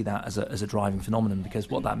 we see that as a driving phenomenon, because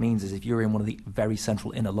what that means is if you're in one of the very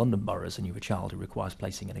central inner London boroughs and you're a child who requires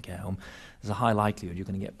placing in a care home, there's a high likelihood you're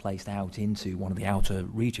going to get placed out into one of the outer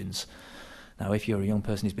regions. Now, if you're a young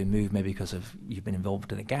person who's been moved maybe because of you've been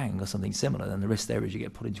involved in a gang or something similar, then the risk there is you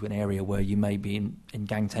get put into an area where you may be in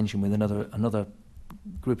gang tension with another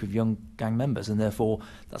group of young gang members, and therefore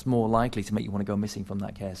that's more likely to make you want to go missing from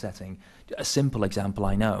that care setting. A simple example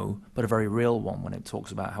I know, but a very real one, when it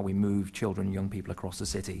talks about how we move children and young people across the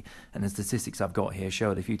city. And the statistics I've got here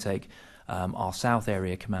show that if you take our South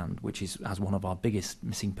Area Command, which has one of our biggest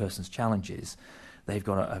missing persons challenges, they've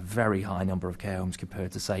got a very high number of care homes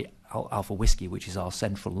compared to, say, Alpha Whiskey, which is our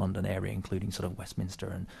central London area, including sort of Westminster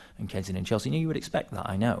and Kensington and Chelsea. You would expect that,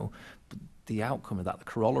 I know. But the outcome of that, the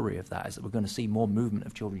corollary of that, is that we're going to see more movement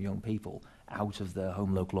of children and young people out of the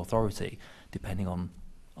home local authority, depending on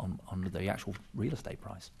the actual real estate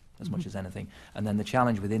price, as much as anything. And then the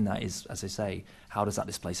challenge within that is, as I say, how does that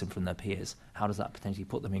displace them from their peers? How does that potentially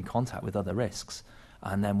put them in contact with other risks?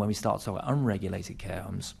 And then when we start to talk about unregulated care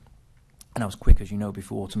homes, and I was quick, as you know,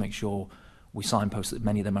 before, to make sure we signpost that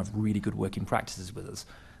many of them have really good working practices with us.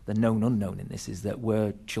 The known unknown in this is that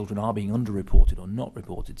where children are being underreported or not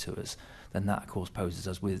reported to us, then that, of course, poses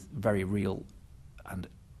us with very real and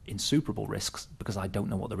insuperable risks, because I don't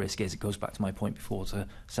know what the risk is. It goes back to my point before to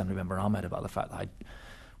Assemblymember Ahmed about the fact that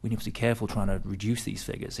we need to be careful trying to reduce these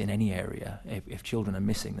figures in any area. If children are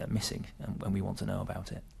missing, they're missing, and we want to know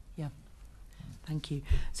about it. Yeah, thank you.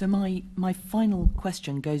 So my final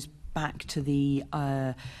question goes back to the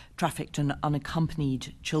trafficked and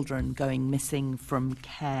unaccompanied children going missing from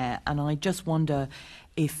care. And I just wonder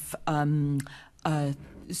if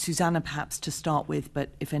Susannah, perhaps to start with,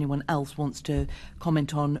 but if anyone else wants to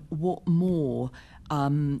comment on what more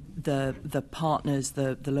the partners,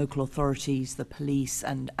 the local authorities, the police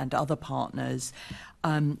and other partners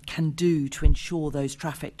can do to ensure those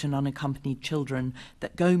trafficked and unaccompanied children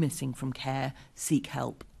that go missing from care seek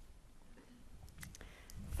help.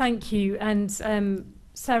 Thank you. And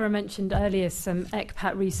Sarah mentioned earlier some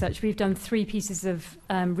ECPAT research. We've done 3 pieces of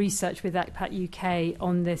research with ECPAT UK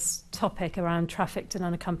on this topic around trafficked and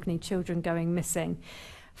unaccompanied children going missing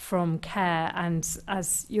from care. And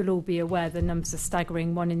as you'll all be aware, the numbers are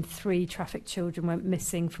staggering. 1 in 3 trafficked children went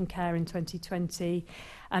missing from care in 2020.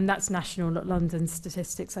 And that's national, not London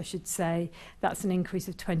statistics, I should say. That's an increase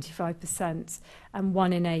of 25%. And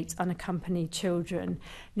 1 in 8 unaccompanied children.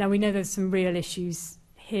 Now, we know there's some real issues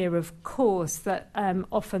here, of course, that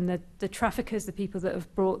often the traffickers, the people that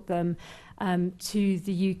have brought them to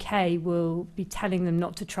the UK, will be telling them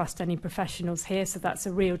not to trust any professionals here. So that's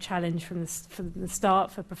a real challenge from the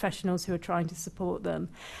start for professionals who are trying to support them.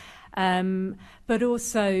 But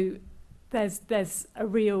also, there's a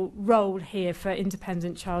real role here for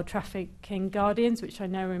independent child trafficking guardians, which I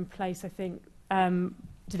know are in place, I think,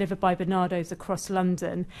 delivered by Bernardo's across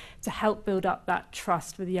London, to help build up that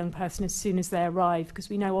trust with a young person as soon as they arrive, because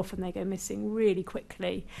we know often they go missing really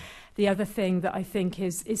quickly. The other thing that I think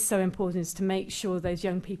is so important is to make sure those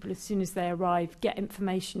young people, as soon as they arrive, get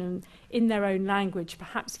information in their own language,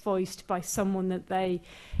 perhaps voiced by someone that they,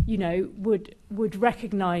 would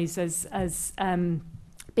recognise as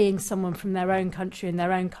being someone from their own country and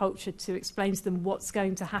their own culture, to explain to them what's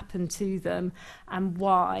going to happen to them and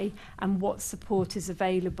why, and what support is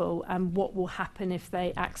available and what will happen if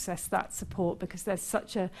they access that support, because there's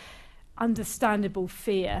such a understandable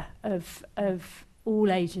fear of all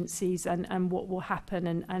agencies and what will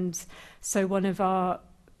happen. And so one of our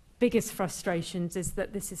biggest frustrations is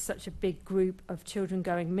that this is such a big group of children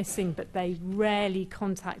going missing, but they rarely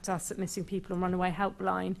contact us at Missing People and Runaway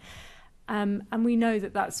Helpline. And we know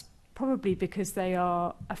that that's probably because they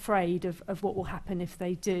are afraid of what will happen if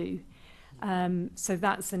they do. So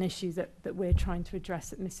that's an issue that we're trying to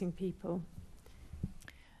address at Missing People.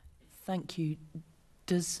 Thank you.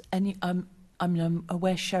 Does any... I'm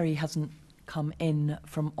aware Sherry hasn't come in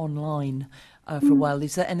from online for a while.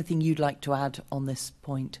 Is there anything you'd like to add on this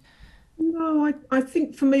point? No, I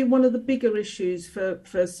think for me, one of the bigger issues for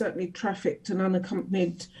certainly trafficked and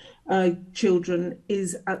unaccompanied children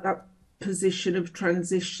is at that position of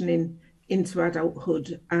transitioning into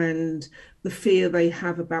adulthood and the fear they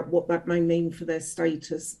have about what that may mean for their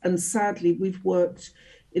status. And sadly, we've worked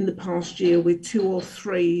in the past year with 2 or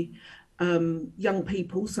 3 young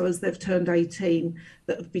people, so as they've turned 18,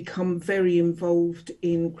 that have become very involved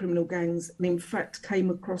in criminal gangs, and in fact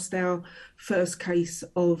came across our first case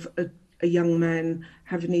of a young man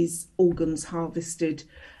having his organs harvested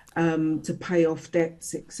to pay off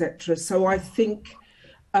debts, etc. So I think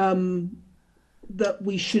that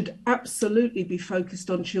we should absolutely be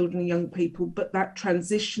focused on children and young people, but that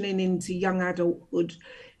transitioning into young adulthood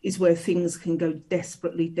is where things can go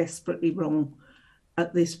desperately, desperately wrong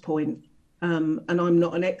at this point. And I'm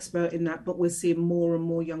not an expert in that, but we're seeing more and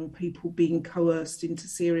more young people being coerced into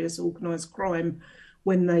serious organised crime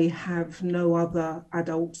when they have no other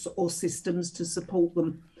adults or systems to support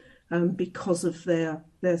them because of their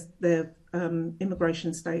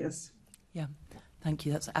immigration status. Yeah. Thank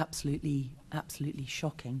you. That's absolutely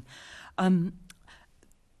shocking.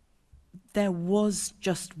 There was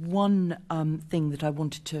just one thing that I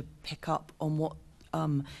wanted to pick up on what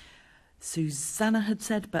Susannah had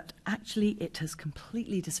said, but actually it has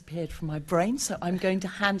completely disappeared from my brain, so I'm going to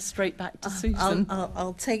hand straight back to Susan.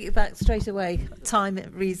 I'll take it back straight away, time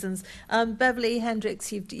reasons. Beverly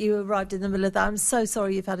Hendricks, you arrived in the middle of that. I'm so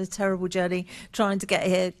sorry you've had a terrible journey trying to get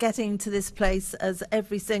here. Getting to this place, as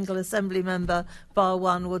every single Assembly member, bar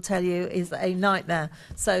one, will tell you, is a nightmare.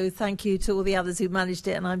 So thank you to all the others who managed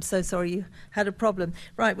it, and I'm so sorry you had a problem.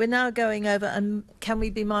 Right, we're now going over, and can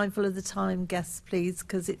we be mindful of the time, guests, please,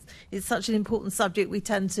 because it's such an important subject. We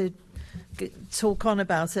tend to talk on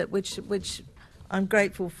about it, which I'm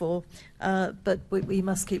grateful for, but we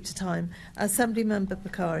must keep to time. Assembly Member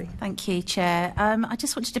Bakari. Thank you, Chair. I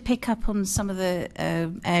just wanted to pick up on some of the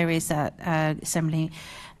areas that Assembly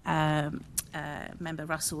Member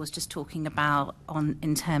Russell was just talking about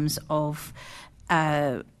in terms of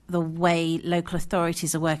the way local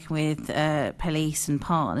authorities are working with police and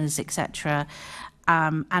partners, etc.,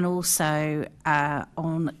 and also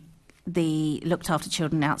on the looked after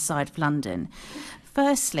children outside of London.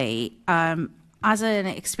 Firstly, as an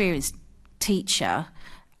experienced teacher,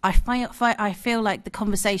 I feel like the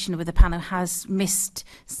conversation with the panel has missed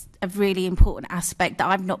a really important aspect that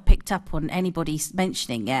I've not picked up on anybody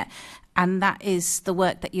mentioning yet, and that is the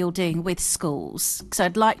work that you're doing with schools. So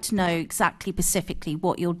I'd like to know exactly specifically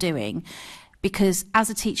what you're doing, because as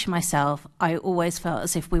a teacher myself, I always felt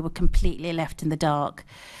as if we were completely left in the dark,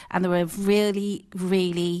 and there were really,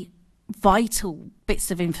 really vital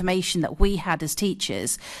bits of information that we had as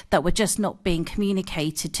teachers that were just not being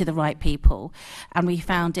communicated to the right people, and we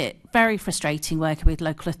found it very frustrating working with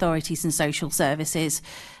local authorities and social services.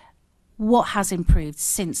 What has improved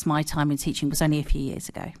since my time in teaching was only a few years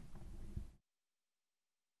ago?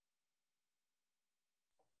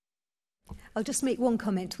 I'll just make one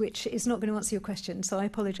comment, which is not going to answer your question, so I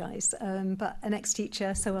apologise, but an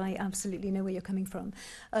ex-teacher, so I absolutely know where you're coming from.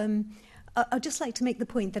 I'd just like to make the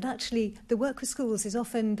point that actually the work with schools is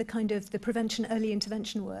often the kind of the prevention, early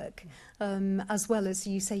intervention work, as well as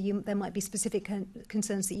you say there might be specific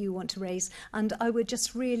concerns that you want to raise. And I would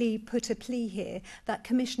just really put a plea here that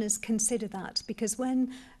commissioners consider that, because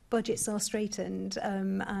when budgets are straightened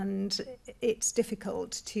and it's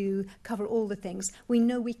difficult to cover all the things, we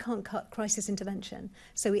know we can't cut crisis intervention.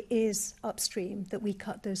 So it is upstream that we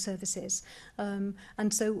cut those services. And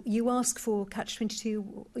so you ask for Catch-22,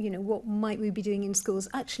 what might we be doing in schools?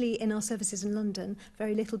 Actually, in our services in London,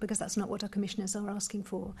 very little, because that's not what our commissioners are asking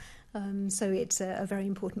for. So it's a very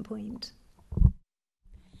important point.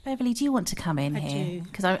 Beverly, do you want to come in here?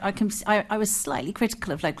 Because I was slightly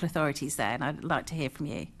critical of local authorities there, and I'd like to hear from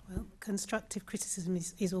you. Well, constructive criticism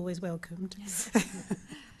is always welcomed.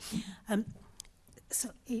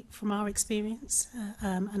 From our experience,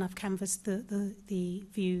 and I've canvassed the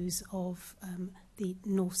views of the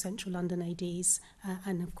North Central London ADs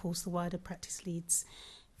and, of course, the wider practice leads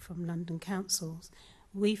from London councils,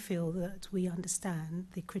 we feel that we understand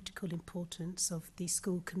the critical importance of the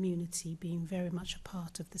school community being very much a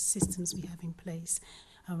part of the systems we have in place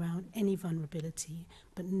around any vulnerability,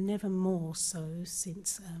 but never more so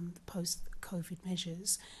since the post-COVID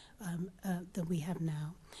measures than we have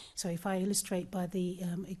now. So if I illustrate by the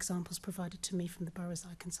examples provided to me from the boroughs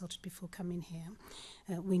I consulted before coming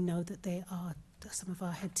here, we know that there are some of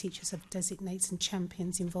our head teachers have designates and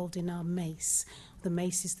champions involved in our MACE. The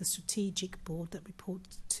MACE is the strategic board that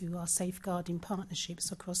reports to our safeguarding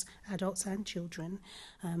partnerships across adults and children,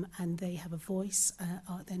 and they have a voice.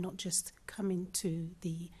 They're not just coming to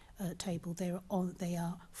the table, they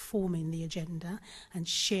are forming the agenda and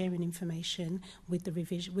sharing information with the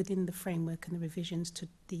revision within the framework and the revisions to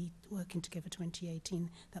the Working Together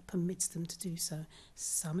 2018 that permits them to do so.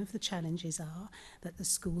 Some of the challenges are that the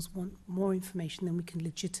schools want more information than we can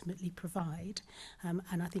legitimately provide,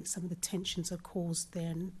 and I think some of the tensions are caused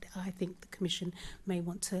there, and I think the Commission may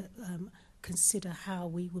want to consider how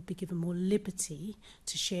we would be given more liberty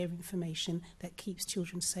to share information that keeps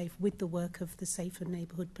children safe with the work of the Safer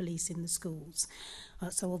Neighbourhood Police in the schools.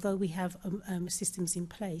 So although we have systems in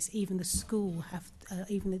place, even the school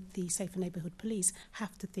even the Safer Neighbourhood Police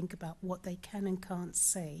have to think about what they can and can't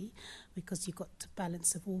say, because you've got to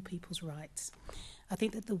balance of all people's rights. I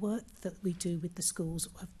think that the work that we do with the schools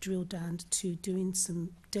have drilled down to doing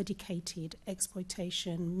some dedicated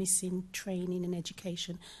exploitation, missing training and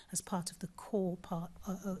education as part of the core part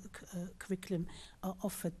curriculum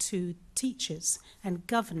offered to teachers and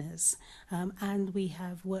governors, and we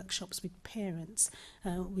have workshops with parents.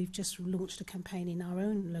 We've just launched a campaign in our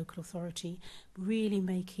own local authority, really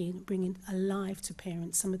bringing alive to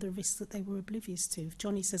parents some of the risks that they were oblivious to. If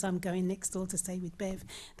Johnny says, I'm going next door to stay with Bev,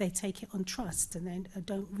 they take it on trust, and then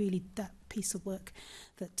don't really, that piece of work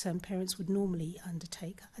that parents would normally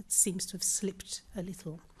undertake, it seems to have slipped a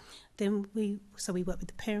little. Then we work with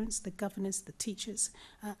the parents, the governors, the teachers,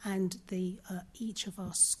 and each of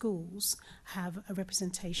our schools have a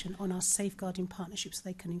representation on our safeguarding partnerships so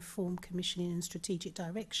they can inform commissioning and strategic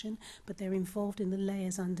direction, but they're involved in the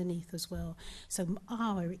layers underneath as well. So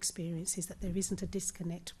our experience is that there isn't a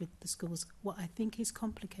disconnect with the schools. What I think is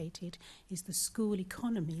complicated is the school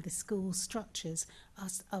economy, the school structures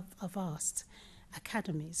of vast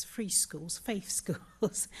academies, free schools, faith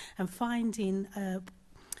schools, and finding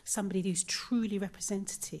somebody who's truly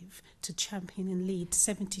representative to champion and lead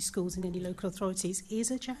 70 schools in any local authorities is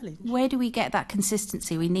a challenge. Where do we get that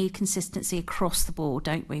consistency? We need consistency across the board,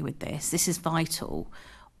 don't we, with this? This is vital.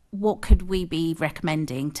 What could we be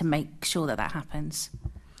recommending to make sure that that happens?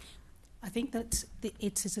 I think that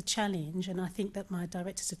it is a challenge, and I think that my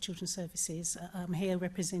directors of children's services, here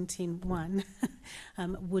representing one,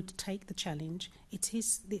 would take the challenge.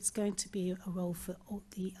 It's going to be a role for all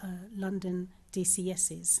the London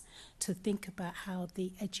DCSs to think about how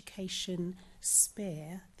the education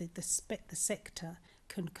sphere, the sector,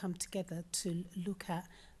 can come together to look at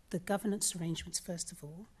the governance arrangements first of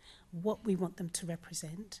all, what we want them to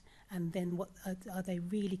represent, and then what are they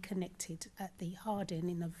really connected at the hard end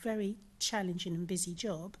in a very challenging and busy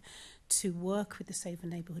job to work with the Safer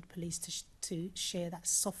Neighbourhood Police to share that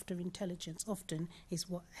softer intelligence often is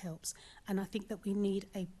what helps. And I think that we need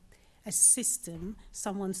a system,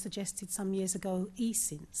 someone suggested some years ago,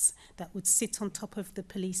 eSINS, that would sit on top of the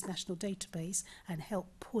police national database and help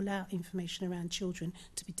pull out information around children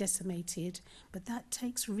to be decimated. But that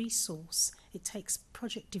takes resource, it takes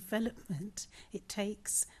project development, it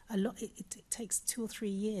takes a lot, it takes 2 or 3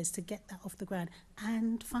 years to get that off the ground,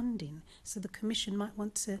 and funding. So the Commission might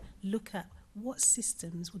want to look at what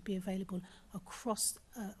systems would be available across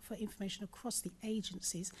for information across the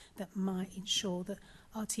agencies that might ensure that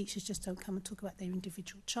our teachers just don't come and talk about their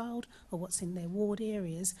individual child or what's in their ward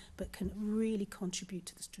areas, but can really contribute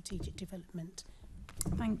to the strategic development.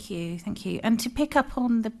 Thank you. And to pick up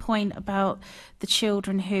on the point about the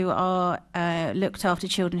children who are looked after,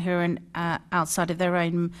 children who are outside of their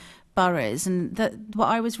own boroughs, and what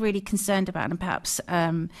I was really concerned about, and perhaps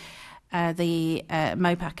the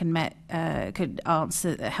MOPAC and Met could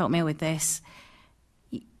help me with this.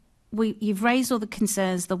 You've raised all the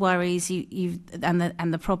concerns, the worries, and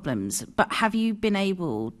the problems, but have you been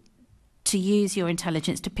able to use your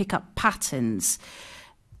intelligence to pick up patterns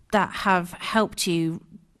that have helped you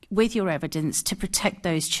with your evidence to protect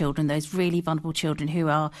those children, those really vulnerable children who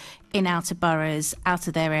are in outer boroughs, out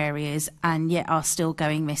of their areas, and yet are still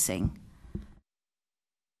going missing?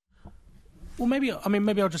 Well, maybe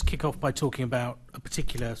I'll just kick off by talking about a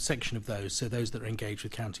particular section of those, so those that are engaged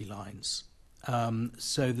with county lines.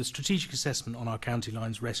 So the strategic assessment on our county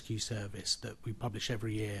lines rescue service that we publish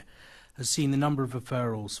every year has seen the number of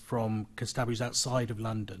referrals from constabularies outside of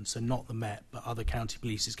London, so not the Met, but other county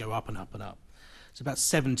polices, go up and up and up. It's about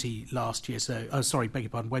 70 last year, so, beg your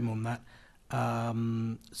pardon, way more than that.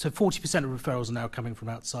 So 40% of referrals are now coming from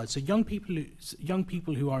outside. So young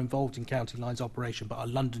people who are involved in county lines operation but are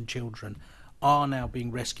London children are now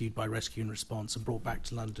being rescued by Rescue and Response and brought back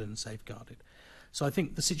to London and safeguarded. So I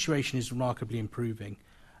think the situation is remarkably improving.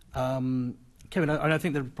 Kevin, I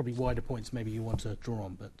think there are probably wider points maybe you want to draw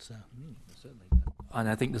on, but certainly. And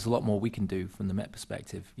I think there's a lot more we can do from the Met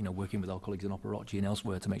perspective, working with our colleagues in Operachi and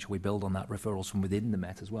elsewhere to make sure we build on that referrals from within the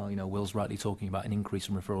Met as well. Will's rightly talking about an increase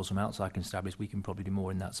in referrals from outside constabularies. We can probably do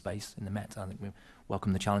more in that space in the Met. I think we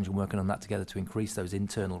welcome the challenge and working on that together to increase those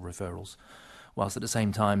internal referrals, whilst at the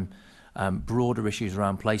same time broader issues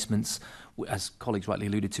around placements. As colleagues rightly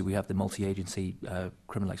alluded to, we have the multi-agency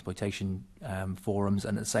criminal exploitation forums,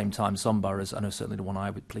 and at the same time some boroughs, I know certainly the one I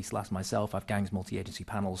would police last myself, have gangs multi-agency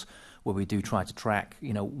panels where we do try to track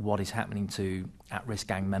what is happening to at-risk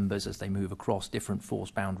gang members as they move across different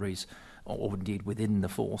force boundaries or indeed within the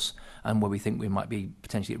force, and where we think we might be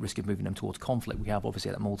potentially at risk of moving them towards conflict. We have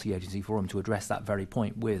obviously that multi-agency forum to address that very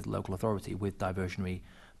point with local authority, with diversionary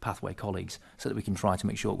pathway colleagues, so that we can try to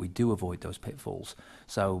make sure we do avoid those pitfalls.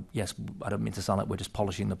 So yes, I don't mean to sound like we're just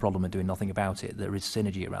polishing the problem and doing nothing about it. There is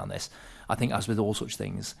synergy around this. I think as with all such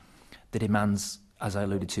things, the demands as I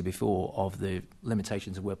alluded to before, of the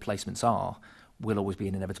limitations of where placements are, will always be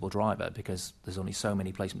an inevitable driver, because there's only so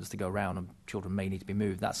many placements to go around and children may need to be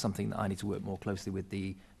moved. That's something that I need to work more closely with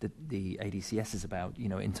the ADCSs about, in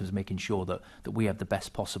terms of making sure that we have the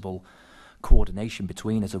best possible coordination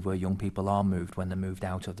between us of where young people are moved when they're moved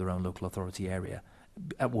out of their own local authority area.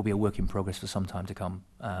 It will be a work in progress for some time to come,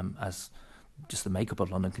 as just the makeup of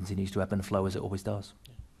London continues to ebb and flow as it always does.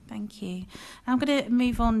 Thank you. I'm going to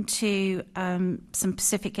move on to some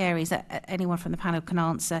specific areas that anyone from the panel can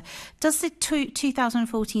answer. Does the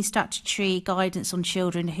 2014 statutory guidance on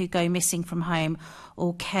children who go missing from home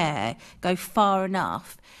or care go far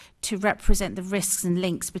enough to represent the risks and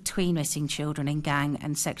links between missing children in gang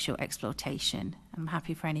and sexual exploitation? I'm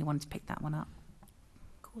happy for anyone to pick that one up.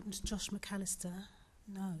 According to Josh McAllister,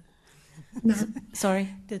 no. Sorry?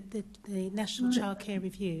 The National Childcare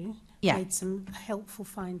Review made some helpful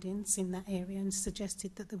findings in that area and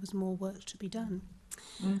suggested that there was more work to be done.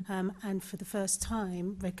 And for the first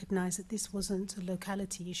time recognised that this wasn't a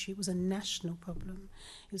locality issue, it was a national problem.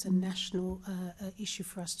 It was a national issue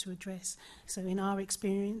for us to address. So in our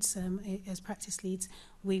experience as practice leads,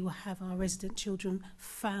 we will have our resident children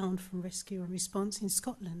found from rescue and response in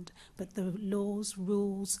Scotland, but the laws,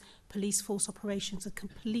 rules, police force operations are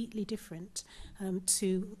completely different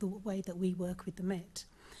to the way that we work with the Met.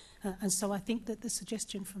 And so I think that the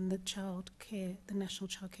suggestion from the National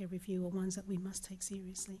Childcare Review are ones that we must take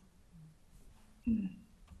seriously.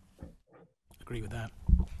 Agree with that.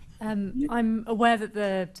 I'm aware that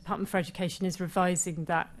the Department for Education is revising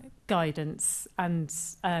that guidance, and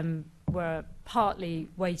we're partly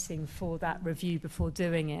waiting for that review before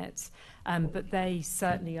doing it. But they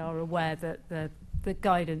certainly are aware that the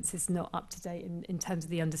guidance is not up to date in terms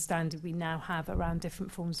of the understanding we now have around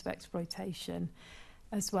different forms of exploitation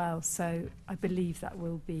as well. So I believe that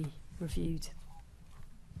will be reviewed.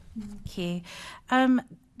 Thank you.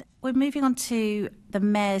 We're moving on to the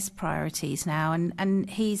Mayor's priorities now, and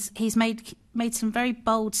he's made some very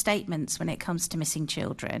bold statements when it comes to missing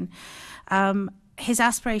children. His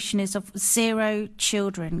aspiration is of 0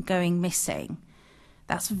 children going missing.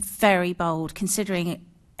 That's very bold, considering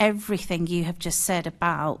everything you have just said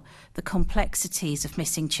about the complexities of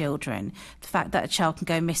missing children. The fact that a child can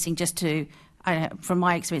go missing just to, from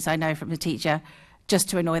my experience, I know from the teacher, just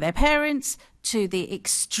to annoy their parents, to the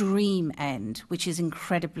extreme end, which is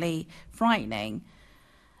incredibly frightening.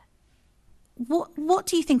 What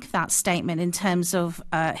do you think of that statement in terms of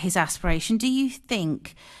his aspiration? Do you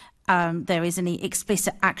think there is any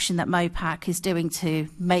explicit action that MOPAC is doing to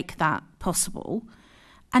make that possible?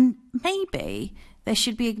 And maybe there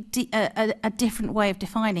should be a different way of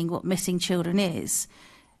defining what missing children is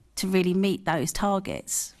to really meet those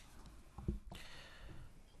targets.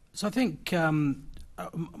 So I think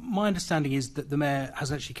my understanding is that the Mayor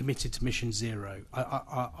has actually committed to Mission Zero.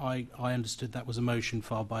 I understood that was a motion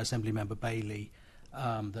filed by Assembly Member Bailey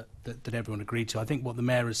that everyone agreed to. I think what the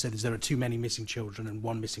Mayor has said is there are too many missing children and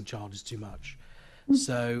one missing child is too much.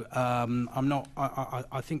 So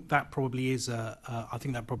I think that probably is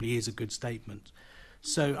a good statement.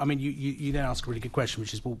 So I mean, you then ask a really good question,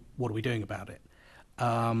 which is, well, what are we doing about it?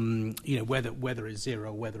 Whether it's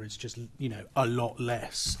 0, whether it's just a lot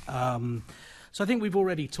less. So I think we've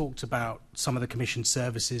already talked about some of the commissioned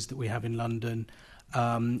services that we have in London.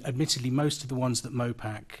 Admittedly, most of the ones that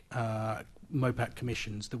MOPAC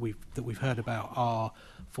commissions that we've heard about are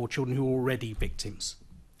for children who are already victims.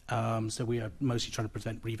 So we are mostly trying to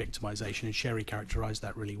prevent re-victimisation, and Sherry characterised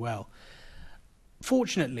that really well.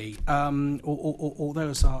 Fortunately, although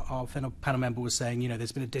as our panel member was saying,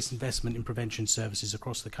 there's been a disinvestment in prevention services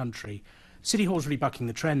across the country, City Hall's really bucking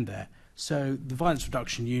the trend there. So the Violence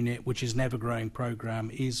Reduction Unit, which is an ever-growing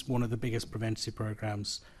programme, is one of the biggest preventative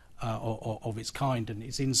programmes of its kind, and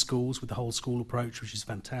it's in schools with the whole school approach, which is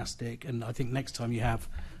fantastic. And I think next time you have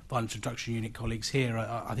Violence Reduction Unit colleagues here,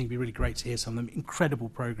 I think it'd be really great to hear some of the incredible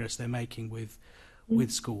progress they're making with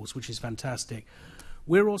schools, which is fantastic.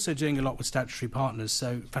 We're also doing a lot with statutory partners,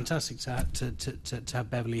 so fantastic to have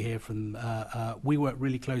Beverly here from... we work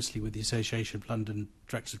really closely with the Association of London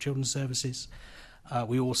Directors of Children's Services.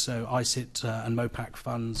 We also, ICIT and MOPAC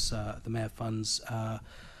funds, the Mayor funds,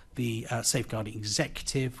 the Safeguarding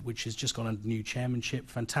Executive, which has just gone under new chairmanship.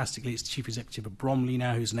 Fantastically, it's the Chief Executive of Bromley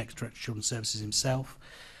now, who's an ex-Director of Children's Services himself.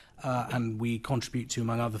 And we contribute to,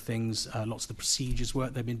 among other things, lots of the procedures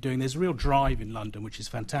work they've been doing. There's a real drive in London, which is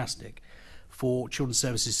fantastic, for children's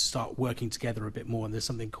services to start working together a bit more. And there's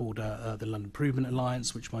something called the London Improvement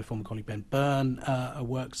Alliance, which my former colleague Ben Byrne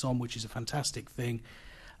works on, which is a fantastic thing.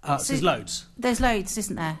 So there's loads. There's loads,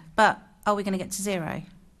 isn't there? But are we going to get to 0?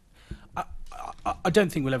 I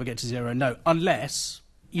don't think we'll ever get to 0, no, unless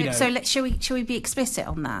you know. So shall we be explicit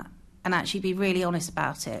on that and actually be really honest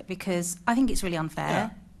about it? Because I think it's really unfair. Yeah.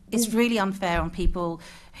 It's really unfair on people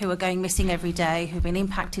who are going missing every day, who've been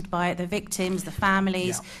impacted by it, the victims, the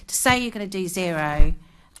families, to say you're going to do zero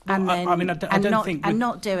and then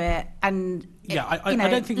not do it. And I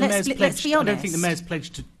don't think the mayor's pledged. I don't think the mayor's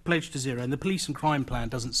pledged to zero, and the police and crime plan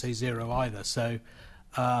doesn't say zero either. So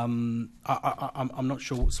I'm not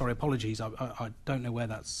sure. Sorry, apologies. I don't know where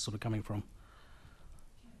that's sort of coming from.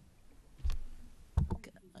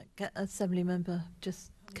 Assembly member,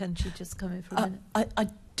 can she just come in for a minute? I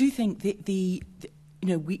do think the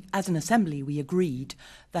we as an assembly we agreed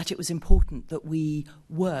that it was important that we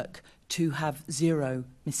work to have zero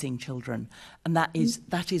missing children, and that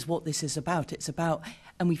is what this is about. It's about,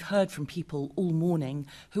 and we've heard from people all morning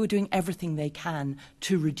who are doing everything they can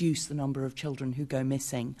to reduce the number of children who go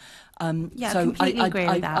missing. I completely agree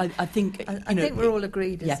with that. I think we're all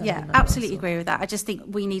agreed. Absolutely agree with that. I just think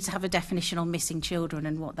we need to have a definition on missing children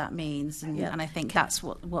and what that means, and I think that's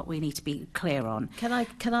what we need to be clear on. Can I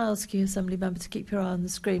ask you, Assembly Member, to keep your eye on the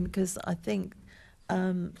screen, because I think.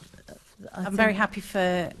 I'm very happy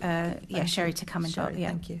for Sherry to come and talk. Yeah.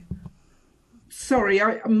 Thank you. Sorry,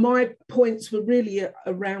 my points were really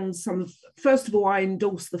around first of all, I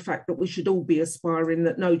endorse the fact that we should all be aspiring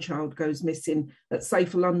that no child goes missing. At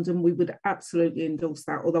Safer London, we would absolutely endorse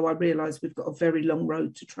that, although I realise we've got a very long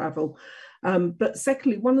road to travel. But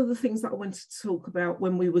secondly, one of the things that I wanted to talk about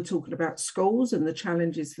when we were talking about schools and the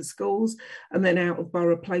challenges for schools and then out of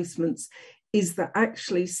borough placements is that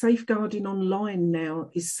actually safeguarding online now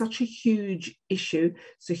is such a huge issue.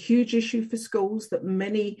 It's a huge issue for schools that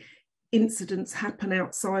many incidents happen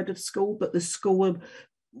outside of school, but the school are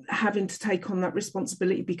having to take on that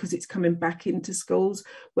responsibility because it's coming back into schools,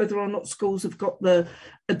 whether or not schools have got the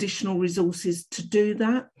additional resources to do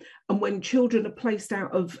that. And when children are placed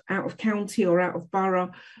out of county or out of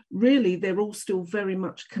borough, really they're all still very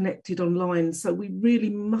much connected online. So we really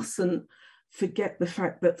mustn't forget the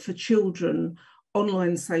fact that for children,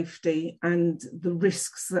 online safety and the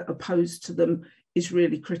risks that are posed to them is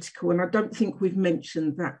really critical. And I don't think we've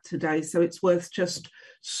mentioned that today. So it's worth just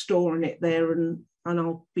storing it there, and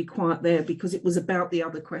I'll be quiet there because it was about the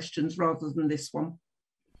other questions rather than this one.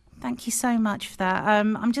 Thank you so much for that.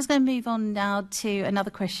 I'm just going to move on now to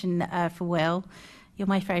another question for Will. You're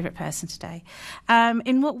my favourite person today.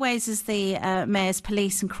 In what ways is the Mayor's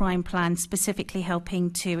police and crime plan specifically helping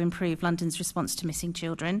to improve London's response to missing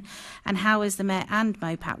children? And how is the Mayor and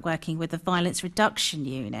MOPAC working with the Violence Reduction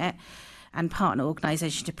Unit and partner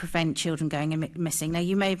organisation to prevent children going missing? Now,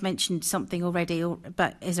 you may have mentioned something already,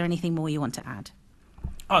 but is there anything more you want to add?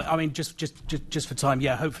 I mean, just for time,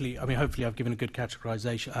 yeah. Hopefully I've given a good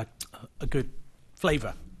categorisation, a good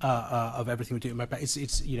flavour of everything we do at MOPAC.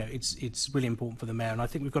 It's really important for the Mayor, and I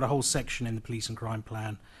think we've got a whole section in the police and crime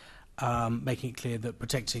plan making it clear that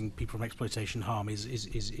protecting people from exploitation harm is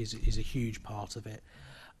a huge part of it.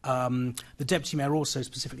 The Deputy Mayor also,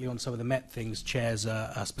 specifically on some of the Met things, chairs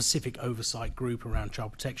a specific oversight group around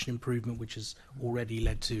child protection improvement, which has already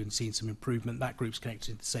led to and seen some improvement. That group's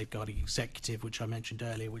connected to the Safeguarding Executive, which I mentioned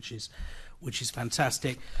earlier, which is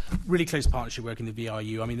fantastic. Really close partnership work in the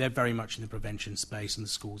VRU. I mean, they're very much in the prevention space and the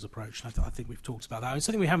schools approach, and I think we've talked about that. And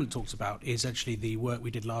something we haven't talked about is actually the work we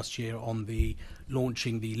did last year on the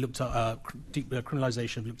launching the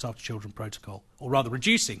criminalisation of looked after children protocol, or rather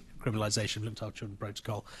reducing criminalisation of looked after children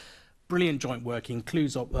protocol. Brilliant joint work,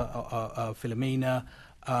 includes Philomena.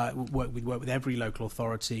 We work with every local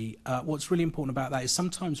authority. What's really important about that is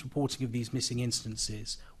sometimes reporting of these missing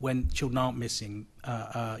instances when children aren't missing,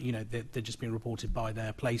 they're just being reported by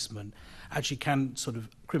their placement, actually can sort of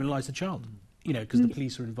criminalise the child, because the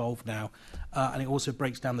police are involved now. And it also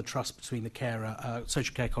breaks down the trust between the carer.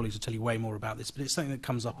 Social care colleagues will tell you way more about this, but it's something that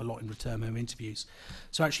comes up a lot in return home interviews.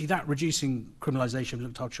 So actually that reducing criminalisation of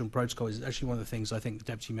looked after children protocol is actually one of the things I think the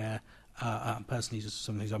Deputy Mayor personally is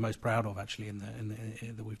some of the things I'm most proud of actually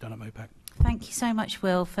that we've done at MOPAC. Thank you so much,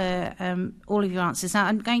 Will, for all of your answers. Now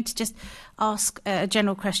I'm going to just ask a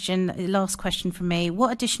general question, last question from me.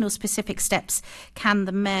 What additional specific steps can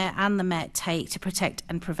the Mayor and the Met take to protect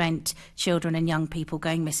and prevent children and young people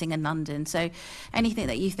going missing in London? So anything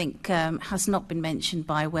that you think has not been mentioned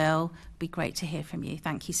by Will, would be great to hear from you.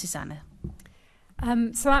 Thank you, Susannah.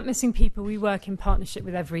 So at Missing People, we work in partnership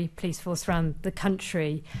with every police force around the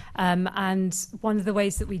country. And one of the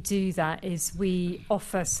ways that we do that is we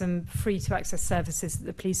offer some free to access services that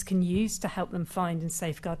the police can use to help them find and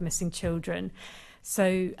safeguard missing children.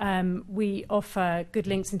 So we offer good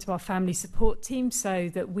links into our family support team so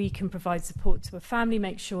that we can provide support to a family,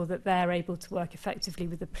 make sure that they're able to work effectively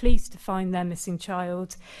with the police to find their missing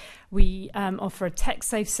child. We offer a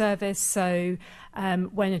text-safe service, so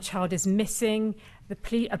when a child is missing,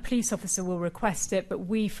 a police officer will request it, but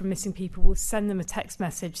we from Missing People will send them a text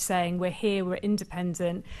message saying, we're here, we're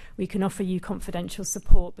independent, we can offer you confidential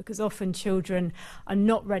support, because often children are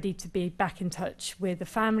not ready to be back in touch with the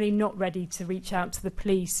family, not ready to reach out to the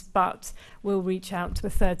police, but will reach out to a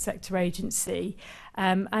third sector agency.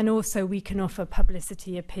 And also we can offer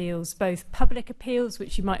publicity appeals, both public appeals,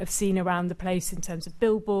 which you might have seen around the place in terms of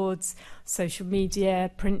billboards, social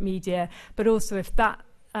media, print media, but also if that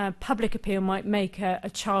public appeal might make a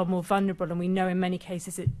child more vulnerable, and we know in many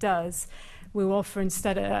cases it does, we'll offer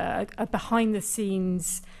instead a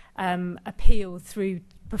behind-the-scenes appeal through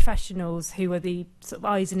professionals who are the sort of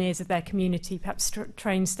eyes and ears of their community, perhaps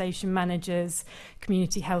train station managers,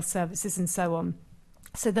 community health services and so on.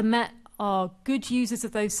 So the Met are good users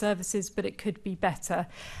of those services, but it could be better.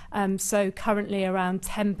 So currently around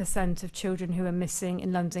 10% of children who are missing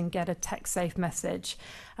in London get a text-safe message.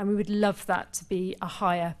 And we would love that to be a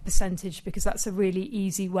higher percentage, because that's a really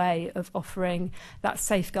easy way of offering that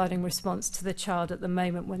safeguarding response to the child at the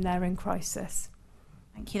moment when they're in crisis.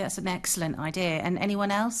 Thank you, that's an excellent idea. And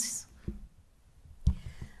anyone else?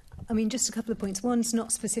 I mean, just a couple of points. One's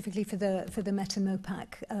not specifically for the Met and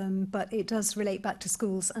MOPAC, but it does relate back to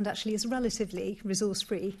schools and actually is relatively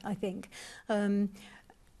resource-free, I think.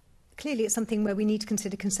 Clearly, it's something where we need to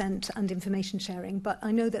consider consent and information sharing, but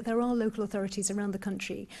I know that there are local authorities around the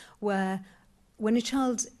country where when a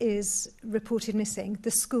child is reported missing, the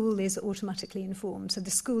school is automatically informed. So the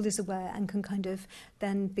school is aware and can kind of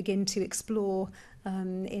then begin to explore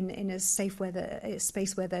in a safe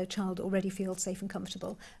space where the child already feels safe and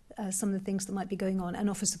comfortable, some of the things that might be going on, and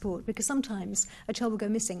offer support. Because sometimes a child will go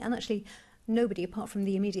missing and actually nobody apart from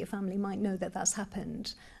the immediate family might know that that's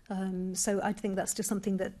happened. So I think that's just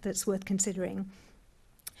something that's worth considering.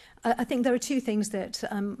 I think there are two things that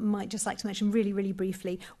might just like to mention really, really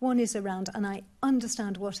briefly. One is around, and I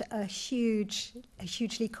understand what a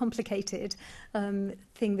hugely complicated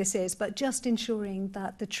thing this is, but just ensuring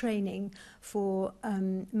that the training for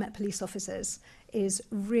Met Police officers is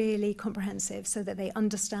really comprehensive so that they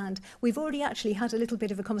understand. We've already actually had a little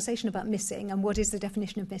bit of a conversation about missing and what is the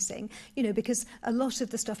definition of missing, you know, because a lot of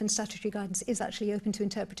the stuff in statutory guidance is actually open to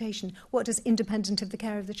interpretation. What does independent of the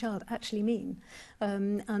care of the child actually mean?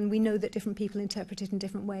 And we know that different people interpret it in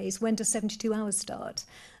different ways. When does 72 hours start?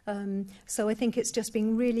 So I think it's just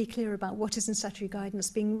being really clear about what is in statutory guidance,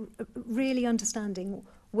 being really understanding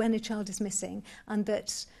when a child is missing, and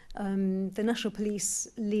that the National Police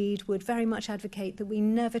lead would very much advocate that we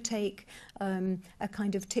never take a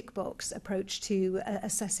kind of tick box approach to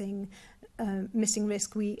assessing missing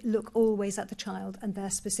risk. We look always at the child and their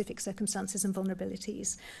specific circumstances and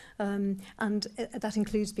vulnerabilities. And that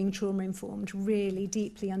includes being trauma informed, really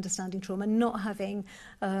deeply understanding trauma, not having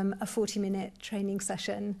a 40-minute training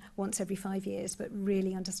session once every 5 years, but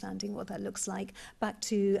really understanding what that looks like. Back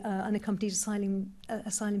to unaccompanied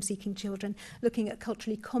asylum-seeking children, looking at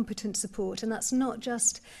culturally competent support. And that's not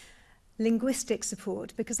just linguistic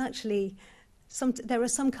support, because actually there are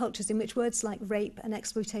some cultures in which words like rape and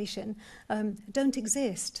exploitation don't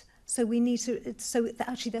exist. So we need to,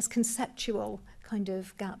 actually there's conceptual kind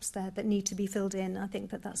of gaps there that need to be filled in. I think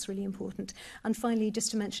that that's really important. And finally,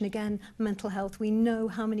 just to mention again, mental health. We know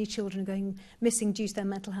how many children are going missing due to their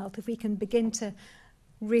mental health. If we can begin to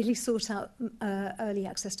really sort out early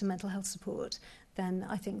access to mental health support, then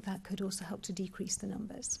I think that could also help to decrease the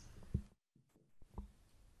numbers.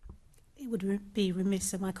 It would be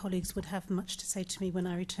remiss, and my colleagues would have much to say to me when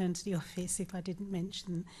I return to the office if I didn't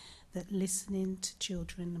mention that listening to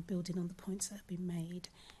children and building on the points that have been made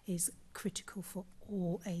is critical for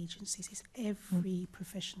all agencies. It's every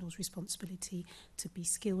professional's responsibility to be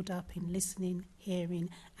skilled up in listening,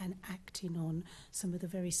 hearing and acting on some of the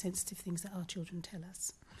very sensitive things that our children tell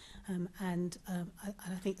us. I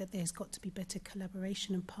think that there's got to be better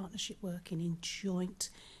collaboration and partnership working in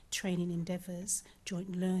joint training endeavours,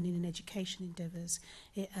 joint learning and education endeavours.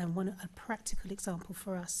 A practical example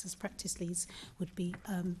for us as practice leads would be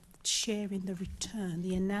sharing the return,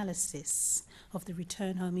 the analysis of the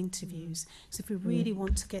return home interviews. So if we really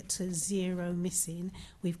want to get to zero missing,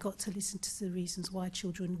 we've got to listen to the reasons why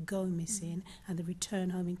children go missing, and the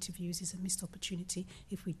return home interviews is a missed opportunity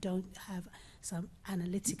if we don't have some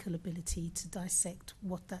analytical ability to dissect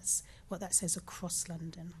what that says across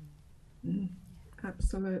London.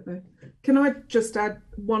 Absolutely. Can I just add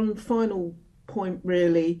one final point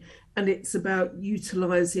really, and it's about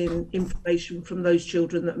utilising information from those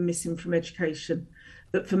children that are missing from education.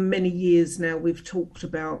 That for many years now we've talked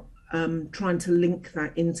about trying to link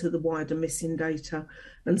that into the wider missing data,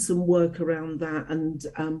 and some work around that,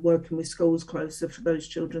 and working with schools closer for those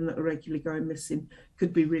children that are regularly going missing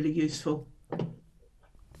could be really useful.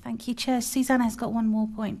 Thank you, Chair. Susannah has got one more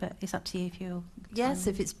point, but it's up to you if you're... Yes,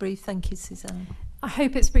 if it's brief. Thank you, Susannah. I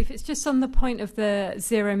hope it's brief. It's just on the point of the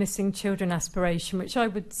zero missing children aspiration, which I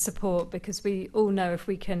would support, because we all know if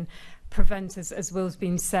we can prevent, as Will's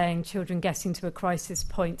been saying, children getting to a crisis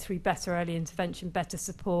point through better early intervention, better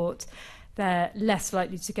support, they're less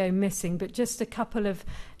likely to go missing. But just a couple of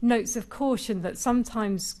notes of caution that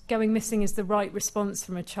sometimes going missing is the right response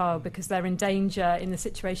from a child because they're in danger in the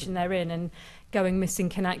situation they're in, and going missing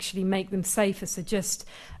can actually make them safer. So just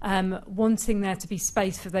wanting there to be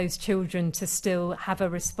space for those children to still have a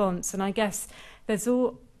response. And I guess there's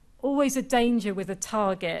always a danger with a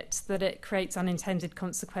target that it creates unintended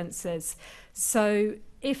consequences. So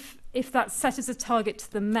if that's set as a target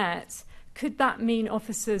to the Met, could that mean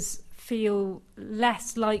officers feel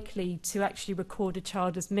less likely to actually record a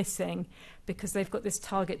child as missing because they've got this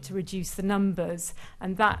target to reduce the numbers,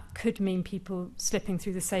 and that could mean people slipping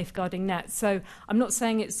through the safeguarding net? So I'm not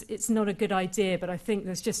saying it's not a good idea, but I think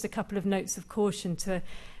there's just a couple of notes of caution to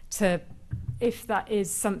if that is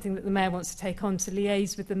something that the Mayor wants to take on, to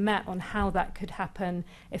liaise with the Met on how that could happen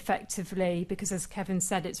effectively, because as Kevin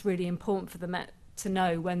said, it's really important for the Met to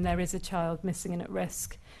know when there is a child missing and at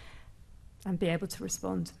risk and be able to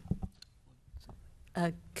respond.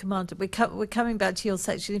 Commander, we're coming back to your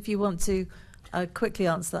section if you want to quickly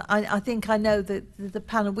answer that. I think I know that the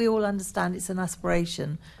panel, we all understand it's an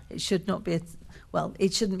aspiration. It should not be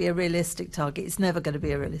it shouldn't be a realistic target. It's never going to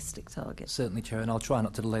be a realistic target. Certainly, Chair, and I'll try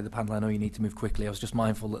not to delay the panel. I know you need to move quickly. I was just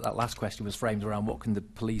mindful that last question was framed around what can the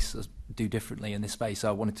police do differently in this space. So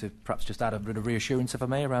I wanted to perhaps just add a bit of reassurance, if I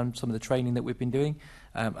may, around some of the training that we've been doing.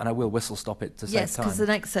 And I will whistle stop it to save time. Yes, because the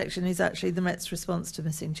next section is actually the Met's response to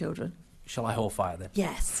missing children. Shall I hold fire then?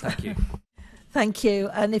 Yes. Thank you. Thank you.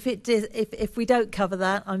 And if we don't cover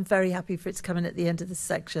that, I'm very happy for it to come in at the end of this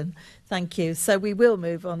section. Thank you. So we will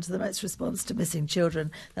move on to the Met's response to missing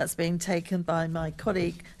children. That's being taken by my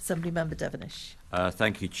colleague, Assemblymember Devonish.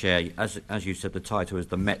 Thank you, Chair. As you said, the title is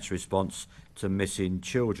the Met's response to missing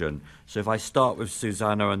children. So if I start with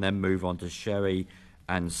Susannah and then move on to Sherry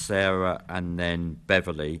and Sarah and then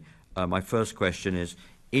Beverly, my first question is,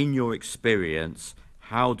 in your experience,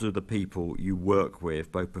 how do the people you work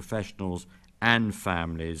with, both professionals and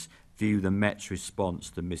families, view the Met's response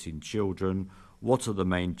to missing children? What are the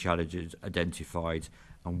main challenges identified,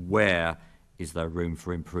 and where is there room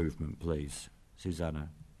for improvement, please? Susannah.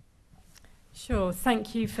 Sure,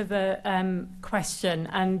 thank you for the question.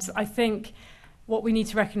 And I think what we need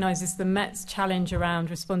to recognise is the Met's challenge around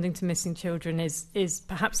responding to missing children is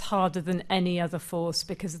perhaps harder than any other force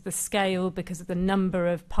because of the scale, because of the number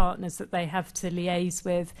of partners that they have to liaise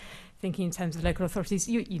with. Thinking in terms of local authorities,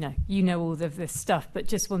 you know all of this stuff, but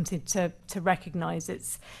just wanted to recognise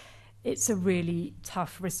it's a really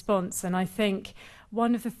tough response. And I think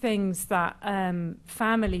one of the things that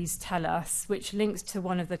families tell us, which links to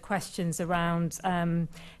one of the questions around the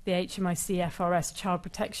HMIC FRS child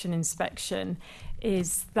protection inspection,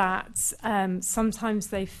 is that sometimes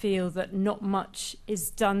they feel that not much is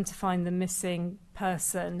done to find the missing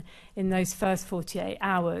person in those first 48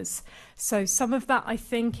 hours. So some of that, I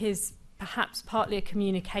think, is perhaps partly a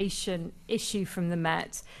communication issue from the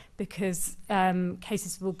Met, because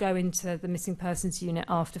cases will go into the missing persons unit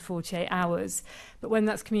after 48 hours. But when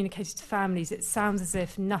that's communicated to families, it sounds as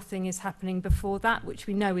if nothing is happening before that, which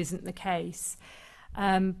we know isn't the case.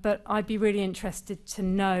 But I'd be really interested to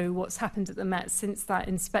know what's happened at the Met since that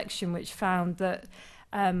inspection, which found that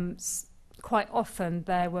quite often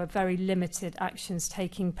there were very limited actions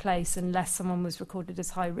taking place unless someone was recorded as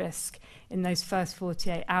high risk in those first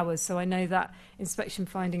 48 hours. So I know that inspection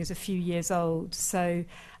finding is a few years old. So,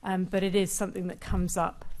 but it is something that comes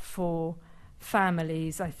up for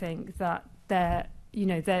families. I think that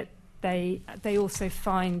they also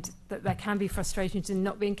find that there can be frustrations in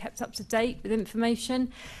not being kept up to date with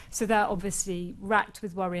information. So they're obviously racked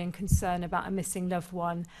with worry and concern about a missing loved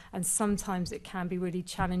one, and sometimes it can be really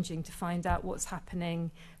challenging to find out what's happening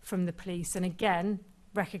from the police. And again,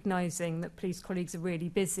 recognising that police colleagues are really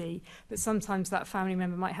busy, but sometimes that family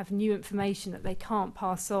member might have new information that they can't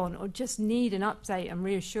pass on, or just need an update and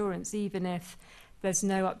reassurance, even if there's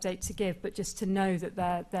no update to give, but just to know that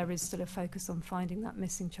there is still a focus on finding that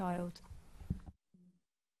missing child.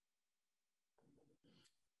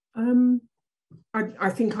 I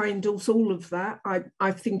think I endorse all of that.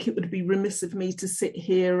 I think it would be remiss of me to sit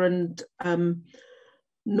here and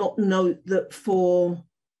not note that for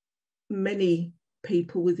many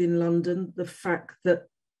people within London, the fact that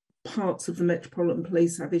parts of the Metropolitan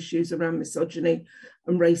Police have issues around misogyny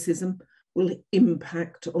and racism will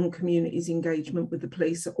impact on communities' engagement with the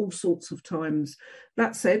police at all sorts of times.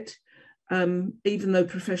 That said, even though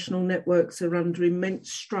professional networks are under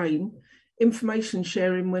immense strain, information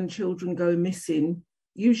sharing when children go missing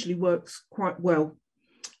usually works quite well.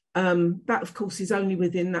 That, of course, is only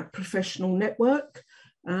within that professional network,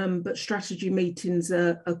 but strategy meetings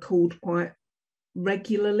are called quite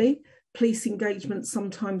regularly. Police engagement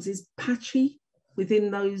sometimes is patchy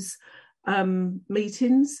within those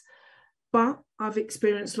meetings, but I've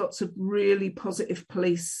experienced lots of really positive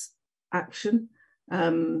police action,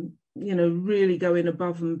 really going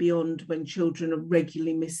above and beyond when children are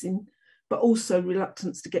regularly missing, but also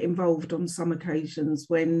reluctance to get involved on some occasions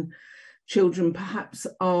when children perhaps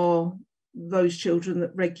are those children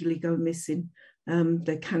that regularly go missing.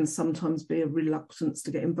 There can sometimes be a reluctance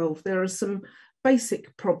to get involved. There are some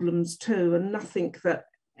basic problems too, and nothing that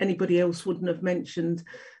anybody else wouldn't have mentioned.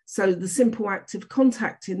 So the simple act of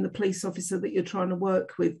contacting the police officer that you're trying to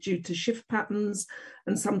work with due to shift patterns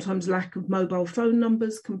and sometimes lack of mobile phone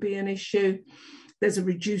numbers can be an issue. There's a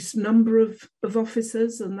reduced number of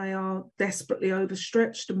officers and they are desperately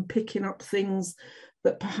overstretched and picking up things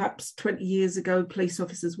that perhaps 20 years ago police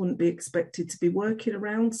officers wouldn't be expected to be working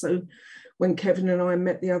around. So when Kevin and I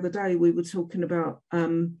met the other day, we were talking about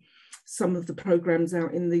some of the programs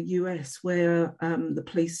out in the US where the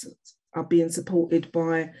police are being supported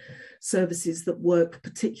by services that work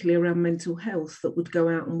particularly around mental health, that would go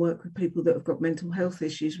out and work with people that have got mental health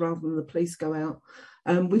issues rather than the police go out.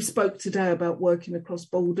 We've spoke today about working across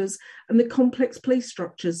borders and the complex police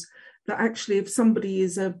structures that actually, if somebody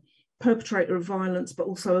is a perpetrator of violence but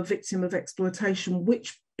also a victim of exploitation,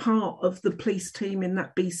 which part of the police team in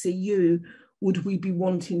that BCU would we be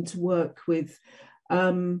wanting to work with?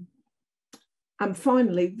 And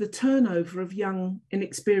finally, the turnover of young,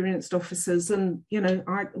 inexperienced officers. And,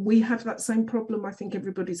 we have that same problem. I think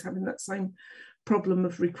everybody's having that same problem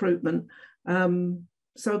of recruitment.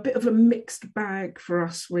 So a bit of a mixed bag for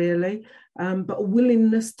us, really, but a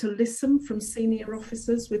willingness to listen from senior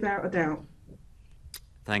officers without a doubt.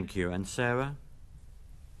 Thank you. And Sarah?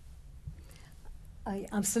 I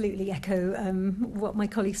absolutely echo what my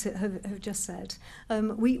colleagues have just said.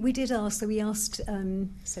 We did ask,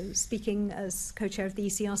 so speaking as co-chair of the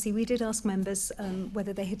ECRC, we did ask members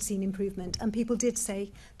whether they had seen improvement, and people did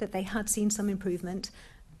say that they had seen some improvement.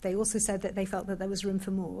 They also said that they felt that there was room for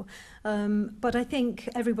more. But I think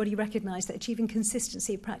everybody recognised that achieving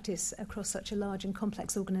consistency of practice across such a large and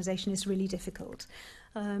complex organisation is really difficult.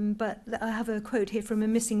 But I have a quote here from a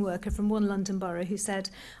missing worker from one London borough who said,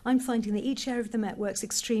 "I'm finding that each area of the Met works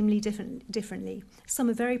extremely differently. Some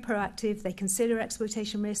are very proactive, they consider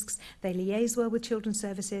exploitation risks, they liaise well with children's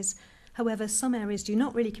services. However, some areas do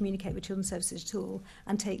not really communicate with children's services at all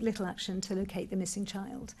and take little action to locate the missing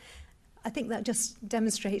child." I think that just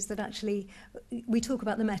demonstrates that actually we talk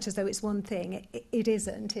about the Met as though it's one thing. It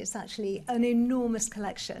isn't. It's actually an enormous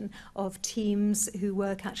collection of teams who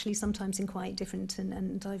work actually sometimes in quite different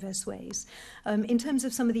and diverse ways. In terms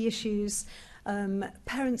of some of the issues,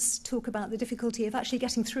 parents talk about the difficulty of actually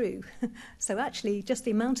getting through. So actually just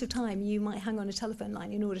the amount of time you might hang on a telephone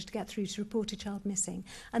line in order to get through to report a child missing.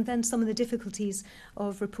 And then some of the difficulties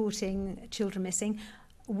of reporting children missing.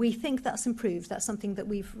 We think that's improved. That's something that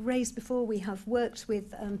we've raised before. We have worked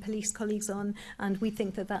with police colleagues on, and we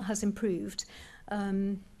think that that has improved.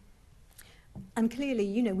 And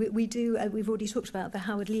clearly, we do. We've already talked about the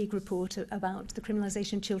Howard League report about the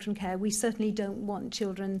criminalisation of children care. We certainly don't want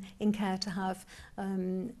children in care to have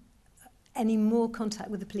any more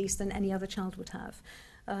contact with the police than any other child would have.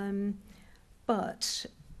 But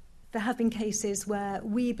there have been cases where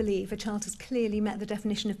we believe a child has clearly met the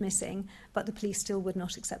definition of missing, but the police still would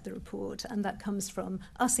not accept the report. And that comes from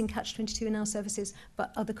us in Catch-22 in our services,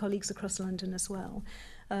 but other colleagues across London as well.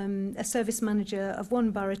 A service manager of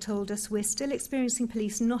one borough told us we're still experiencing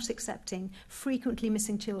police not accepting frequently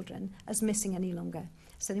missing children as missing any longer.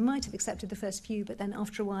 So they might have accepted the first few, but then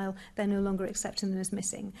after a while, they're no longer accepting them as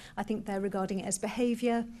missing. I think they're regarding it as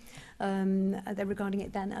behaviour. They're regarding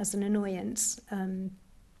it then as an annoyance.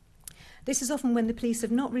 This is often when the police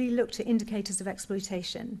have not really looked at indicators of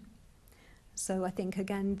exploitation. So I think,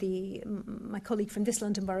 again, my colleague from this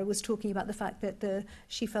London borough was talking about the fact that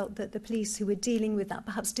she felt that the police who were dealing with that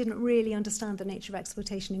perhaps didn't really understand the nature of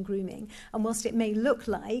exploitation and grooming. And whilst it may look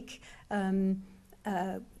like,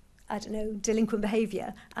 delinquent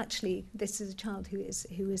behaviour, actually this is a child who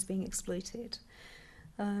is being exploited.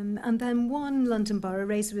 And then one London borough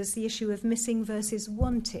raised was the issue of missing versus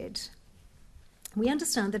wanted. We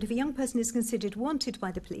understand that if a young person is considered wanted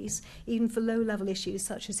by the police, even for low-level issues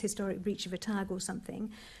such as historic breach of a tag or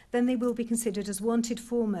something, then they will be considered as wanted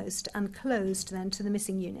foremost and closed then to the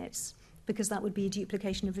missing units, because that would be a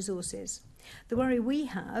duplication of resources. The worry we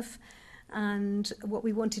have, and what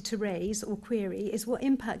we wanted to raise or query, is what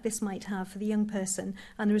impact this might have for the young person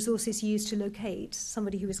and the resources used to locate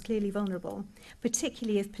somebody who is clearly vulnerable,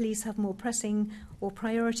 particularly if police have more pressing or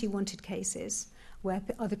priority wanted cases, where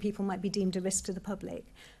other people might be deemed a risk to the public.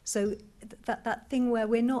 So that thing where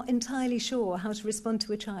we're not entirely sure how to respond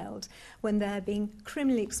to a child when they're being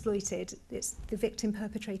criminally exploited, it's the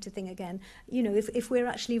victim-perpetrator thing again. You know, if we're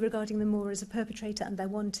actually regarding them more as a perpetrator and they're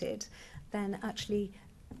wanted, then actually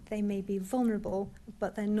they may be vulnerable,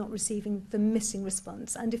 but they're not receiving the missing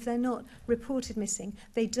response. And if they're not reported missing,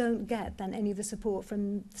 they don't get then any of the support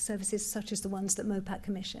from services such as the ones that MOPAC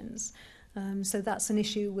commissions. So that's an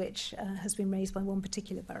issue which has been raised by one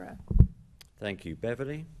particular borough. Thank you.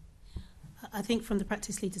 Beverly? I think from the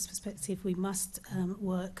practice leader's perspective, we must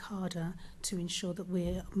work harder to ensure that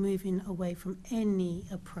we're moving away from any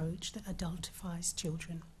approach that adultifies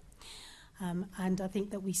children. And I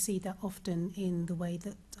think that we see that often in the way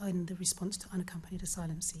that, in the response to unaccompanied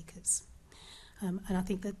asylum seekers. And I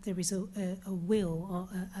think that there is a will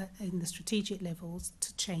in the strategic levels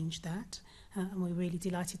to change that. And we're really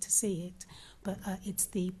delighted to see it. But it's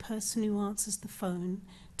the person who answers the phone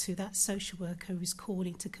to that social worker who is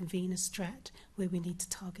calling to convene a strat where we need to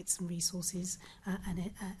target some resources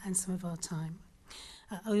and some of our time.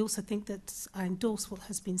 I also think that I endorse what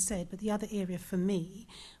has been said, but the other area for me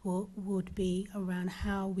would be around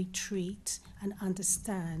how we treat and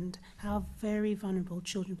understand how very vulnerable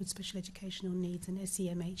children with special educational needs and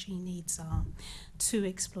SEMHE needs are to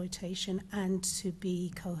exploitation and to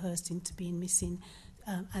be coerced into being missing.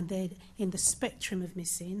 And then in the spectrum of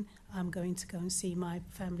missing, I'm going to go and see my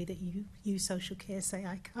family that you social care say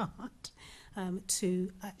I can't,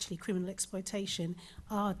 to actually criminal exploitation.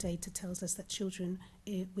 Our data tells us that children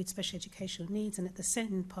with special educational needs and at the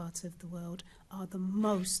second part of the world are the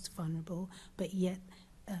most vulnerable, but yet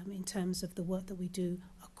in terms of the work that we do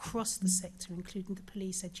across the sector, including the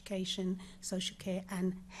police, education, social care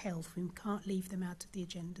and health, we can't leave them out of the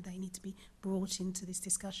agenda. They need to be brought into this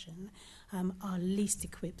discussion, are least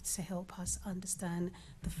equipped to help us understand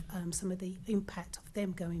some of the impact of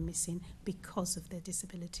them going missing because of their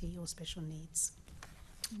disability or special needs.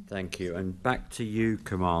 Thank you. And back to you,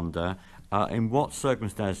 Commander. In what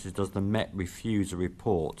circumstances does the Met refuse a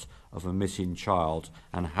report of a missing child,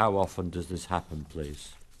 and how often does this happen,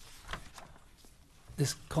 please?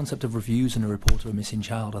 This concept of reviews and a report of a missing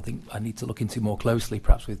child, I think I need to look into more closely,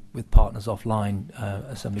 perhaps with partners offline,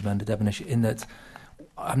 Assemblymember Devonish, in that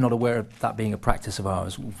I'm not aware of that being a practice of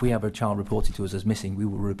ours. If we have a child reported to us as missing, we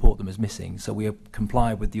will report them as missing. So we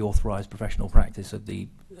comply with the authorised professional practice of the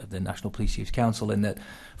National Police Chiefs Council, in that,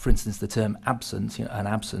 for instance, the term absence, an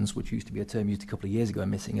absence, which used to be a term used a couple of years ago,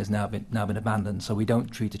 missing, has now been abandoned. So we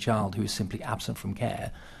don't treat a child who is simply absent from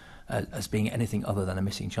care as being anything other than a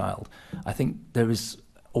missing child. I think there is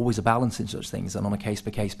always a balance in such things, and on a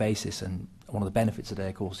case-by-case basis. And one of the benefits today,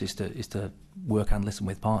 of course, is to work and listen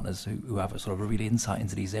with partners who have a sort of a really insight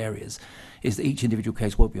into these areas, is that each individual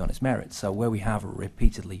case won't be on its merits. So where we have a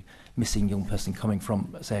repeatedly missing young person coming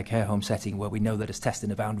from, say, a care home setting, where we know that it's testing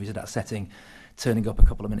the boundaries of that setting, turning up a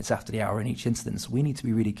couple of minutes after the hour in each instance, we need to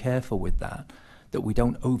be really careful with that we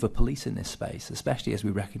don't over-police in this space, especially as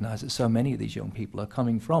we recognise that so many of these young people are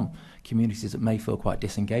coming from communities that may feel quite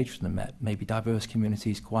disengaged from the Met, maybe diverse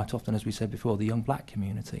communities, quite often, as we said before, the young black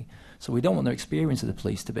community. So we don't want their experience of the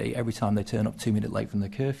police to be, every time they turn up 2 minutes late from their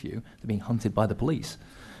curfew, they're being hunted by the police.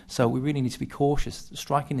 So we really need to be cautious,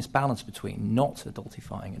 striking this balance between not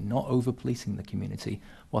adultifying and not over-policing the community,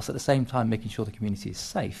 whilst at the same time making sure the community is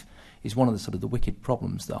safe, is one of the sort of the wicked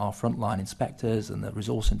problems that our frontline inspectors and the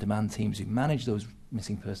resource and demand teams who manage those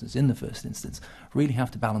missing persons in the first instance really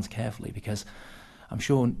have to balance carefully, because I'm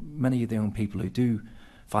sure many of the young people who do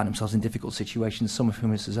find themselves in difficult situations, some of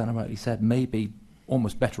whom, as Susannah rightly said, may be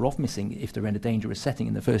almost better off missing if they're in a dangerous setting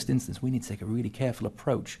in the first instance. We need to take a really careful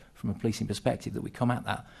approach from a policing perspective, that we come at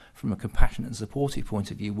that from a compassionate and supportive point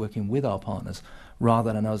of view, working with our partners,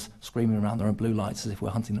 rather than us screaming around their own blue lights as if we're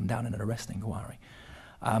hunting them down in an arrest inquiry.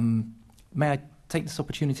 May I take this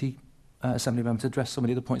opportunity, Assemblymember, to address some of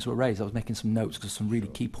the other points that were raised? I was making some notes because some really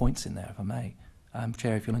key points in there, if I may.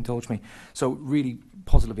 Chair, if you'll indulge me. So really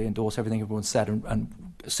positively endorse everything everyone said,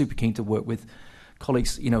 and super keen to work with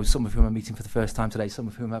colleagues, some of whom I'm meeting for the first time today, some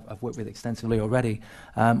of whom I've worked with extensively already.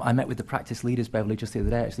 I met with the practice leaders, Beverly, just the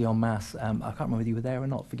other day, actually en masse. I can't remember whether you were there or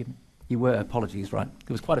not, forgive me. You were, apologies, right?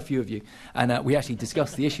 There was quite a few of you. And we actually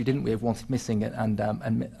discussed the issue, didn't we, of wanted missing. And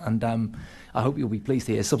I hope you'll be pleased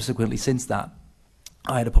to hear, subsequently since that,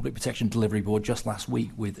 I had a public protection delivery board just last week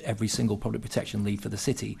with every single public protection lead for the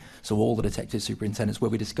city, so all the detective superintendents, where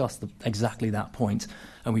we discussed exactly that point,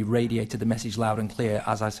 and we radiated the message loud and clear,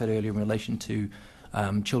 as I said earlier, in relation to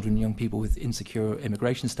children and young people with insecure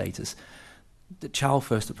immigration status. The child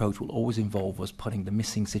first approach will always involve us putting the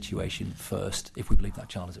missing situation first if we believe that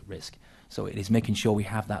child is at risk. So it is making sure we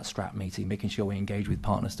have that strap meeting, making sure we engage with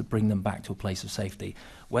partners to bring them back to a place of safety.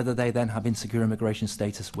 Whether they then have insecure immigration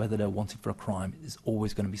status, whether they're wanted for a crime, is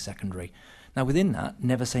always going to be secondary. Now within that,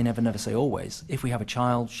 never say never, never say always. If we have a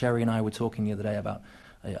child, Sherry and I were talking the other day about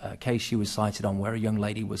a case she was cited on where a young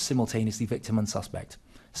lady was simultaneously victim and suspect.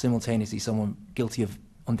 Simultaneously someone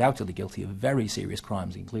undoubtedly guilty of very serious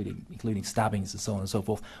crimes, including stabbings and so on and so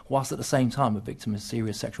forth, whilst at the same time a victim of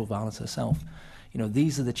serious sexual violence herself. You know,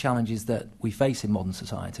 these are the challenges that we face in modern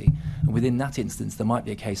society. And within that instance, there might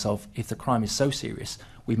be a case of, if the crime is so serious,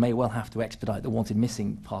 we may well have to expedite the wanted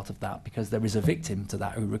missing part of that, because there is a victim to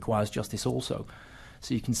that who requires justice also.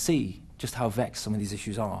 So you can see just how vexed some of these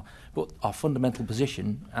issues are. But our fundamental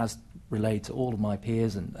position, as relayed to all of my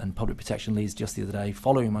peers and public protection leads just the other day,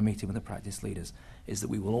 following my meeting with the practice leaders, is that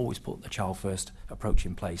we will always put the child first approach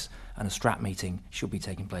in place, and a strap meeting should be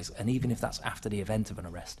taking place. And even if that's after the event of an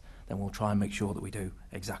arrest, then we'll try and make sure that we do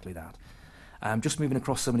exactly that. Just moving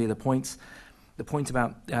across some of the other points. The point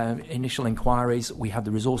about initial inquiries, we have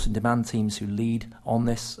the resource and demand teams who lead on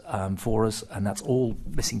this for us, and that's all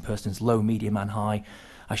missing persons, low, medium and high.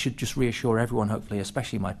 I should just reassure everyone, hopefully,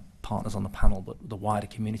 especially my partners on the panel, but the wider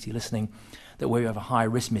community listening, that where you have a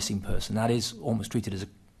high-risk missing person, that is almost treated as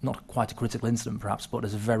not quite a critical incident perhaps, but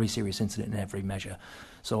as a very serious incident in every measure.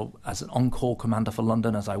 So as an on-call commander for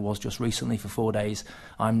London, as I was just recently for 4 days,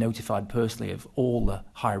 I'm notified personally of all the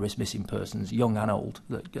high-risk missing persons, young and old,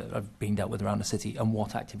 that have been dealt with around the city, and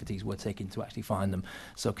what activities we're taking to actually find them.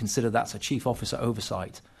 So consider that's a chief officer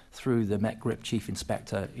oversight through the Met Grip chief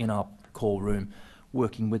inspector in our call room,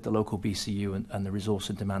 working with the local BCU and the resource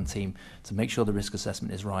and demand team to make sure the risk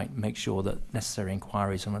assessment is right, make sure that necessary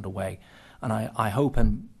inquiries are underway. And I hope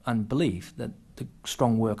and believe that the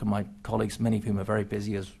strong work of my colleagues, many of whom are very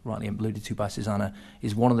busy, as rightly alluded to by Susannah,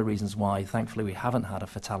 is one of the reasons why, thankfully, we haven't had a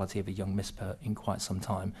fatality of a young MISPER in quite some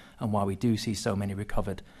time, and why we do see so many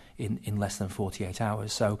recovered in less than 48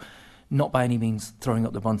 hours. So not by any means throwing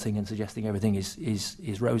up the bunting and suggesting everything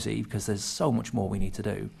is rosy, because there's so much more we need to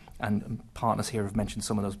do. And partners here have mentioned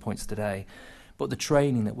some of those points today. But the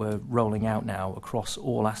training that we're rolling out now across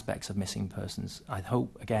all aspects of missing persons, I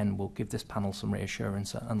hope, again, will give this panel some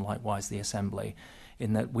reassurance, and likewise the Assembly,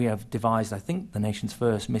 in that we have devised, I think, the nation's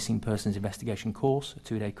first missing persons investigation course, a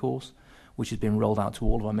 2-day course, which has been rolled out to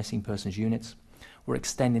all of our missing persons units. We're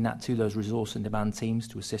extending that to those resource and demand teams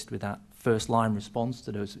to assist with that first-line response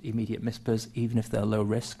to those immediate MISPERs, even if they're low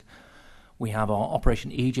risk. We have our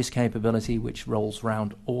Operation Aegis capability, which rolls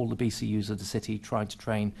around all the BCUs of the city, trying to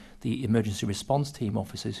train the emergency response team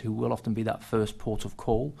officers, who will often be that first port of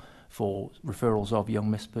call for referrals of young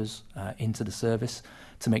MISPERs into the service,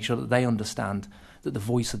 to make sure that they understand that the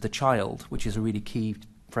voice of the child, which is a really key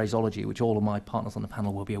phraseology, which all of my partners on the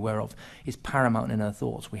panel will be aware of, is paramount in our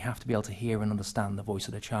thoughts. We have to be able to hear and understand the voice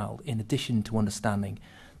of the child, in addition to understanding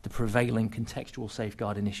the prevailing contextual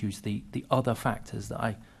safeguarding issues, the other factors that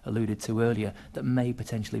I alluded to earlier that may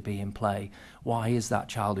potentially be in play. Why is that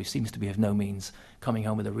child, who seems to be of no means, coming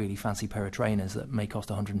home with a really fancy pair of trainers that may cost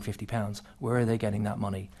 £150? Where are they getting that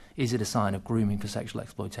money? Is it a sign of grooming for sexual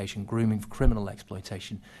exploitation, grooming for criminal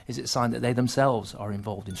exploitation? Is it a sign that they themselves are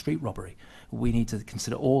involved in street robbery? We need to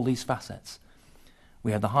consider all these facets.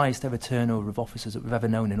 We have the highest ever turnover of officers that we've ever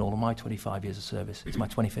known in all of my 25 years of service. It's my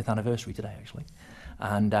 25th anniversary today, actually.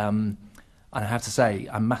 And I have to say,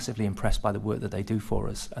 I'm massively impressed by the work that they do for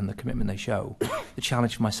us and the commitment they show. The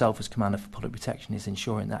challenge for myself as Commander for Public Protection is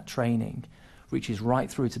ensuring that training reaches right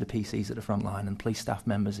through to the PCs at the front line and police staff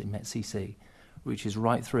members in METCC, reaches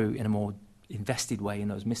right through in a more invested way in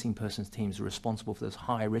those missing persons teams who are responsible for those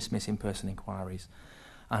high-risk missing person inquiries.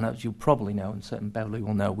 And as you probably know, and certain Beverly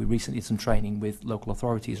will know, we recently did some training with local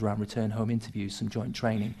authorities around return home interviews, some joint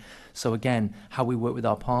training. So again, how we work with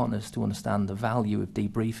our partners to understand the value of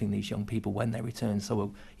debriefing these young people when they return.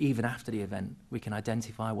 So even after the event, we can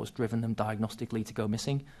identify what's driven them diagnostically to go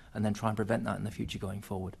missing, and then try and prevent that in the future going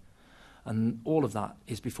forward. And all of that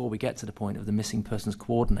is before we get to the point of the missing persons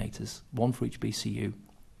coordinators, one for each BCU,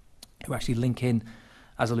 who actually link in,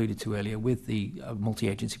 as alluded to earlier, with the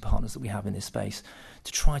multi-agency partners that we have in this space,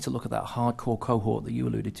 to try to look at that hardcore cohort that you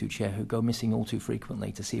alluded to, Chair, who go missing all too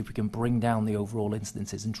frequently, to see if we can bring down the overall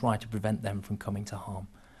incidences and try to prevent them from coming to harm.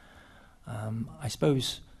 I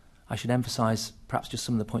suppose I should emphasise perhaps just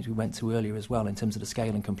some of the points we went to earlier as well in terms of the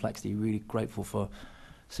scale and complexity. Really grateful for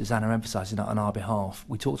Susannah emphasising that on our behalf.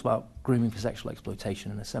 We talked about grooming for sexual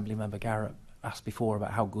exploitation, and Assembly Member Garrett asked before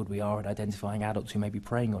about how good we are at identifying adults who may be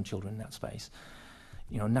preying on children in that space.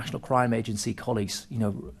 You know, National Crime Agency colleagues,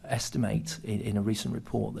 estimate in a recent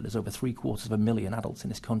report that there's over 750,000 adults in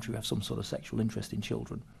this country who have some sort of sexual interest in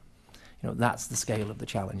children. That's the scale of the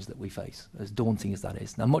challenge that we face, as daunting as that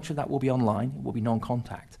is. Now, much of that will be online, it will be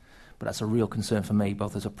non-contact, but that's a real concern for me,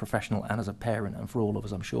 both as a professional and as a parent, and for all of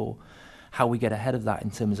us, I'm sure. How we get ahead of that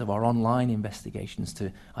in terms of our online investigations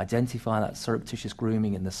to identify that surreptitious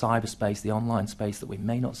grooming in the cyberspace, the online space that we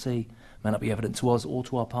may not see, may not be evident to us or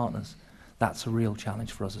to our partners. That's a real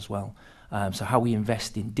challenge for us as well. So how we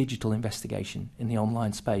invest in digital investigation in the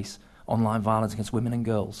online space, online violence against women and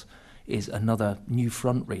girls, is another new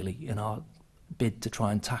front, really, in our bid to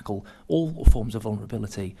try and tackle all forms of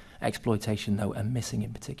vulnerability, exploitation, though, and missing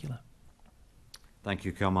in particular. Thank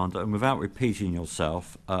you, Commander. And without repeating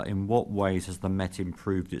yourself, in what ways has the Met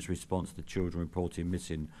improved its response to children reported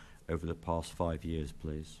missing over the past 5 years,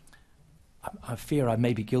 please? I fear I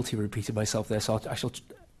may be guilty of repeating myself there, so I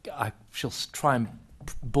shall try and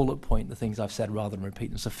bullet point the things I've said rather than repeat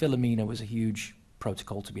them. So Philomena was a huge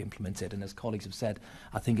protocol to be implemented, and as colleagues have said,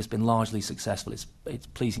 I think it's been largely successful. It's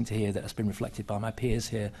pleasing to hear that it's been reflected by my peers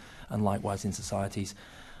here and likewise in societies.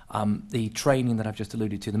 The training that I've just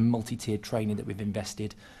alluded to, the multi-tiered training that we've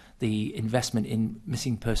invested, the investment in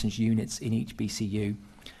missing persons units in each BCU.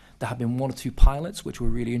 There have been 1 or 2 pilots which we're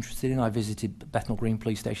really interested in. I visited Bethnal Green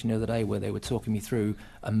Police Station the other day where they were talking me through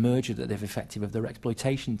a merger that they've effected of their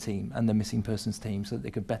exploitation team and the missing persons team so that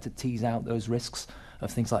they could better tease out those risks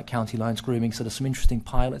of things like county lines grooming. So there's some interesting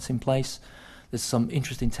pilots in place. There's some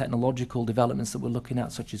interesting technological developments that we're looking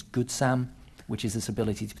at, such as GoodSam, which is this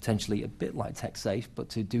ability to potentially, a bit like TechSafe, but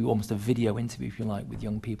to do almost a video interview, if you like, with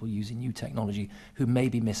young people using new technology who may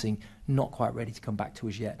be missing, not quite ready to come back to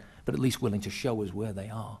us yet, but at least willing to show us where they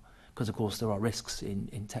are. Because, of course, there are risks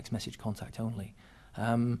in text message contact only.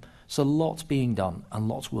 So lots being done, and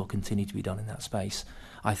lots will continue to be done in that space.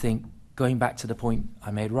 I think, going back to the point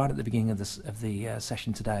I made right at the beginning of the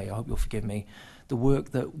session today, I hope you'll forgive me, the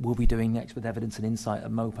work that we'll be doing next with Evidence and Insight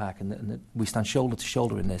at MOPAC, and that we stand shoulder to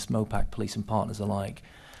shoulder in this, MOPAC, police and partners alike,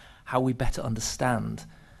 how we better understand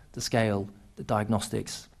the scale, the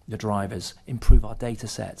diagnostics, the drivers, improve our data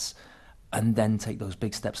sets, and then take those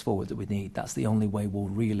big steps forward that we need. That's the only way we'll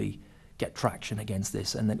really get traction against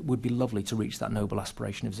this, and then it would be lovely to reach that noble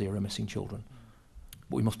aspiration of 0 missing children.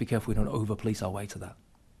 But we must be careful we don't over-police our way to that.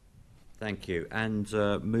 Thank you. And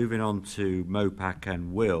moving on to MOPAC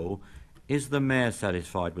and Will, is the Mayor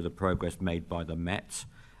satisfied with the progress made by the Met,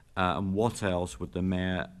 and what else would the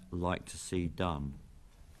Mayor like to see done?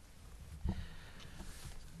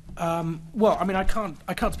 Well, I mean, I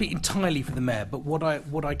can't speak entirely for the Mayor, but what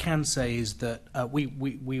I can say is that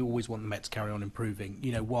we always want the Met to carry on improving.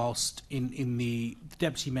 Whilst in the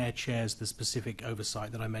Deputy Mayor chairs the specific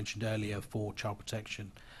oversight that I mentioned earlier for child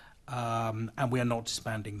protection, and we are not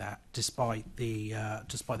disbanding that, despite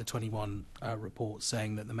the 21 report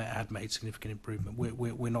saying that the Met had made significant improvement.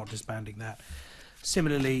 We're not disbanding that.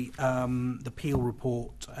 Similarly, the Peel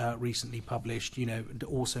report recently published,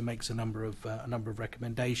 also makes a number of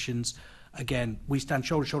recommendations. Again, we stand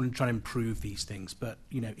shoulder to shoulder and try to improve these things, but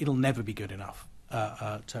it'll never be good enough.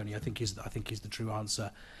 Tony, I think is the true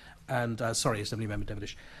answer. And sorry, Assembly Member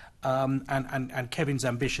Devilish. And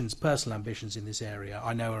Kevin's personal ambitions in this area,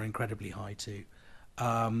 I know are incredibly high too.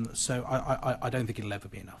 So I don't think it'll ever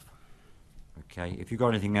be enough. Okay. If you've got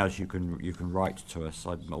anything else, you can write to us.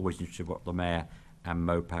 I'm always interested in what the Mayor and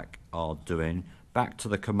MOPAC are doing. Back to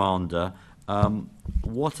the Commander.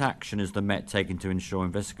 What action is the Met taking to ensure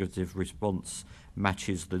investigative response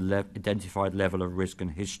matches the identified level of risk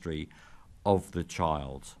and history of the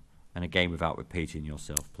child? And again, without repeating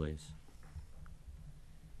yourself, please.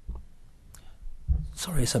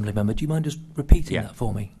 Sorry, Assembly Member, do you mind just repeating that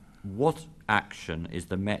for me? What action is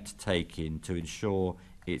the Met taking to ensure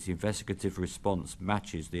its investigative response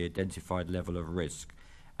matches the identified level of risk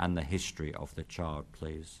and the history of the child,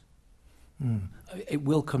 please? It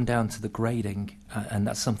will come down to the grading, and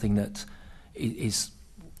that's something that is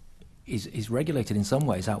regulated in some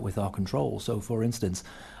ways out with our control. So, for instance,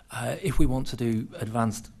 if we want to do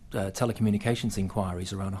advanced telecommunications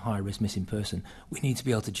inquiries around a high-risk missing person, we need to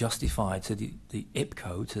be able to justify to the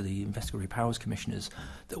IPCO, to the Investigatory Powers Commissioners,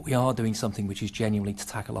 that we are doing something which is genuinely to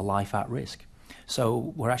tackle a life at risk.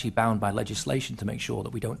 So we're actually bound by legislation to make sure that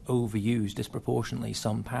we don't overuse disproportionately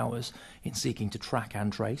some powers in seeking to track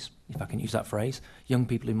and trace, if I can use that phrase, young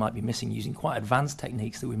people who might be missing using quite advanced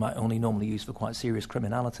techniques that we might only normally use for quite serious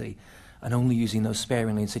criminality. and only using those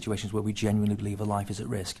sparingly in situations where we genuinely believe a life is at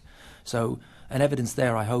risk. So an evidence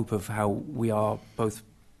there, I hope, of how we are both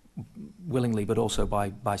willingly but also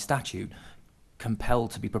by statute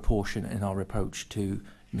compelled to be proportionate in our approach to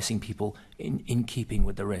missing people in keeping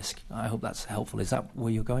with the risk. I hope that's helpful. Is that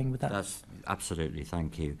where you're going with that? That's absolutely,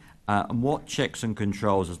 thank you. And what checks and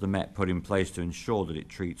controls has the Met put in place to ensure that it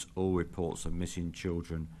treats all reports of missing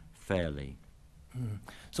children fairly?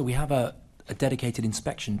 So we have a dedicated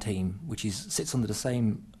inspection team which sits under the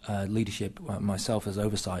same leadership, myself as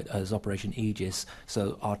oversight, as Operation Aegis.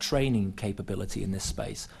 So our training capability in this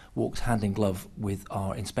space walks hand in glove with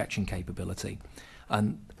our inspection capability.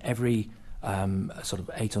 And every sort of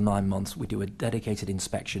 8 or 9 months, we do a dedicated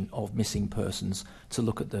inspection of missing persons to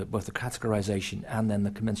look at both the categorisation and then the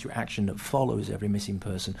commensurate action that follows every missing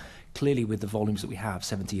person. Clearly, with the volumes that we have,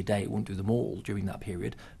 70 a day, it won't do them all during that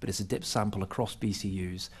period, but it's a dip sample across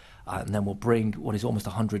BCUs, and then we'll bring what is almost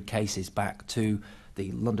 100 cases back to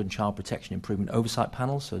the London Child Protection Improvement Oversight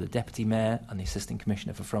Panel, so the Deputy Mayor and the Assistant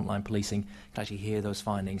Commissioner for Frontline Policing can actually hear those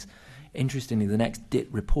findings. Interestingly, the next DIT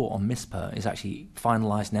report on MISPA is actually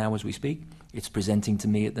finalised now as we speak. It's presenting to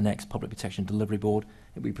me at the next Public Protection Delivery Board.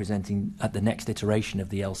 It'll be presenting at the next iteration of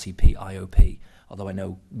the LCP IOP, although I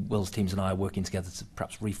know Will's teams and I are working together to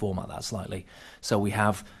perhaps reformat that slightly. So we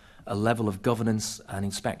have a level of governance and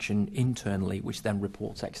inspection internally, which then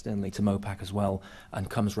reports externally to MOPAC as well, and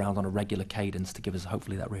comes round on a regular cadence to give us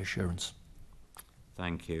hopefully that reassurance.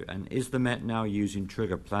 Thank you. And is the Met now using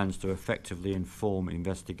trigger plans to effectively inform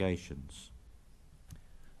investigations?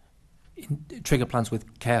 Trigger plans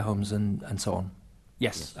with care homes and so on?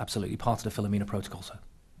 Yes, absolutely. Part of the Philomena protocol, sir.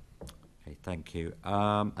 Okay, thank you.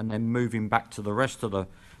 And then moving back to the rest of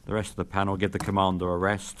the panel, give the commander a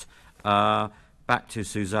rest. Back to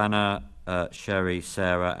Susannah, Sherry,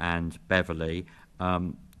 Sarah, and Beverly.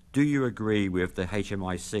 Do you agree with the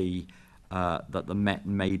HMIC that the Met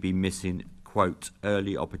may be missing, quote,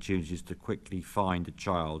 early opportunities to quickly find a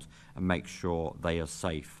child and make sure they are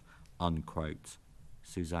safe, unquote?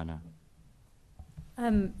 Susannah.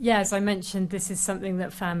 Yeah, as I mentioned, this is something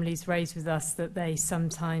that families raise with us, that they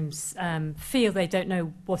sometimes feel they don't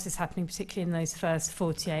know what is happening, particularly in those first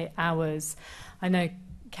 48 hours. I know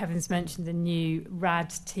Kevin's mentioned the new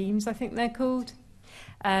RAD teams, I think they're called,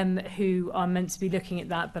 who are meant to be looking at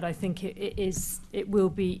that, but I think it will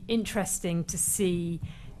be interesting to see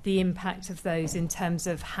the impact of those in terms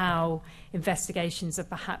of how investigations are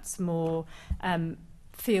perhaps more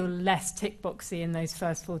feel less tick-boxy in those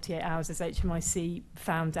first 48 hours, as HMIC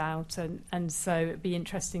found out, and so it'd be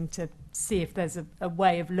interesting to see if there's a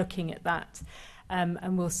way of looking at that,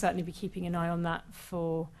 and we'll certainly be keeping an eye on that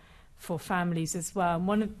for families as well.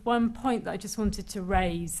 And one point that I just wanted to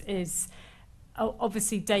raise is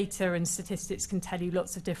obviously data and statistics can tell you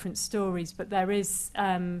lots of different stories, but there is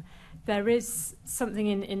something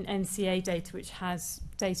in NCA data which has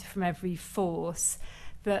data from every force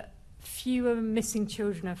that fewer missing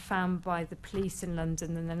children are found by the police in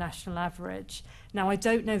London than the national average. Now, I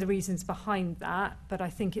don't know the reasons behind that, but I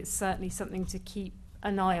think it's certainly something to keep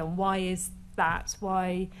an eye on. Why is that?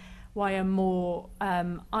 Why are more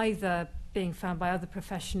either being found by other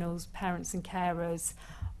professionals, parents and carers,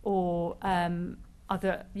 or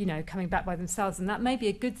other, coming back by themselves? And that may be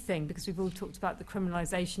a good thing, because we've all talked about the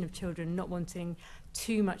criminalisation of children, not wanting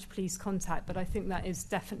too much police contact, but I think that is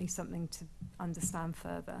definitely something to understand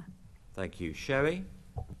further. Thank you. Sherry?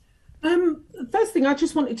 First thing, I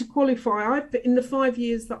just wanted to qualify. In the 5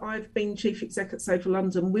 years that I've been Chief Exec at Safer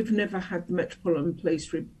London, we've never had the Metropolitan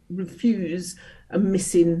Police refuse a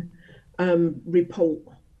missing report.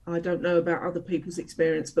 I don't know about other people's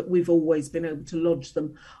experience, but we've always been able to lodge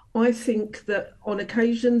them. I think that on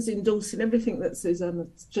occasions, endorsing everything that Susannah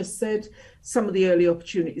just said, some of the early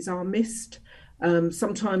opportunities are missed.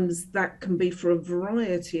 Sometimes that can be for a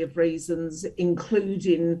variety of reasons,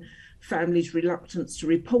 including families' reluctance to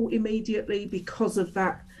report immediately because of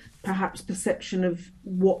that perhaps perception of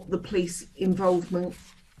what the police involvement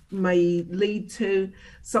may lead to.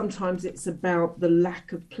 Sometimes it's about the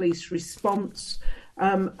lack of police response,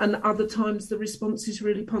 and other times the response is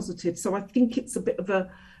really positive. So I think it's a bit of a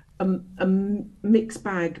mixed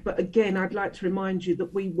bag. But again, I'd like to remind you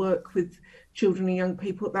that we work with children and young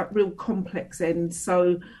people at that real complex end.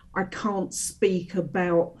 So I can't speak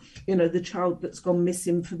about, the child that's gone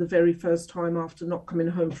missing for the very first time after not coming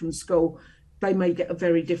home from school. They may get a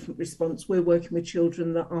very different response. We're working with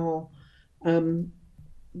children that are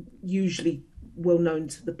usually well known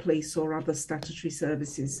to the police or other statutory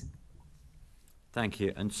services. Thank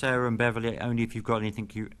you. And Sarah and Beverly, only if you've got anything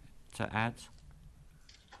to add.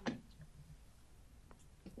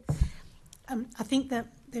 I think that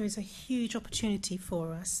there is a huge opportunity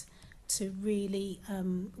for us to really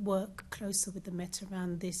work closer with the Met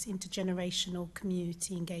around this intergenerational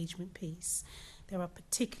community engagement piece. There are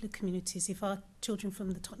particular communities. If our children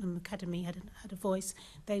from the Tottenham Academy had a voice,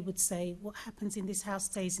 they would say what happens in this house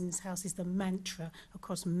stays in this house is the mantra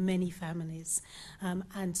across many families.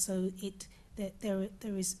 And so there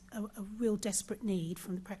is a real desperate need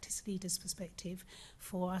from the practice leaders' perspective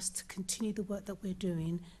for us to continue the work that we're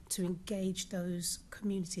doing to engage those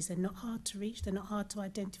communities. They're not hard to reach, they're not hard to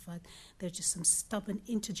identify. They're just some stubborn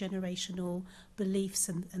intergenerational beliefs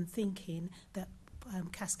and thinking that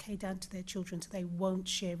cascade down to their children so they won't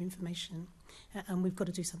share information. And we've got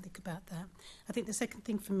to do something about that. I think the second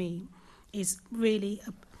thing for me is really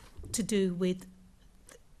to do with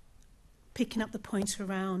picking up the points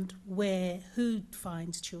around who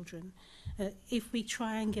finds children. If we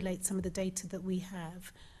triangulate some of the data that we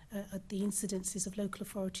have, the incidences of local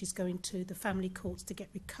authorities going to the family courts to get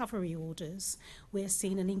recovery orders, we're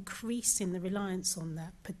seeing an increase in the reliance on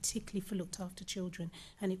that, particularly for looked after children.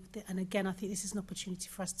 And again, I think this is an opportunity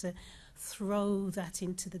for us to throw that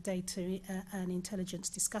into the data and intelligence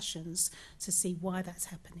discussions to see why that's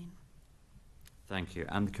happening. Thank you.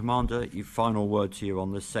 And Commander, your final word to you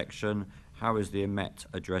on this section. How is the Met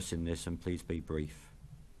addressing this? And please be brief.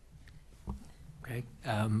 Okay.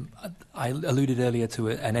 I alluded earlier to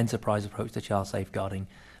an enterprise approach to child safeguarding.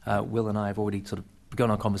 Will and I have already sort of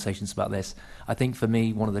begun our conversations about this. I think for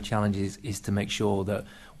me, one of the challenges is to make sure that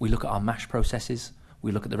we look at our MASH processes.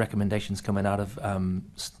 We look at the recommendations coming out of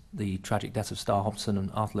the tragic deaths of Star Hobson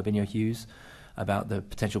and Arthur Lavinia Hughes about the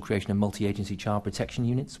potential creation of multi-agency child protection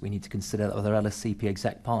units. We need to consider that with our LSCP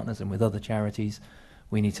exec partners and with other charities.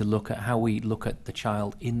 We need to look at how we look at the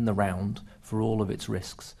child in the round for all of its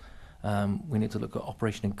risks. We need to look at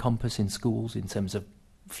Operation Encompass in schools in terms of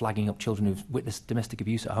flagging up children who've witnessed domestic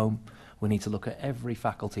abuse at home. We need to look at every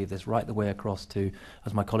faculty of this right the way across to,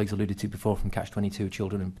 as my colleagues alluded to before, from Catch-22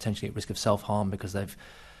 children and potentially at risk of self-harm because they've,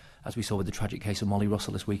 as we saw with the tragic case of Molly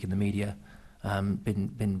Russell this week in the media,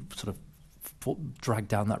 been sort of dragged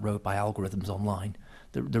down that road by algorithms online.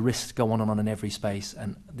 The risks go on and on in every space,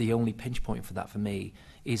 and the only pinch point for that for me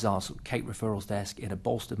is our Kate referrals desk in a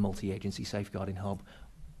bolstered multi-agency safeguarding hub,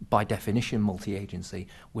 by definition multi-agency,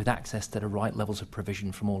 with access to the right levels of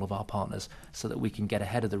provision from all of our partners so that we can get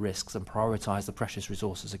ahead of the risks and prioritise the precious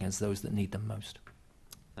resources against those that need them most.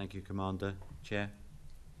 Thank you, Commander. Chair?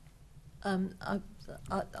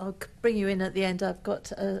 I'll bring you in at the end. I've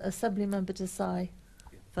got Assembly Member Desai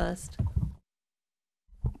first.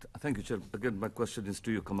 Thank you, Chair. Again, my question is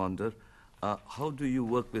to you, Commander. How do you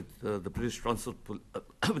work with the British Transport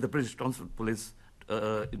Police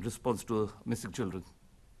in response to missing children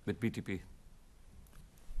with BTP?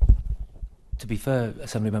 To be fair,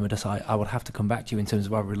 Assemblymember Desai, I would have to come back to you in terms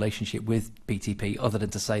of our relationship with BTP, other than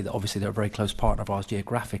to say that obviously they're a very close partner of ours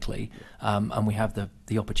geographically, and we have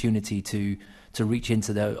the opportunity to reach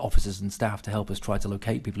into their officers and staff to help us try to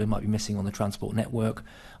locate people who might be missing on the transport network.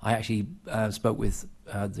 I actually spoke with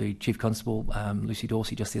the Chief Constable, Lucy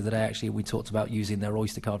Dorsey, just the other day. Actually, we talked about using their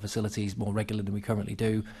Oyster card facilities more regularly than we currently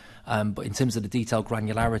do. But in terms of the detailed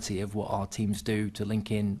granularity of what our teams do to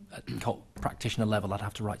link in at practitioner level, I'd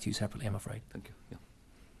have to write to you separately, I'm afraid. Thank you. Yeah.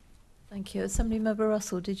 Thank you. Assemblymember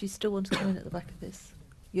Russell, did you still want to come in at the back of this?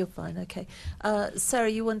 You're fine, okay. Sarah,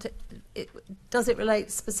 you want does it relate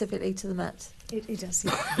specifically to the Met? It does,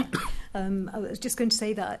 yeah. I was just going to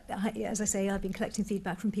say that, as I say, I've been collecting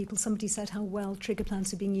feedback from people. Somebody said how well trigger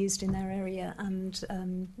plans are being used in their area,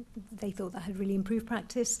 and they thought that had really improved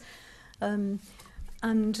practice.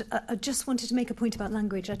 And I just wanted to make a point about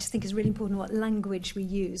language. I just think it's really important what language we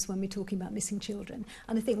use when we're talking about missing children.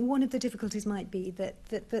 And I think one of the difficulties might be that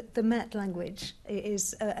the Met language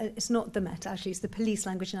is, it's not the Met, actually, it's the police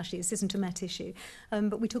language, and actually this isn't a Met issue.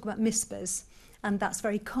 But we talk about MISPers, and that's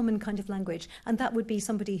very common kind of language. And that would be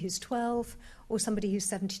somebody who's 12 or somebody who's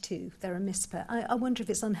 72. They're a MISPer. I wonder if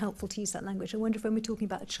it's unhelpful to use that language. I wonder if when we're talking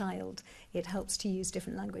about a child, it helps to use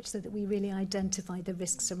different language so that we really identify the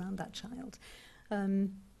risks around that child.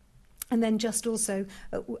 And then just also,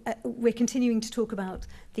 we're continuing to talk about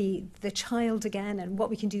the child again and what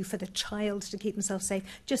we can do for the child to keep themselves safe.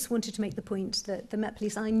 Just wanted to make the point that the Met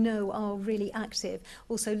Police, I know, are really active,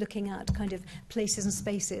 also looking at kind of places and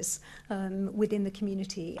spaces within the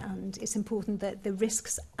community. And it's important that the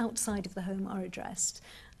risks outside of the home are addressed,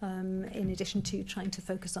 in addition to trying to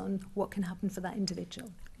focus on what can happen for that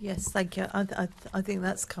individual. Yes, thank you. I think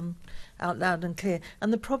that's come out loud and clear.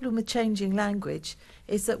 And the problem with changing language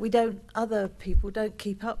is that other people don't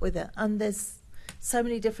keep up with it. And there's so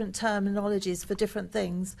many different terminologies for different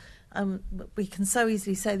things. We can so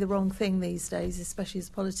easily say the wrong thing these days, especially as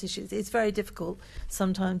politicians. It's very difficult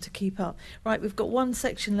sometimes to keep up. Right, we've got one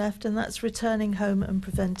section left, and that's returning home and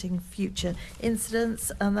preventing future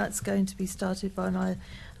incidents, and that's going to be started by my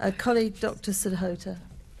colleague, Dr. Sudhota.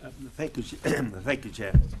 Thank you, thank you,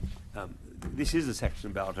 Chair. This is a section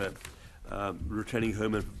about returning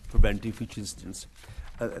home and preventing future incidents.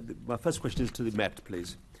 My first question is to the Met,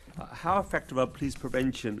 please. How effective are police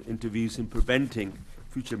prevention interviews in preventing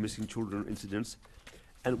future missing children incidents,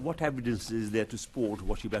 and what evidence is there to support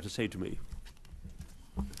what you're about to say to me?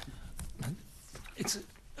 It's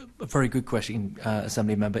a very good question,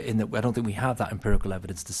 Assembly Member, in that I don't think we have that empirical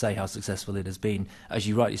evidence to say how successful it has been. As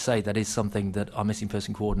you rightly say, that is something that our missing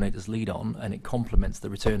person coordinators lead on, and it complements the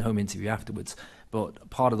return home interview afterwards. But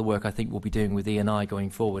part of the work I think we'll be doing with E&I going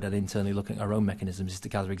forward and internally looking at our own mechanisms is to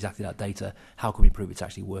gather exactly that data. How can we prove it's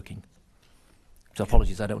actually working? So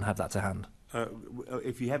apologies, I don't have that to hand.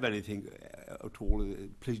 If you have anything at all,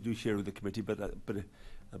 please do share with the committee. But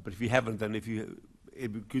if you haven't, then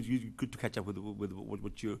it'd be good to catch up with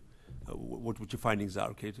what your findings are.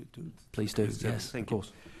 Okay, please do. Yes, thank of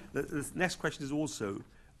course. The next question is also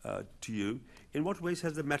to you. In what ways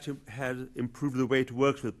has the Met had improved the way it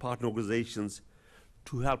works with partner organisations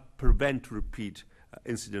to help prevent repeat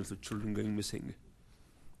incidents of children going missing?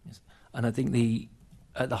 Yes. And I think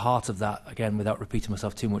at the heart of that, again, without repeating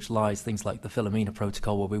myself too much, lies things like the Philomena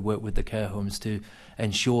Protocol, where we work with the care homes to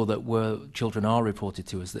ensure that where children are reported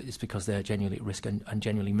to us, that it's because they're genuinely at risk and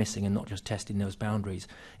genuinely missing, and not just testing those boundaries.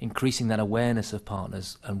 Increasing that awareness of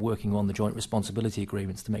partners and working on the joint responsibility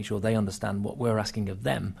agreements to make sure they understand what we're asking of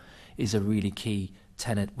them is a really key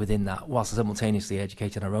tenet within that, whilst simultaneously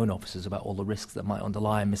educating our own officers about all the risks that might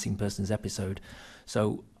underlie a missing persons episode.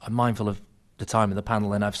 So I'm mindful of the time of the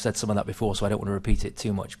panel, and I've said some of that before, so I don't want to repeat it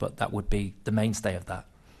too much, but that would be the mainstay of that.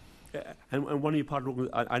 And one of your partners,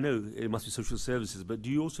 I know it must be social services, but do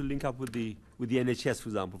you also link up with the NHS, for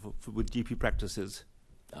example, with GP practices?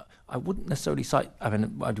 I wouldn't necessarily cite. I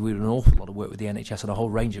mean, I do an awful lot of work with the NHS on a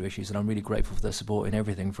whole range of issues, and I'm really grateful for their support in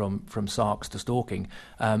everything from SARCs to stalking.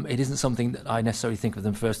 It isn't something that I necessarily think of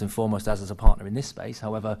them first and foremost as a partner in this space.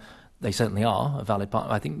 However, they certainly are a valid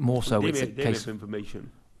partner. I think more so it's a case of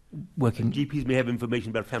information. Working GPs may have information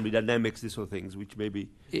about family dynamics, this sort of things, which may be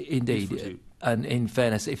indeed. And in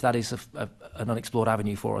fairness, if that is an unexplored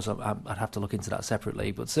avenue for us, I'd have to look into that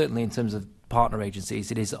separately. But certainly, in terms of partner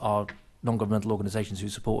agencies, it is our non-governmental organisations who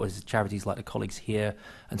support us, charities like the colleagues here,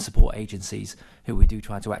 and support agencies who we do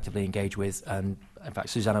try to actively engage with. And in fact,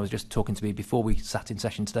 Susannah was just talking to me before we sat in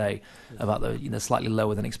session today about the slightly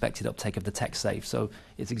lower than expected uptake of the tech safe. So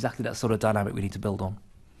it's exactly that sort of dynamic we need to build on.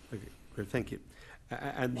 Okay, great, thank you.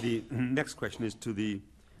 And the next question is to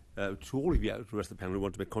all of you, the rest of the panel who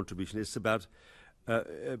want to make a contribution. It's about,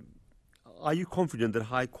 are you confident that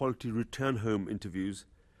high-quality return home interviews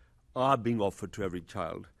are being offered to every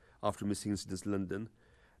child after missing incidents in London?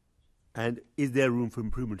 And is there room for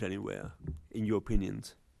improvement anywhere, in your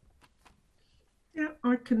opinions? Yeah,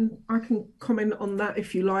 I can comment on that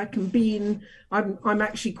if you like. And I'm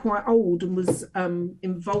actually quite old and was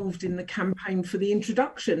involved in the campaign for the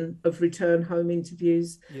introduction of return home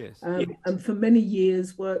interviews. Yes. And for many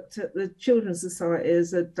years worked at the Children's Society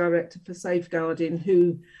as a director for safeguarding,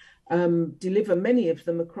 who deliver many of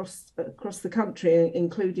them across the country,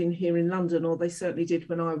 including here in London, or they certainly did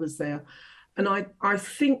when I was there. And I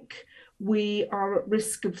think we are at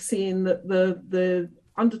risk of seeing that the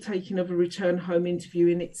undertaking of a return home interview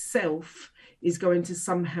in itself is going to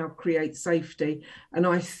somehow create safety. And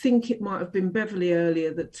I think it might have been Beverly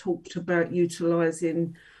earlier that talked about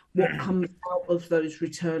utilising what comes out of those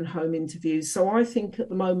return home interviews. So I think at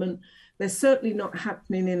the moment, they're certainly not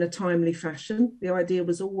happening in a timely fashion. The idea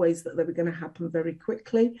was always that they were going to happen very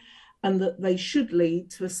quickly and that they should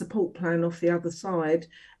lead to a support plan off the other side.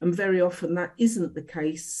 And very often that isn't the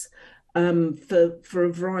case. For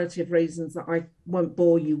a variety of reasons that I won't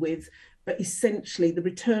bore you with, but essentially the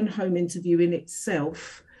return home interview in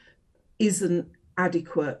itself isn't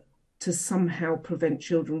adequate to somehow prevent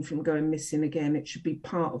children from going missing again. It should be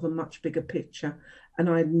part of a much bigger picture, and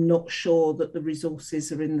I'm not sure that the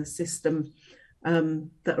resources are in the system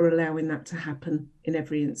that are allowing that to happen in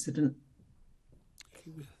every incident.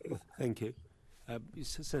 Thank you.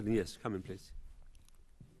 Certainly, yes, come in, please.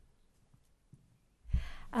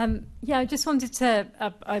 Yeah, I just wanted to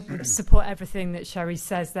I support everything that Sherry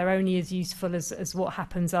says. They're only as useful as what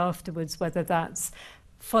happens afterwards, whether that's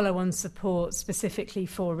follow-on support specifically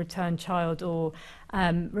for a returned child or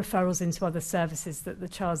referrals into other services that the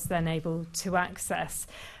child's then able to access.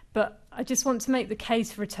 But I just want to make the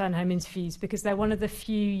case for return home interviews because they're one of the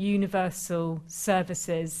few universal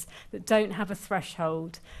services that don't have a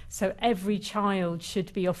threshold. So every child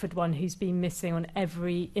should be offered one who's been missing on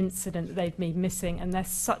every incident that they've been missing. And there's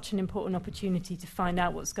such an important opportunity to find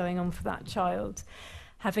out what's going on for that child.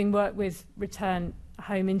 Having worked with return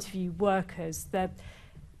home interview workers,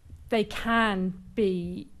 they can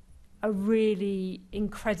be a really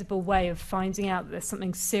incredible way of finding out that there's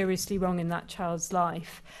something seriously wrong in that child's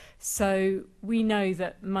life. So we know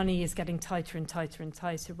that money is getting tighter and tighter and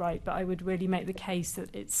tighter, right? But I would really make the case that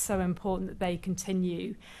it's so important that they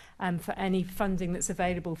continue for any funding that's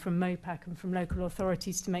available from MOPAC and from local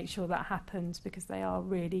authorities to make sure that happens because they are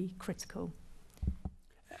really critical.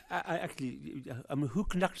 Actually, who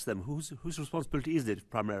conducts them? Whose responsibility is it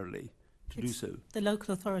primarily to do so? The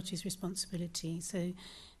local authority's responsibility. So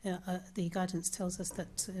the guidance tells us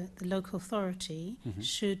that the local authority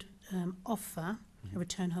should offer a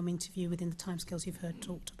return home interview within the timescales you've heard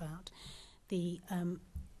talked about.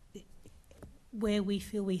 Where we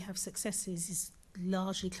feel we have successes is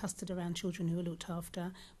largely clustered around children who are looked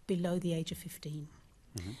after below the age of 15.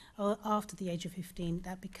 After the age of 15,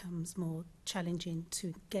 that becomes more challenging to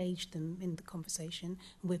engage them in the conversation.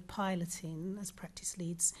 We're piloting, as practice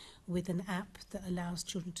leads, with an app that allows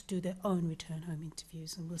children to do their own return home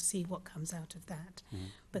interviews, and we'll see what comes out of that.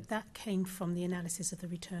 But that came from the analysis of the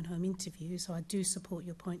return home interview, so I do support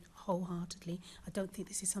your point wholeheartedly. I don't think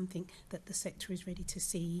this is something that the sector is ready to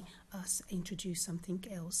see us introduce something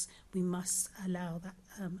else. We must allow that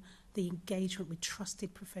the engagement with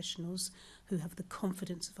trusted professionals who have the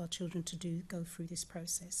confidence of our children to go through this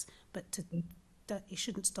process. But it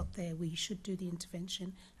shouldn't stop there. We should do the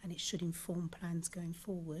intervention and it should inform plans going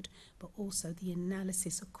forward, but also the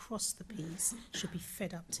analysis across the piece should be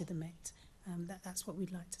fed up to the Met. That's what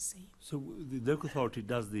we'd like to see. So the local authority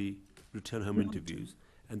does the return home interviews,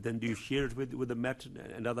 and then do you share it with the Met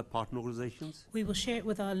and other partner organisations? We will share it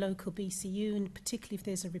with our local BCU, and particularly if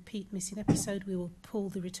there's a repeat missing episode, we will pull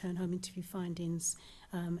the return home interview findings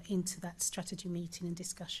into that strategy meeting and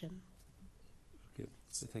discussion. Okay,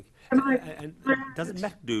 thank you. And does the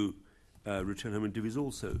Met do return home interviews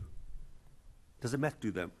also? Does the Met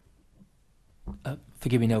do them?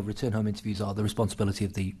 Forgive me, no, return home interviews are the responsibility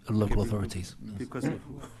of the local authorities. Because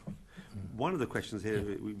one of the questions here,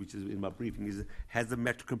 which is in my briefing, is has the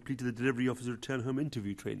Met completed the delivery of his return home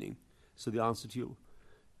interview training? So the answer to your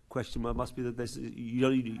question must be that you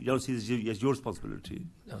don't see this as your responsibility.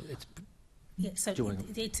 No,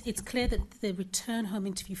 it's clear that the return home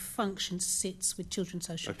interview function sits with children's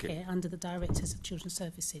social care under the directors of children's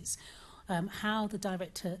services. How the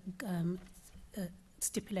director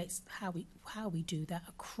stipulates how we do that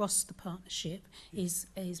across the partnership is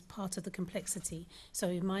part of the complexity. So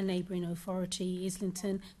in my neighbouring authority,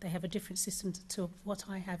 Islington, they have a different system to what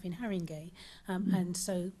I have in Haringey, and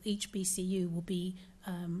so each BCU will be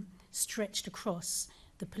stretched across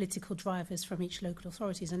the political drivers from each local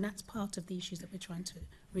authorities, and that's part of the issues that we're trying to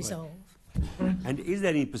resolve. Right. And is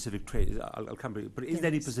there any specific training? I'll come back. But is there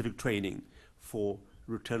any specific training for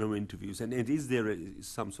return home interviews? And is there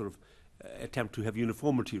some sort of attempt to have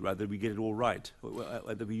uniformity, rather we get it all right,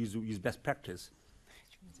 whether we use best practice?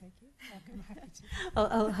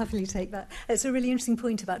 I'll happily take that. It's a really interesting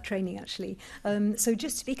point about training, actually. So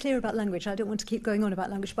just to be clear about language, I don't want to keep going on about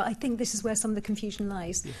language, but I think this is where some of the confusion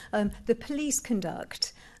lies. The police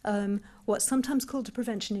conduct what's sometimes called a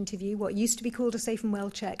prevention interview, what used to be called a safe and well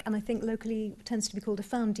check, and I think locally tends to be called a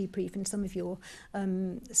found debrief in some of your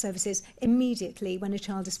services, immediately when a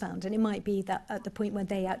child is found. And it might be that at the point when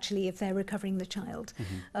they actually, if they're recovering the child.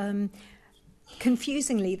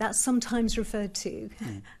 Confusingly, that's sometimes referred to,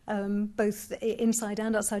 both inside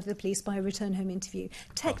and outside of the police, by a return home interview.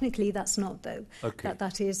 Technically, that's not, though.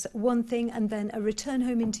 That is one thing, and then a return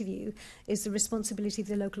home interview is the responsibility of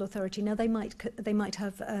the local authority. Now, they might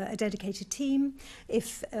have a dedicated team.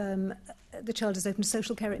 If the child is open to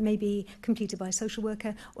social care, it may be completed by a social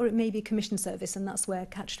worker, or it may be a commissioned service, and that's where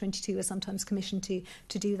Catch 22 is sometimes commissioned to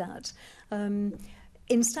do that.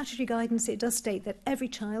 In statutory guidance, it does state that every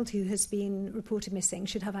child who has been reported missing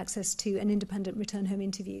should have access to an independent return home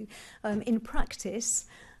interview. In practice,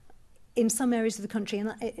 in some areas of the country,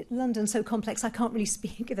 and London's so complex, I can't really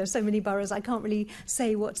speak, there's so many boroughs, I can't really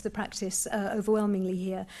say what's the practice overwhelmingly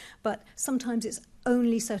here, but sometimes it's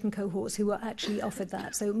only certain cohorts who are actually offered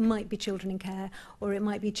that. So it might be children in care, or it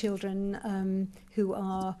might be children who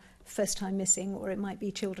are first time missing, or it might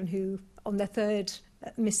be children who, on their third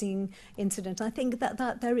missing incident. I think that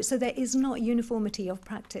there is not uniformity of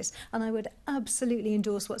practice, and I would absolutely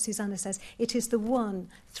endorse what Susannah says. It is the one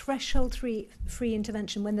threshold-free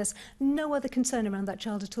intervention when there's no other concern around that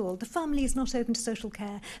child at all. The family is not open to social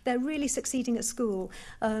care. They're really succeeding at school,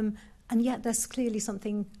 and yet there's clearly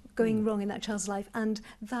something going wrong in that child's life, and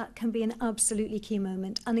that can be an absolutely key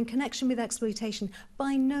moment. And in connection with exploitation,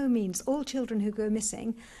 by no means all children who go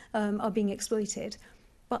missing are being exploited,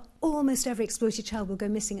 but almost every exploited child will go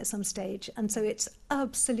missing at some stage, and so it's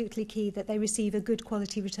absolutely key that they receive a good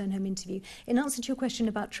quality return home interview. In answer to your question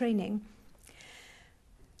about training,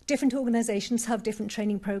 different organisations have different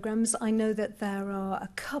training programmes. I know that there are a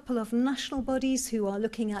couple of national bodies who are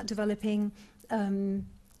looking at developing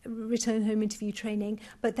return home interview training,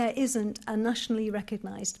 but there isn't a nationally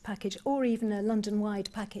recognised package or even a London-wide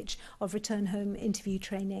package of return home interview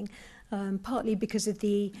training, partly because of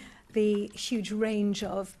the huge range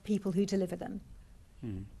of people who deliver them.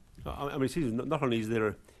 I mean, it seems not only is there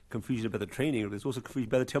a confusion about the training, there's also confusion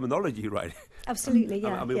about the terminology, right? Absolutely,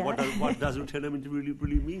 yeah. I mean, yeah. what does return home interview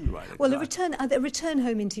really mean, right? Well, a return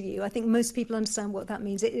home interview, I think most people understand what that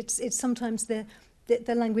means. It's sometimes the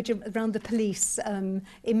language around the police,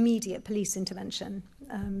 immediate police intervention,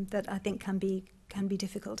 that I think can be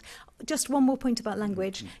difficult. Just one more point about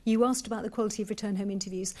language. You asked about the quality of return home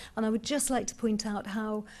interviews, and I would just like to point out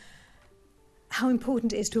how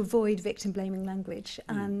important it is to avoid victim blaming language.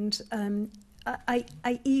 And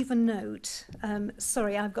I even note,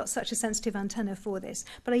 sorry, I've got such a sensitive antenna for this,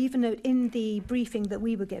 but I even note in the briefing that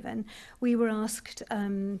we were given, we were asked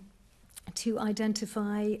to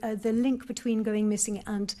identify the link between going missing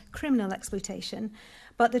and criminal exploitation,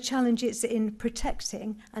 but the challenge is in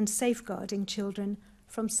protecting and safeguarding children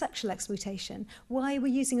from sexual exploitation. Why are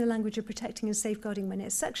we using the language of protecting and safeguarding when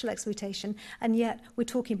it's sexual exploitation, and yet we're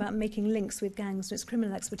talking about making links with gangs when it's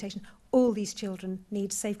criminal exploitation? All these children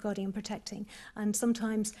need safeguarding and protecting, and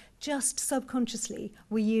sometimes just subconsciously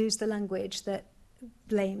we use the language that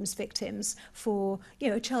blames victims for,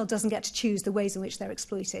 a child doesn't get to choose the ways in which they're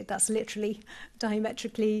exploited. That's literally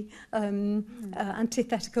diametrically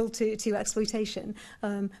antithetical to exploitation.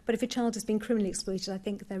 But if a child has been criminally exploited, I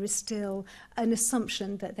think there is still an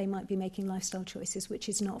assumption that they might be making lifestyle choices, which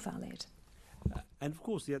is not valid. And of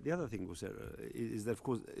course, the other thing was is that, of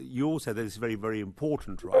course, you all said that it's very, very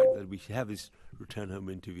important, right, that we should have these return home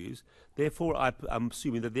interviews. Therefore, I'm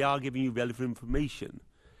assuming that they are giving you relevant information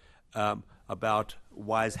about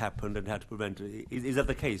why it's happened and how to prevent it. Is that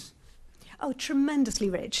the case? Oh, tremendously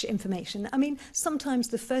rich information. I mean, sometimes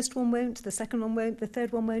the first one won't, the second one won't, the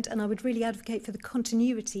third one won't, and I would really advocate for the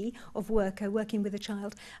continuity of working with a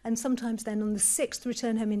child. And sometimes then on the 6th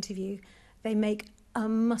return home interview, they make a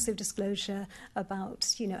massive disclosure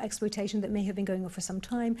about, exploitation that may have been going on for some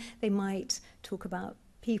time. They might talk about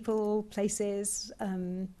people, places,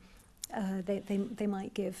 they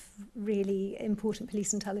might give really important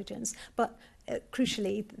police intelligence, but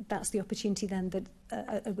crucially, that's the opportunity then that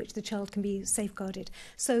at which the child can be safeguarded.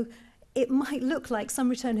 So it might look like some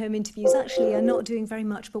return home interviews actually are not doing very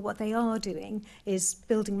much, but what they are doing is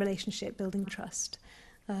building relationship, building trust.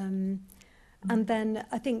 And then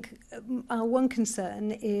I think our one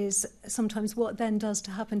concern is sometimes what then does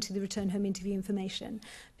to happen to the return home interview information,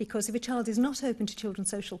 because if a child is not open to children's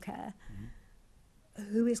social care,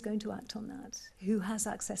 who is going to act on that? Who has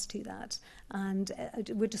access to that? And I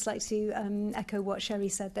would just like to echo what Sherry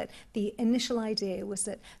said, that the initial idea was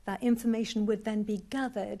that that information would then be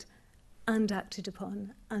gathered and acted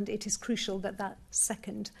upon, and it is crucial that that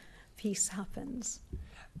second piece happens.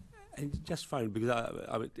 And just fine, because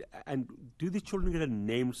and do the children get a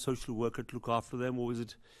named social worker to look after them, or is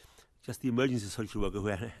it just the emergency social worker who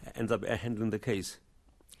ends up handling the case?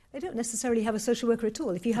 They don't necessarily have a social worker at all.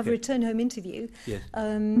 If you have a return home interview, yes.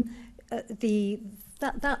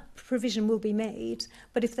 That provision will be made.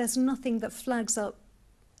 But if there's nothing that flags up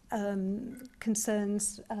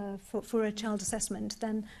concerns for a child assessment,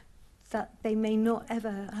 then that they may not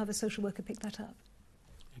ever have a social worker pick that up.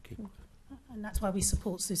 Okay. And that's why we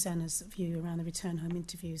support Susannah's view around the return home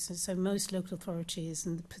interviews. So most local authorities,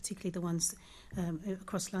 and particularly the ones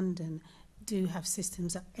across London, do have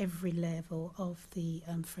systems at every level of the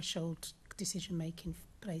threshold decision-making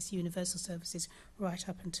place, universal services, right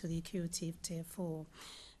up until the acuity of Tier 4.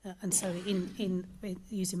 And so in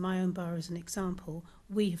using my own borough as an example,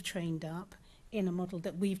 we have trained up in a model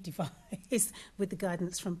that we've devised with the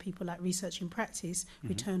guidance from people like Research in Practice,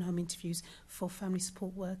 return home interviews for family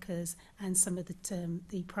support workers and some of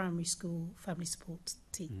the primary school family support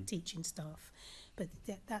teaching staff. But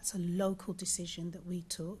that's a local decision that we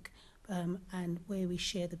took. And where we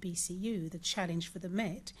share the BCU, the challenge for the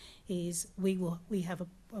Met is we have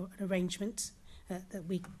an arrangement that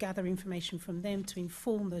we gather information from them to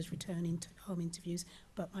inform those returning to home interviews,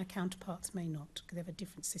 but my counterparts may not because they have a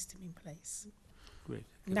different system in place. Great.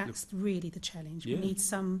 And that's really the challenge. Yeah. We need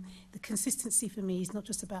the consistency for me is not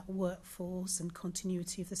just about workforce and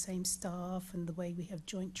continuity of the same staff and the way we have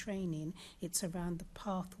joint training. It's around the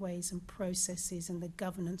pathways and processes and the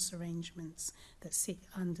governance arrangements that sit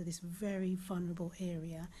under this very vulnerable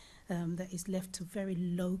area that is left to very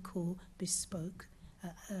local, bespoke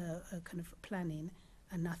kind of planning.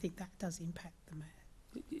 And I think that does impact the mayor.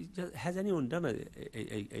 Has anyone done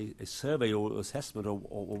a survey or assessment of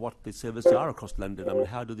what the services are across London? I mean,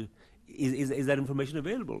 how do is that information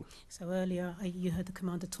available? So earlier you heard the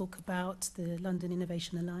Commander talk about the London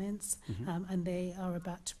Innovation Alliance, and they are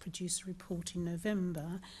about to produce a report in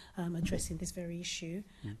November addressing this very issue,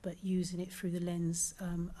 but using it through the lens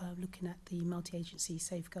looking at the multi-agency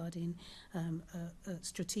safeguarding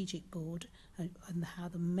strategic board and how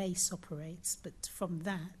the MACE operates. But from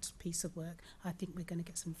that piece of work, I think we're going to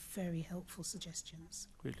get some very helpful suggestions.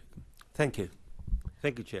 Great. Thank you.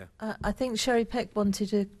 Thank you, Chair. I think Sherry Peck wanted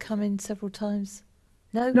to come in several times.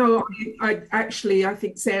 No? No, I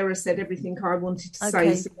think Sarah said everything I wanted to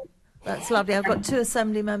say. So. That's lovely. I've got two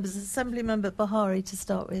Assembly members. Assembly Member Bahari to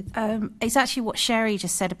start with. It's actually what Sherry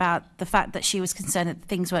just said about the fact that she was concerned that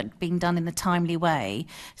things weren't being done in a timely way.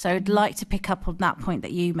 So I'd like to pick up on that point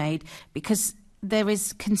that you made, because there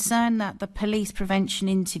is concern that the police prevention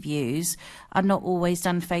interviews are not always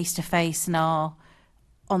done face-to-face and are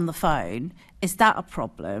on the phone. Is that a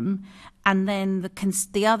problem? And then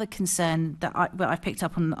the other concern that I picked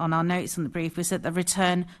up on our notes on the brief was that the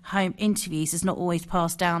return home interviews is not always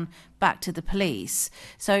passed down back to the police.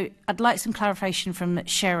 So I'd like some clarification from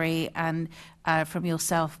Sherry and from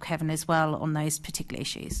yourself, Kevin, as well on those particular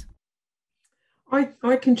issues.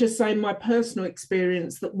 I can just say my personal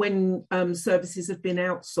experience that when services have been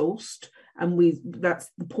outsourced, and that's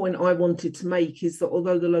the point I wanted to make, is that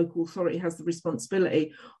although the local authority has the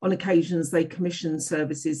responsibility, on occasions they commission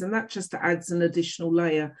services, and that just adds an additional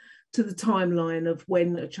layer to the timeline of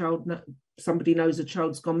when somebody knows a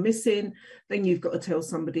child's gone missing. Then you've got to tell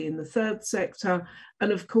somebody in the third sector,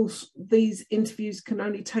 and of course these interviews can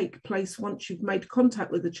only take place once you've made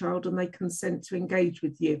contact with the child and they consent to engage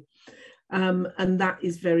with you. And that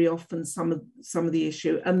is very often some of the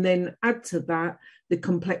issue. And then add to that the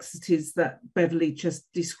complexities that Beverly just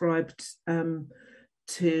described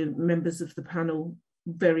to members of the panel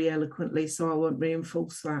very eloquently, so I won't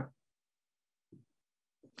reinforce that.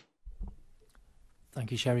 Thank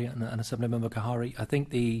you, Sherry, and Assembly Member Kahari. I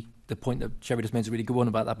think the point that Sherry just made is a really good one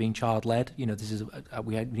about that being child-led. You know, this is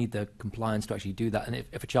we need the compliance to actually do that, and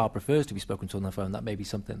if a child prefers to be spoken to on the phone, that may be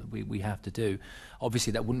something that we have to do.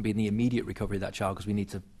 Obviously, that wouldn't be in the immediate recovery of that child because we need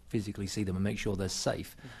to physically see them and make sure they're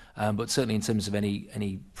safe. But certainly, in terms of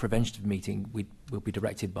any preventative meeting, will be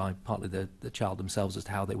directed by partly the child themselves as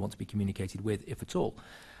to how they want to be communicated with, if at all.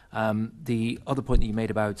 The other point that you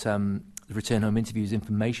made about the return home interviews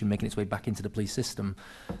information making its way back into the police system,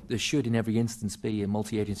 there should in every instance be a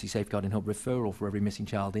multi-agency safeguarding hub referral for every missing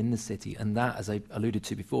child in the city, and that, as I alluded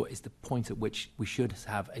to before, is the point at which we should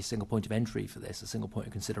have a single point of entry for this, a single point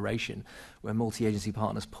of consideration, where multi-agency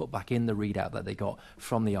partners put back in the readout that they got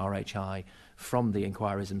from the RHI, from the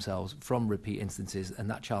inquiries themselves, from repeat instances, and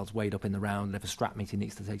that child's weighed up in the round, and if a strap meeting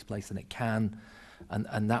needs to take place, then it can.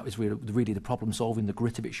 And that was really the problem solving, the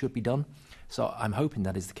grit of it should be done. So I'm hoping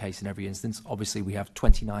that is the case in every instance. Obviously, we have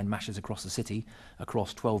 29 MASHs across the city,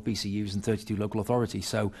 across 12 BCUs and 32 local authorities.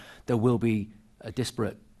 So there will be a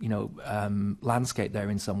disparate, landscape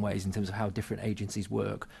there in some ways in terms of how different agencies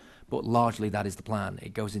work. But largely that is the plan.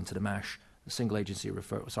 It goes into the MASH, a single agency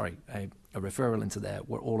referral, a referral into there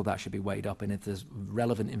where all of that should be weighed up. And if there's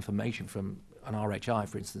relevant information from an RHI,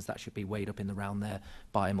 for instance, that should be weighed up in the round there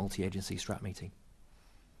by a multi-agency strat meeting.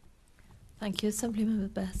 Thank you. Assembly Member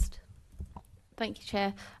Best. Thank you,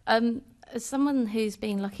 Chair. As someone who's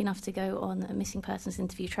been lucky enough to go on a missing persons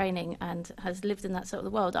interview training and has lived in that sort of the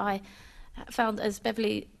world, I found, as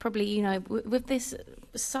Beverly probably with this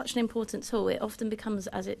such an important tool, it often becomes,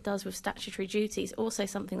 as it does with statutory duties, also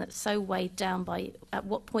something that's so weighed down by at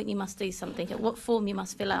what point you must do something, at what form you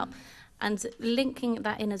must fill out, and linking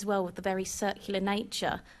that in as well with the very circular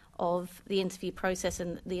nature of the interview process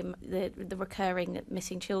and the recurring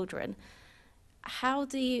missing children. How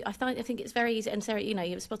do you? I think it's very easy, and Sarah,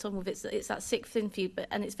 you're spot on with it's that sixth interview,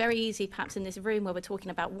 and it's very easy, perhaps in this room where we're talking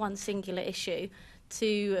about one singular issue,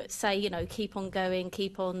 to say, keep on going,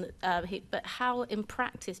 keep on. But how, in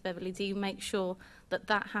practice, Beverly, do you make sure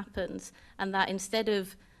that happens, and that instead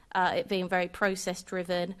of it being very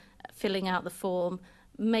process-driven, filling out the form,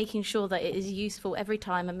 making sure that it is useful every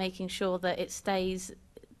time, and making sure that it stays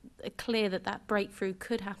clear that that breakthrough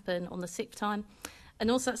could happen on the 6th time. And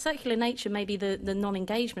also that circular nature, maybe the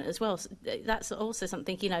non-engagement as well. So that's also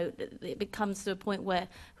something, you know, it becomes to a point where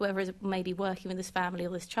whoever is maybe working with this family or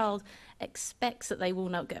this child expects that they will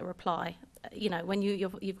not get a reply. You know, when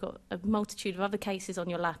you've got a multitude of other cases on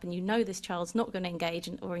your lap and you know this child's not going to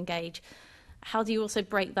engage, how do you also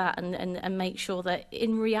break that and make sure that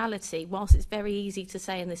in reality, whilst it's very easy to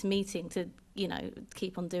say in this meeting to, you know,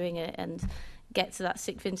 keep on doing it and get to that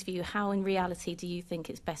 6th interview, how in reality do you think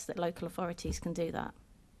it's best that local authorities can do that?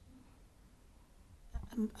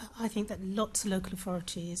 I think that lots of local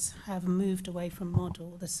authorities have moved away from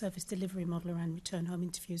the service delivery model around return home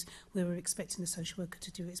interviews, where we're expecting the social worker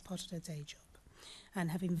to do it as part of their day job,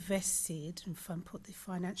 and have invested and put the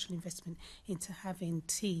financial investment into having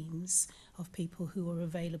teams of people who are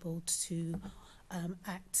available to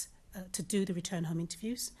to do the return home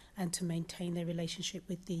interviews and to maintain their relationship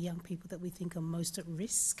with the young people that we think are most at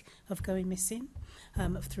risk of going missing,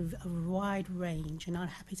 through a wide range. And I'm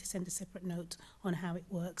happy to send a separate note on how it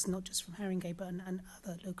works, not just from Haringey but and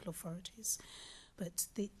other local authorities. But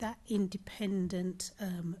that independent,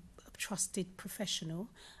 trusted professional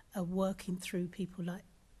working through people like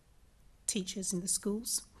teachers in the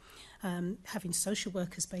schools, having social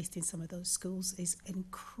workers based in some of those schools is an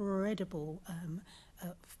incredible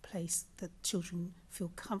place that children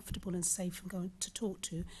feel comfortable and safe and going to talk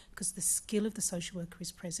to, because the skill of the social worker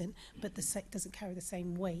is present, but the doesn't carry the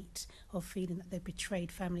same weight of feeling that they're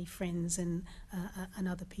betrayed family, friends and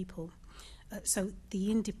other people. So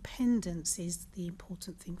the independence is the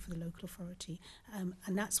important thing for the local authority,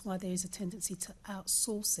 and that's why there is a tendency to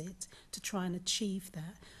outsource it to try and achieve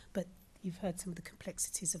that. But you've heard some of the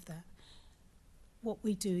complexities of that. What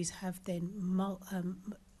we do is have then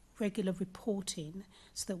regular reporting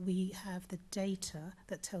so that we have the data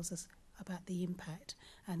that tells us about the impact,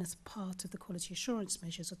 and as part of the quality assurance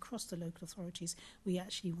measures across the local authorities, we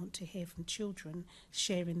actually want to hear from children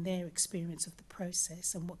sharing their experience of the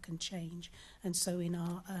process and what can change. And so in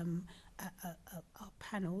our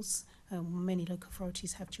panels, many local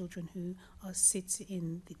authorities have children who sit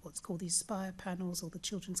in what's called the Aspire panels or the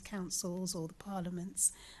Children's Councils or the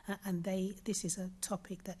Parliaments, and this is a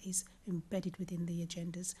topic that is embedded within the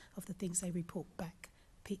agendas of the things they report back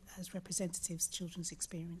as representatives, children's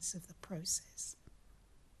experience of the process.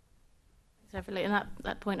 Definitely, and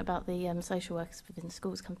that point about the social workers within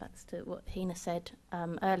schools comes back to what Hina said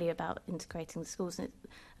earlier about integrating the schools, and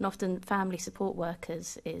often family support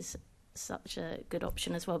workers is such a good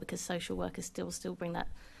option as well, because social workers still bring that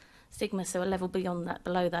stigma, so a level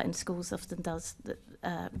below that in schools often does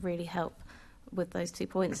really help with those 2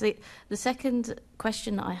 points. The second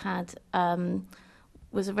question that I had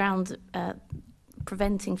was around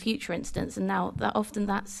preventing future incidents, and now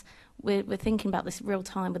we're thinking about this real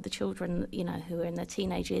time with the children, you know, who are in their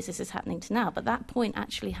teenage years. This is happening to now, but that point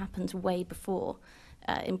actually happened way before,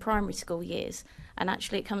 in primary school years. And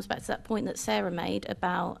actually it comes back to that point that Sarah made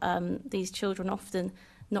about these children often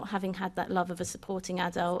not having had that love of a supporting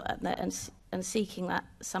adult and seeking that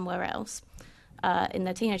somewhere else in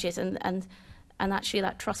their teenage years. And actually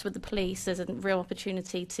that trust with the police, there's a real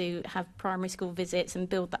opportunity to have primary school visits and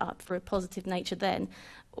build that up for a positive nature then.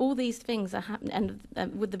 All these things are happening,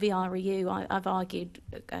 and with the VREU, I've argued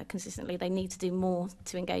consistently they need to do more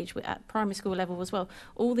to engage with at primary school level as well.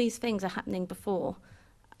 All these things are happening before.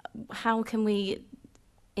 How can we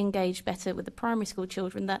engage better with the primary school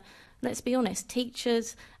children that, let's be honest,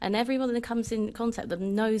 teachers and everyone that comes in contact with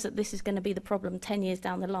them knows that this is going to be the problem 10 years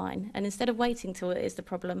down the line, and instead of waiting till it is the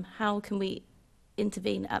problem, how can we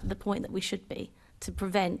intervene at the point that we should be to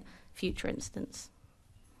prevent future incidents?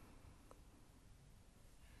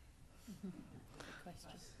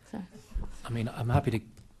 I mean, I'm happy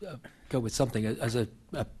to go with something. As a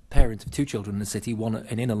parent of 2 children in the city, one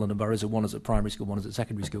in inner London boroughs, and one is at primary school, one is at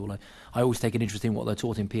secondary school, I always take an interest in what they're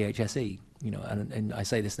taught in PHSE. You know, and I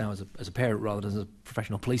say this now as a parent rather than as a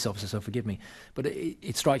professional police officer, so forgive me. But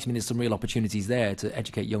it strikes me there's some real opportunities there to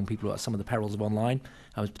educate young people about some of the perils of online.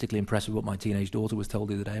 I was particularly impressed with what my teenage daughter was told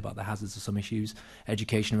the other day about the hazards of some issues,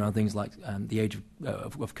 education around things like the age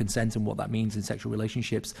of consent and what that means in sexual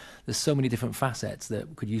relationships. There's so many different facets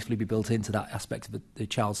that could usefully be built into that aspect of the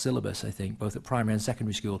child's syllabus, I think, both at primary and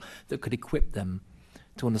secondary school, that could equip them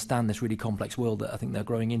to understand this really complex world that I think they're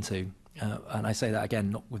growing into. And I say that again,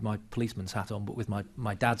 not with my policeman's hat on, but with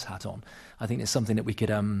my dad's hat on. I think there's something that we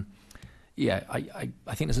could, I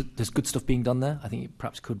think there's good stuff being done there. I think it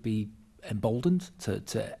perhaps could be emboldened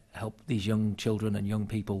to help these young children and young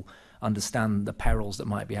people understand the perils that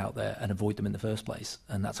might be out there and avoid them in the first place.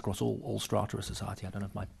 And that's across all strata of society. I don't know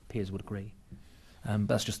if my peers would agree. But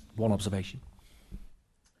that's just one observation.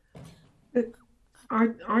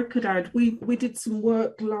 I could add, we did some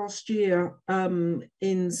work last year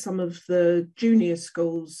in some of the junior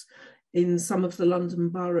schools in some of the London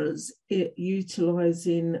boroughs,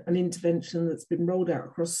 utilising an intervention that's been rolled out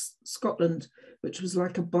across Scotland, which was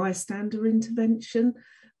like a bystander intervention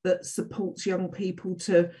that supports young people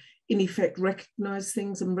to, in effect, recognise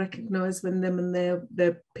things and recognise when them and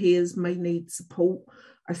their peers may need support.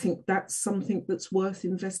 I think that's something that's worth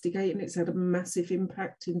investigating. It's had a massive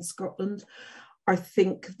impact in Scotland. I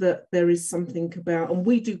think that there is something about, and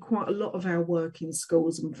we do quite a lot of our work in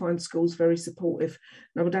schools and find schools very supportive.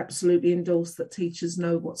 And I would absolutely endorse that teachers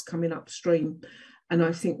know what's coming upstream. And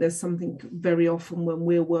I think there's something very often when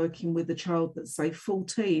we're working with a child that's, say,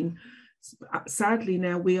 14, sadly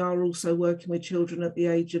now we are also working with children at the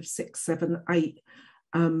age of 6, 7, 8,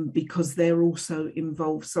 because they're also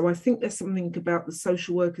involved. So I think there's something about the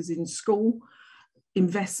social workers in school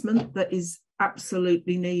investment that is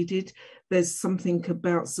absolutely needed. There's something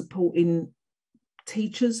about supporting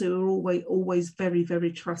teachers who are always very,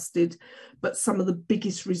 very trusted. But some of the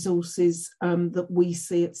biggest resources that we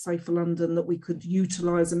see at Safer London that we could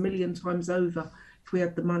utilise 1,000,000 times over if we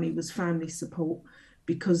had the money was family support.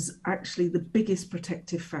 Because actually the biggest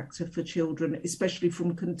protective factor for children, especially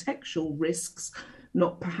from contextual risks,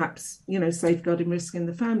 not perhaps, safeguarding risk in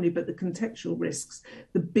the family, but the contextual risks,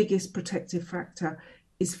 the biggest protective factor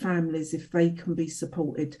is families if they can be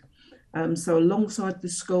supported. So alongside the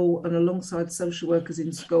school and alongside social workers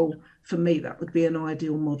in school, for me, that would be an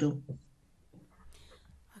ideal model.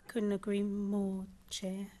 I couldn't agree more,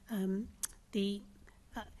 Chair.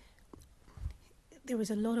 There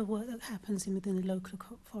is a lot of work that happens within the local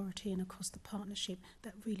authority and across the partnership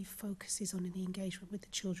that really focuses on the engagement with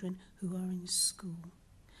the children who are in school.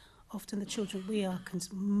 Often the children we are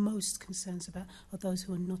most concerned about are those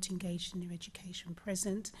who are not engaged in their education,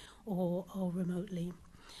 present or remotely.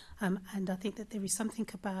 And I think that there is something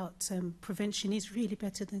about prevention is really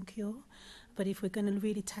better than cure. But if we're going to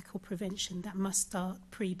really tackle prevention, that must start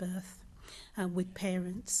pre-birth with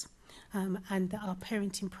parents. And that our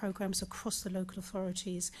parenting programs across the local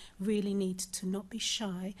authorities really need to not be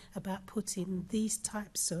shy about putting these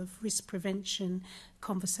types of risk prevention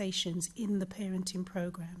conversations in the parenting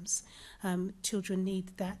programs. Children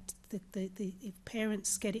need that. If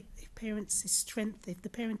parents get it, if the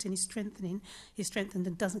parenting is strengthened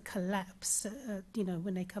and doesn't collapse,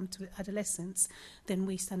 when they come to adolescence, then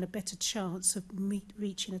we stand a better chance of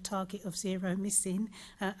reaching a target of 0 missing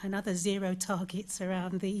and other 0 targets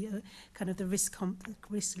around the the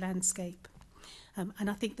risk landscape. And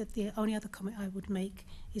I think that the only other comment I would make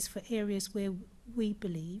is for areas where we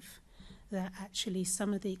believe that actually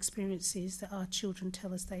some of the experiences that our children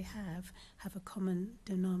tell us they have a common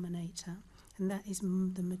denominator, and that is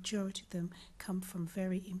the majority of them come from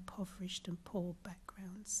very impoverished and poor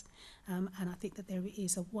backgrounds. And I think that there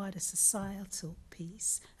is a wider societal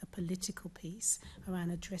piece, a political piece,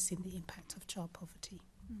 around addressing the impact of child poverty.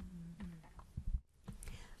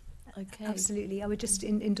 Okay. Absolutely. I would just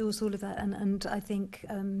endorse all of that. And I think,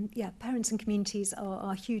 parents and communities are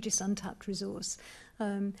our hugest untapped resource.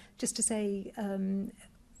 Just to say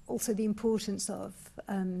also the importance of,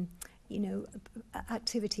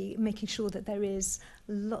 activity, making sure that there is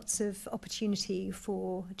lots of opportunity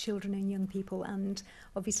for children and young people. And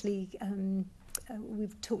obviously,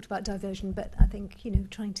 we've talked about diversion, but I think,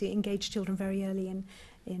 trying to engage children very early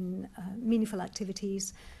in meaningful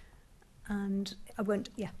activities. And I won't,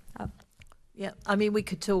 we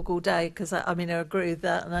could talk all day because I agree with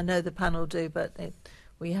that, and I know the panel do, but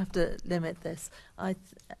we have to limit this. Are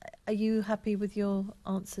you happy with your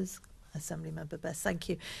answers, Assembly Member Best? Thank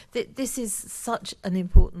you. This is such an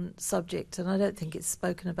important subject, and I don't think it's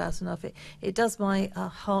spoken about enough. It does my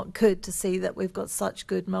heart good to see that we've got such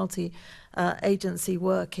good multi-agency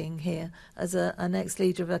working here. As an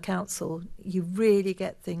ex-leader of a council, you really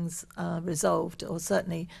get things resolved, or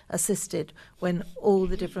certainly assisted, when all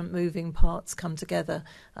the different moving parts come together.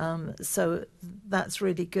 So that's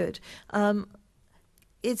really good.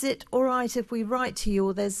 Is it all right if we write to you,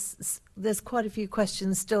 or there's quite a few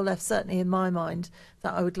questions still left, certainly in my mind,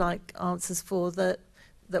 that I would like answers for, that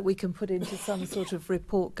we can put into some sort of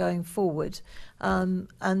report going forward. And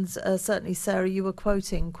certainly, Sarah, you were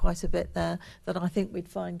quoting quite a bit there that I think we'd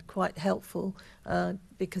find quite helpful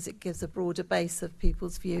because it gives a broader base of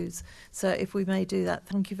people's views. So if we may do that,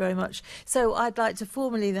 thank you very much. So I'd like to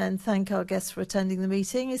formally then thank our guests for attending the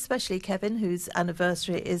meeting, especially Kevin, whose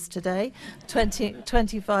anniversary is today,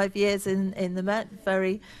 25 years in the Met,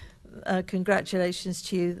 very congratulations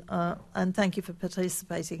to you and thank you for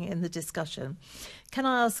participating in the discussion. Can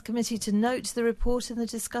I ask the committee to note the report in the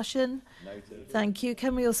discussion? Noted. Thank you.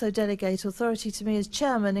 Can we also delegate authority to me as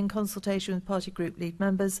chairman in consultation with party group lead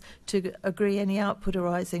members to agree any output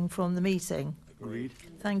arising from the meeting? Agreed.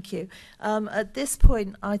 Thank you. At this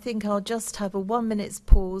point, I think I'll just have a 1 minute's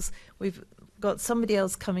pause. We've got somebody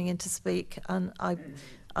else coming in to speak, and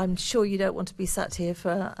I'm sure you don't want to be sat here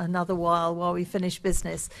for another while we finish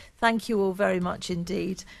business. Thank you all very much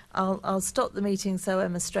indeed. I'll stop the meeting so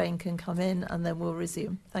Emma Strain can come in, and then we'll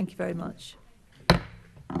resume. Thank you very much.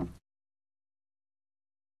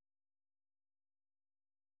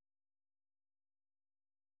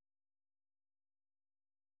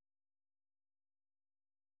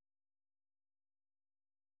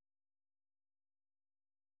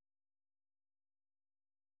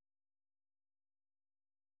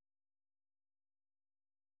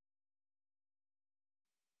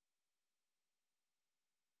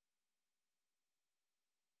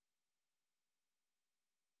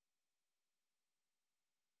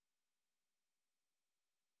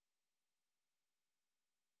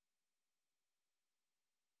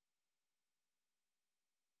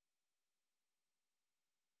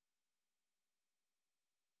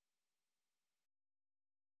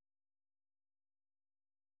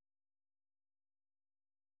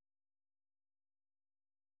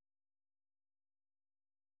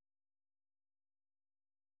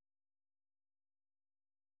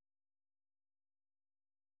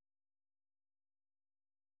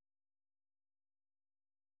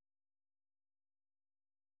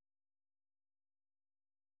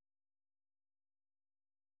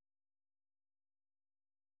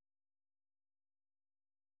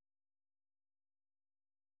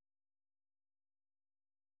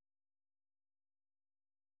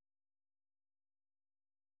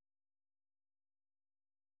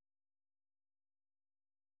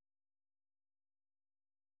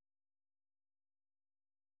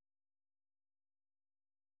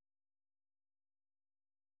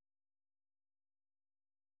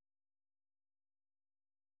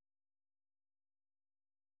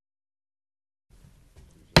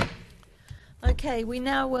 Okay, we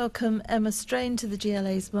now welcome Emma Strain to the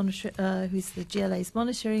GLA's who's the GLA's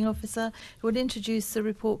monitoring officer, who will introduce the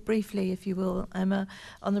report briefly, if you will, Emma,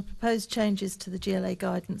 on the proposed changes to the GLA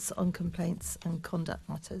guidance on complaints and conduct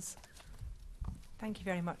matters. Thank you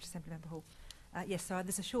very much, Assembly Member Hall. Yes, so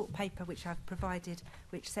there's a short paper which I've provided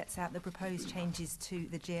which sets out the proposed changes to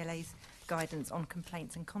the GLA's guidance on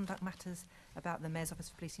complaints and conduct matters about the Mayor's Office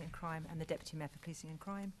for Policing and Crime and the Deputy Mayor for Policing and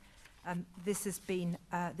Crime. This has been,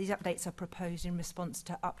 these updates are proposed in response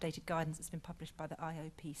to updated guidance that's been published by the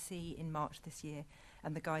IOPC in March this year,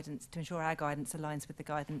 and the guidance, to ensure our guidance aligns with the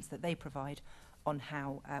guidance that they provide on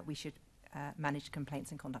how we should manage complaints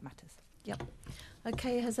and conduct matters. Yep.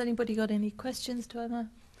 Okay, has anybody got any questions to Emma?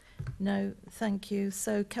 No, thank you.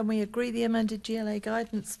 So can we agree the amended GLA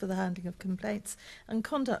guidance for the handling of complaints and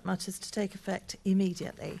conduct matters to take effect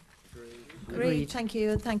immediately? Agreed. Thank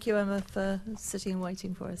you. Thank you, Emma, for sitting and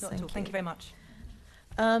waiting for us. Thank you very much.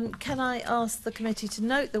 Can I ask the committee to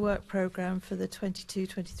note the work programme for the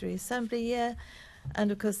 22-23 Assembly year?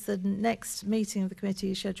 And of course, the next meeting of the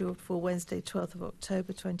committee is scheduled for Wednesday, 12th of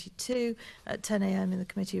October 22 at 10 a.m. in the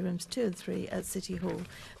committee rooms 2 and 3 at City Hall.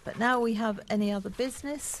 But now we have any other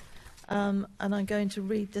business, and I'm going to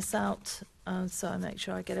read this out so I make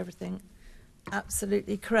sure I get everything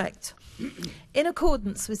absolutely correct. In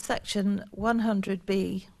accordance with section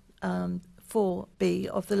 100B 4B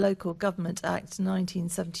of the Local Government Act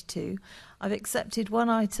 1972, I've accepted one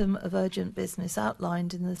item of urgent business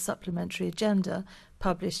outlined in the supplementary agenda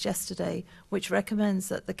published yesterday, which recommends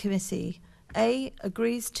that the committee A,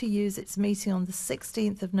 agrees to use its meeting on the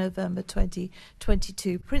 16th of November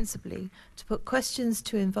 2022 principally to put questions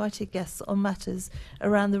to invited guests on matters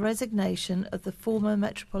around the resignation of the former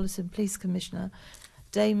Metropolitan Police Commissioner,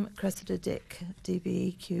 Dame Cressida Dick,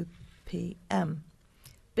 DBEQPM.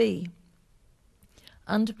 B,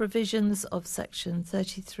 under provisions of section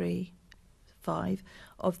 33(5)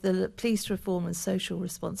 of the Police Reform and Social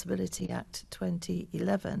Responsibility Act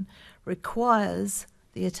 2011, requires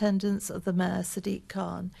the attendance of the Mayor Sadiq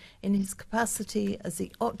Khan in his capacity as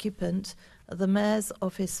the occupant of the Mayor's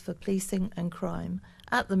Office for Policing and Crime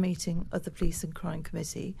at the meeting of the Police and Crime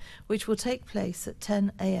Committee, which will take place at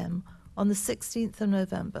 10 a.m. on the 16th of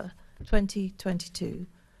November 2022,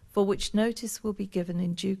 for which notice will be given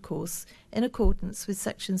in due course in accordance with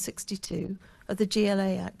Section 62 of the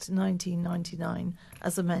GLA Act 1999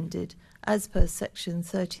 as amended, as per Section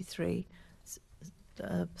 33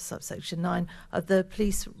 subsection 9 of the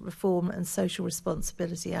Police Reform and Social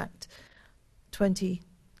Responsibility Act 2011.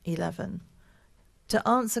 11. To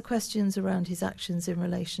answer questions around his actions in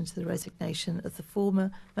relation to the resignation of the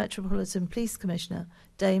former Metropolitan Police Commissioner,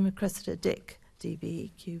 Dame Cressida Dick,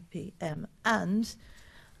 DBE QPM, and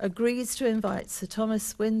agrees to invite Sir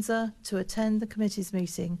Thomas Windsor to attend the committee's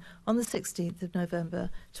meeting on the 16th of November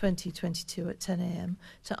 2022 at 10 a.m.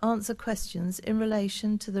 to answer questions in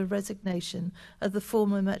relation to the resignation of the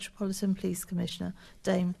former Metropolitan Police Commissioner,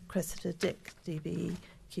 Dame Cressida Dick, DBE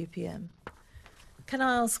QPM. Can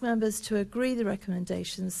I ask members to agree the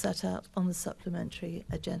recommendations set out on the supplementary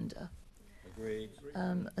agenda? Agreed.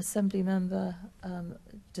 Assembly Member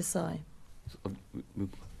Desai. So, we're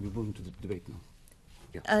moving to the debate now.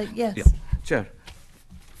 Yes. Yeah. Chair,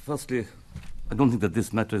 firstly, I don't think that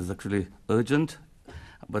this matter is actually urgent,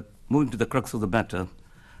 but moving to the crux of the matter,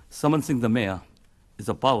 summoning the mayor is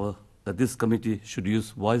a power that this committee should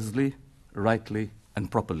use wisely, rightly,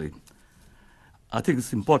 and properly. I think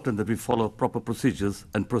it's important that we follow proper procedures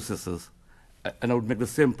and processes. And I would make the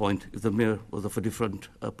same point if the mayor was of a different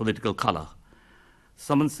political color.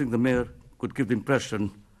 Summoning the mayor could give the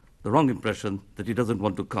wrong impression, that he doesn't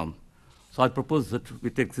want to come. So I propose that we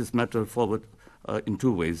take this matter forward in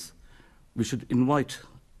two ways. We should invite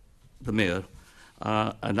the mayor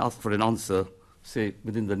and ask for an answer, say,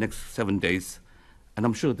 within the next 7 days. And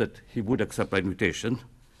I'm sure that he would accept our invitation.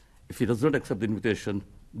 If he does not accept the invitation,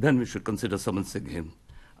 then we should consider summoning him.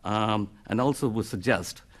 And also would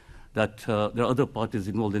suggest that there are other parties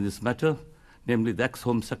involved in this matter, namely the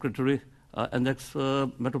ex-Home Secretary and the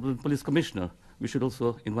ex-Metropolitan Police Commissioner. We should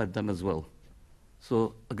also invite them as well.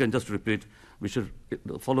 So again, just to repeat, we should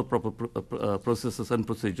follow proper processes and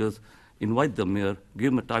procedures, invite the mayor,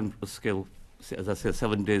 give him a time scale, as I say,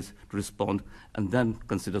 7 days to respond, and then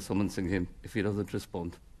consider summoning him if he doesn't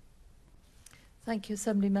respond. Thank you,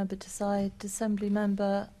 Assembly Member Desai. Assembly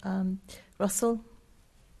Member Russell.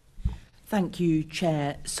 Thank you,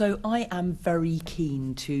 Chair. So I am very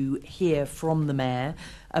keen to hear from the Mayor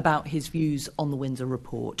about his views on the Windsor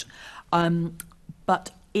report.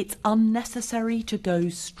 But it's unnecessary to go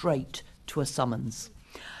straight to a summons.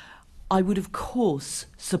 I would, of course,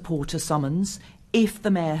 support a summons if the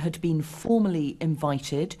Mayor had been formally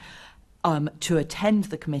invited to attend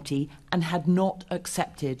the committee and had not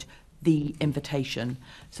accepted the invitation.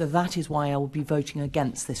 So that is why I will be voting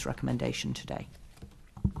against this recommendation today.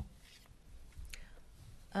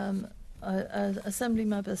 Assembly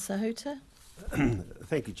Member Sahota.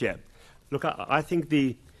 Thank you, Chair. Look, I think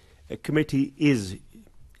the committee is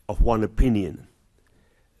of one opinion,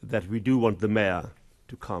 that we do want the Mayor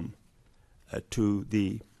to come to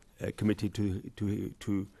the committee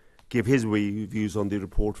to give his views on the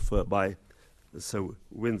report by Sir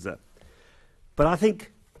Windsor. But I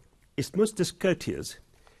think it's most discourteous,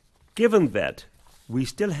 given that we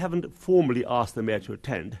still haven't formally asked the Mayor to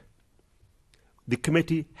attend. The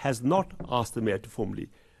committee has not asked the Mayor to formally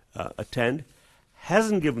attend,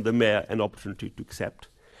 hasn't given the Mayor an opportunity to accept,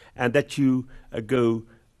 and that you go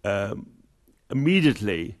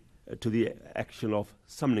immediately to the action of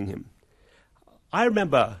summoning him. I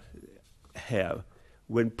remember here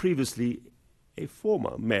when previously a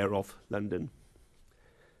former Mayor of London,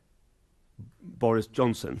 Boris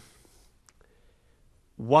Johnson,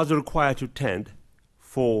 was required to attend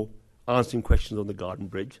for answering questions on the Garden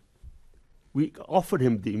Bridge. We offered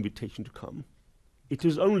him the invitation to come. It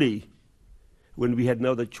was only when we had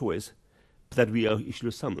no other choice that we issued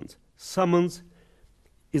a summons. Summons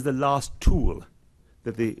is the last tool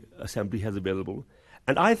that the Assembly has available.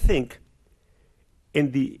 And I think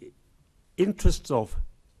in the interests of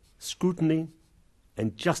scrutiny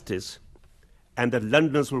and justice, and that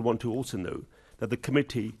Londoners will want to also know that the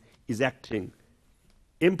committee is acting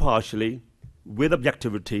impartially, with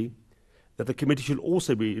objectivity, that the committee should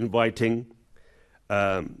also be inviting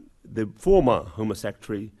the former Home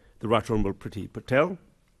Secretary, the Right Honourable Priti Patel,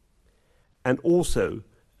 and also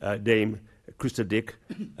Dame Cressida Dick,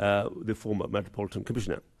 the former Metropolitan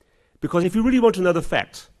Commissioner. Because if you really want to know the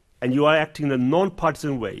facts, and you are acting in a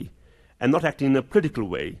non-partisan way, and not acting in a political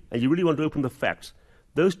way, and you really want to open the facts,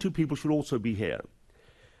 those two people should also be here.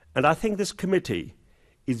 And I think this committee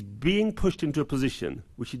is being pushed into a position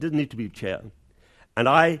which it doesn't need to be, Chair. And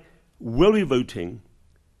I will be voting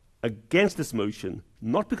against this motion,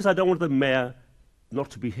 not because I don't want the Mayor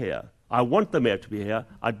not to be here. I want the Mayor to be here.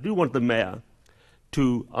 I do want the Mayor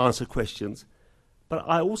to answer questions. But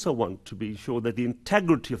I also want to be sure that the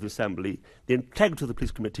integrity of the Assembly, the integrity of the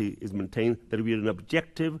Police Committee is maintained, that we are an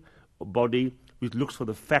objective body which looks for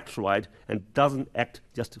the facts right and doesn't act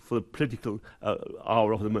just for the political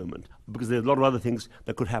hour of the moment. Because there's a lot of other things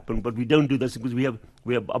that could happen, but we don't do those because we are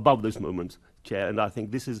above those moments, Chair. And I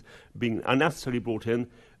think this is being unnecessarily brought in.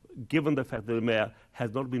 given the fact that the mayor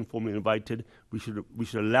has not been formally invited, we should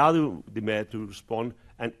allow the mayor to respond.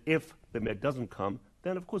 And if the mayor doesn't come,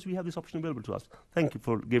 then of course we have this option available to us. Thank you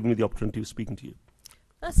for giving me the opportunity of speaking to you.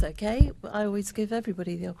 That's okay. I always give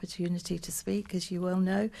everybody the opportunity to speak, as you well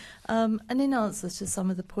know. And in answer to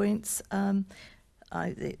some of the points,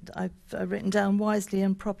 I've written down wisely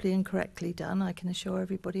and properly and correctly done. I can assure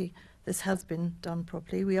everybody this has been done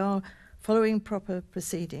properly. We are following proper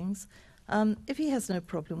proceedings. If he has no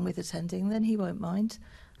problem with attending, then he won't mind.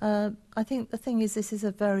 I think the thing is, this is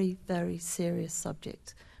a very, very serious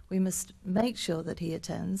subject. We must make sure that he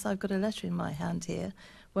attends. I've got a letter in my hand here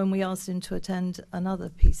when we asked him to attend another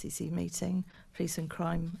PCC meeting, Police and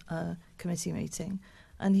Crime Committee meeting,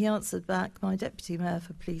 and he answered back, my Deputy Mayor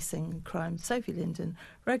for Policing and Crime, Sophie Linden,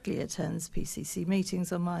 regularly attends PCC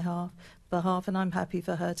meetings on my behalf, and I'm happy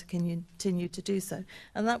for her to continue to do so.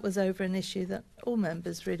 And that was over an issue that all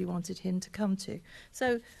members really wanted him to come to.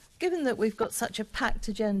 So given that we've got such a packed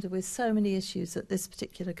agenda with so many issues that this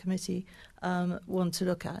particular committee want to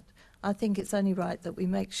look at, I think it's only right that we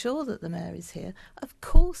make sure that the Mayor is here. Of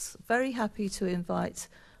course, very happy to invite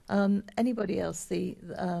anybody else. The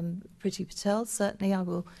Priti Patel, certainly I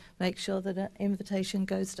will make sure that an invitation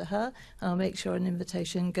goes to her. And I'll make sure an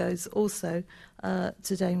invitation goes also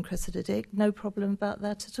to Dame Cressida Dick. No problem about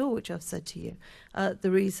that at all, which I've said to you. The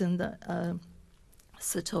reason that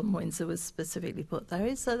Sir Tom Windsor was specifically put there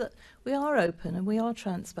is so that we are open and we are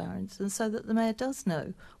transparent, and so that the Mayor does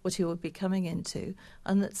know what he will be coming into,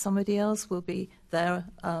 and that somebody else will be there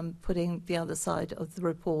putting the other side of the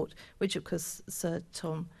report, which of course Sir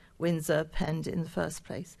Tom Windsor penned in the first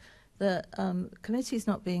place. The committee is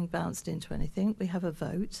not being bounced into anything. We have a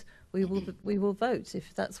vote. We will vote,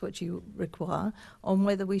 if that's what you require, on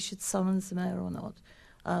whether we should summons the Mayor or not.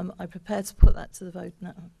 I'm prepared to put that to the vote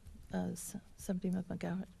now. Assemblymember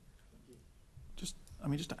Garrett. Just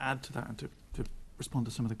to add to that and to respond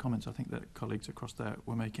to some of the comments I think that colleagues across there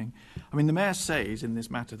were making. I mean, the Mayor says in this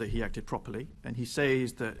matter that he acted properly, and he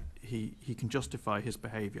says that he can justify his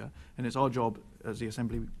behaviour, and it's our job as the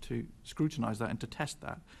Assembly to scrutinise that and to test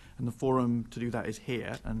that. And the forum to do that is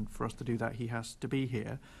here, and for us to do that he has to be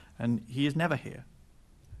here, and he is never here,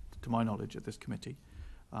 to my knowledge, at this committee.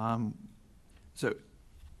 So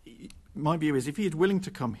my view is if he is willing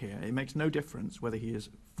to come here, it makes no difference whether he is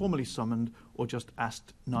formally summoned or just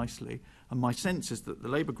asked nicely. And my sense is that the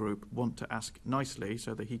Labour group want to ask nicely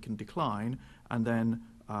so that he can decline, and then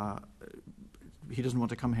he doesn't want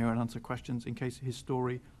to come here and answer questions in case his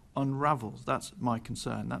story unravels. That's my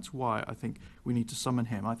concern. That's why I think we need to summon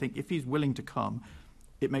him. I think if he's willing to come,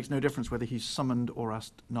 it makes no difference whether he's summoned or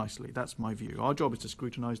asked nicely. That's my view. Our job is to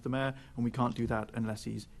scrutinise the Mayor, and we can't do that unless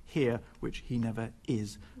he's here, which he never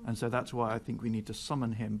is. And so that's why I think we need to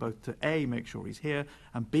summon him, both to A, make sure he's here,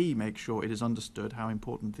 and B, make sure it is understood how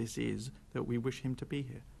important this is, that we wish him to be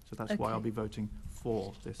here. So that's why I'll be voting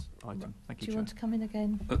for this item. Thank you, Do you Chair. want to come in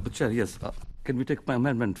again? Chair, yes. Can we take my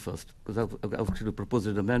amendment first? Because I've actually proposed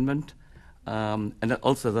an amendment. And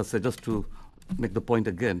also, as I said, just to make the point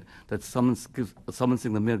again, that summoning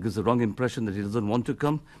the Mayor gives the wrong impression that he doesn't want to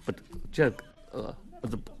come. But, Chair,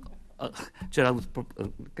 Chair,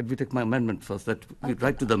 can we take my amendment first? That we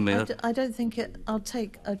write to the Mayor. I don't think I'll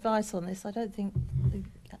take advice on this. I don't think...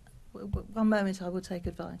 One moment, I will take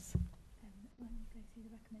advice. When we go through the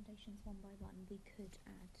recommendations one by one, we could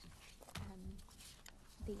add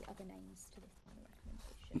the other names to this final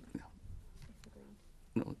recommendation, if agreed.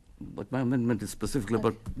 No, but my amendment is specifically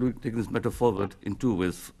about taking this matter forward in two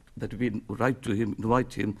ways. That we write to him,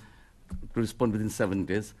 invite him to respond within 7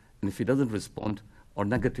 days, and if he doesn't respond or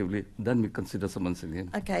negatively, then we consider summoning him.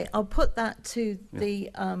 Okay, I'll put that to the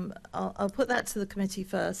I'll put that to the committee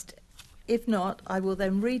first. If not, I will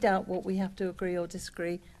then read out what we have to agree or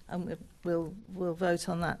disagree, and we'll vote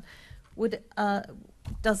on that.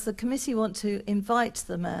 Does the committee want to invite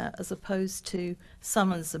the Mayor as opposed to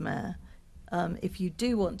summons the Mayor? If you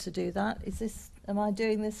do want to do that, am I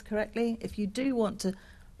doing this correctly? If you do want to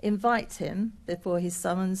invite him before his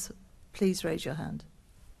summons, please raise your hand.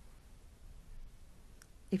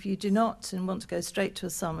 If you do not and want to go straight to a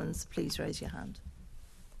summons, please raise your hand.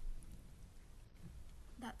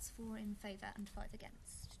 That's 4 in favour and 5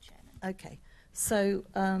 against, Chairman. Okay, so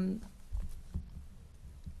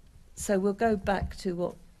so we'll go back to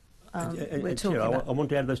what we're talking Chair, about. I want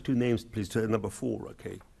to add those two names, please, to number 4,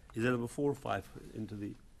 okay? Is there number 4 or 5 into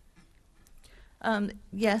the...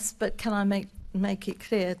 Yes, but can I make it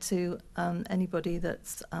clear to anybody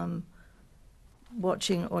that's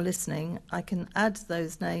watching or listening, I can add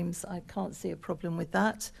those names. I can't see a problem with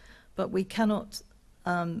that, but we cannot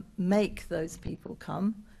make those people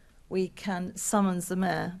come. We can summons the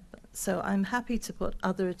Mayor, So I'm happy to put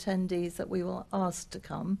other attendees that we will ask to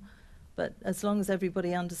come, but as long as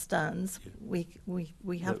everybody understands, we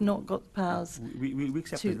have not got the powers we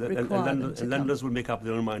accept to it, require them to and come. lenders will make up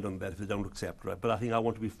their own mind on that if they don't accept, right? But I think I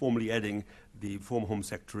want to be formally adding the former Home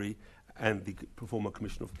Secretary and the former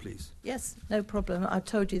Commissioner of Police. Yes, no problem. I've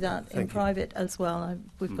told you that in private as well.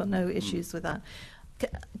 We've got no issues with that.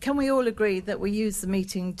 Can we all agree that we use the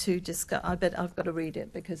meeting to discuss? I bet I've got to read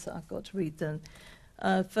it because I've got to read them.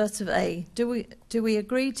 First of A, do we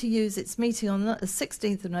agree to use its meeting on the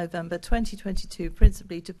 16th of November 2022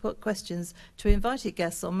 principally to put questions to invited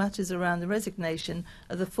guests on matters around the resignation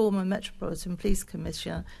of the former Metropolitan Police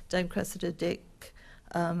Commissioner, Dame Cressida Dick?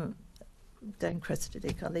 Dame Cressida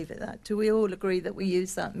Dick, I'll leave it at that. Do we all agree that we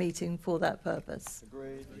use that meeting for that purpose?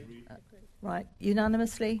 Agreed. Right,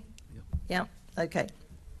 unanimously? Yeah, okay.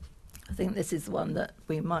 I think this is the one that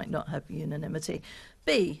we might not have unanimity.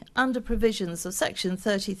 B, under provisions of Section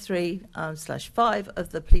 33/5 of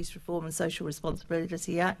the Police Reform and Social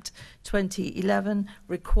Responsibility Act 2011,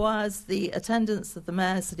 requires the attendance of the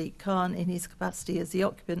Mayor Sadiq Khan in his capacity as the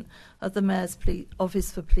occupant of the Mayor's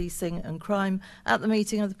Office for Policing and Crime at the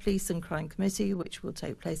meeting of the Police and Crime Committee, which will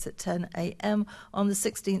take place at 10 a.m. on the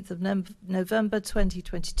 16th of November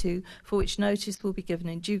 2022, for which notice will be given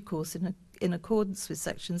in due course in accordance with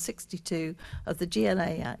Section 62 of the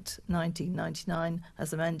GLA Act 1999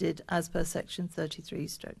 as amended as per Section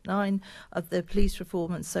 33/9 of the Police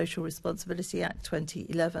Reform and Social Responsibility Act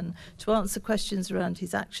 2011 to answer questions around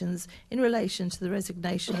his actions in relation to the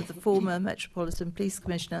resignation of the former Metropolitan Police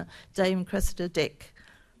Commissioner Dame Cressida Dick.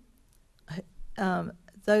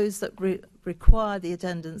 Those that require the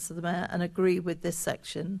attendance of the Mayor and agree with this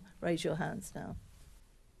section, raise your hands now.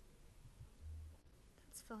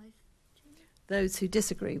 That's 5. Those who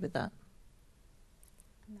disagree with that?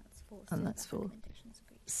 And that's 4. And that's 4.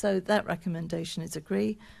 So that recommendation is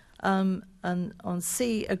agree. And on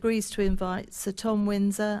C, agrees to invite Sir Tom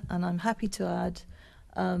Windsor, and I'm happy to add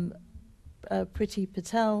Priti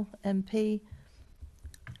Patel, MP,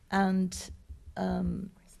 and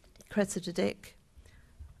Cressida Dick,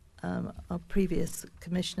 our previous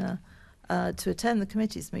commissioner, to attend the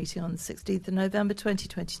committee's meeting on the 16th of November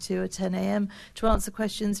 2022 at 10 a.m. to answer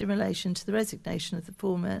questions in relation to the resignation of the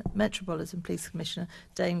former Metropolitan Police Commissioner,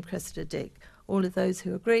 Dame Cressida Dick. All of those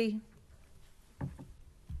who agree?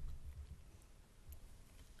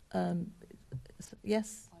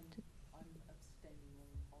 Yes? I'm abstaining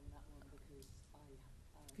on that one because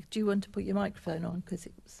Do you want to put your microphone on? Because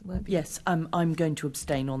it won't be... Yes, I'm going to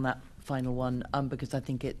abstain on that final one because I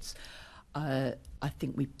think it's... I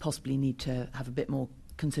think we possibly need to have a bit more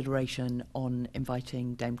consideration on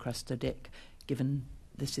inviting Dame Cressida Dick, given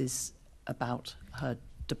this is about her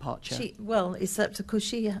departure. Well, except of course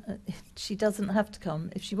she doesn't have to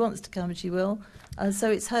come. If she wants to come, she will.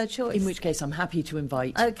 So it's her choice. In which case, I'm happy to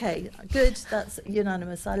invite. Okay, good. That's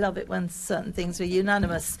unanimous. I love it when certain things are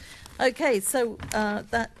unanimous. Okay, so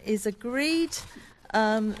that is agreed.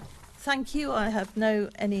 Thank you. I have no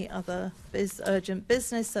any other urgent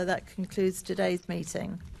business, so that concludes today's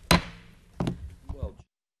meeting.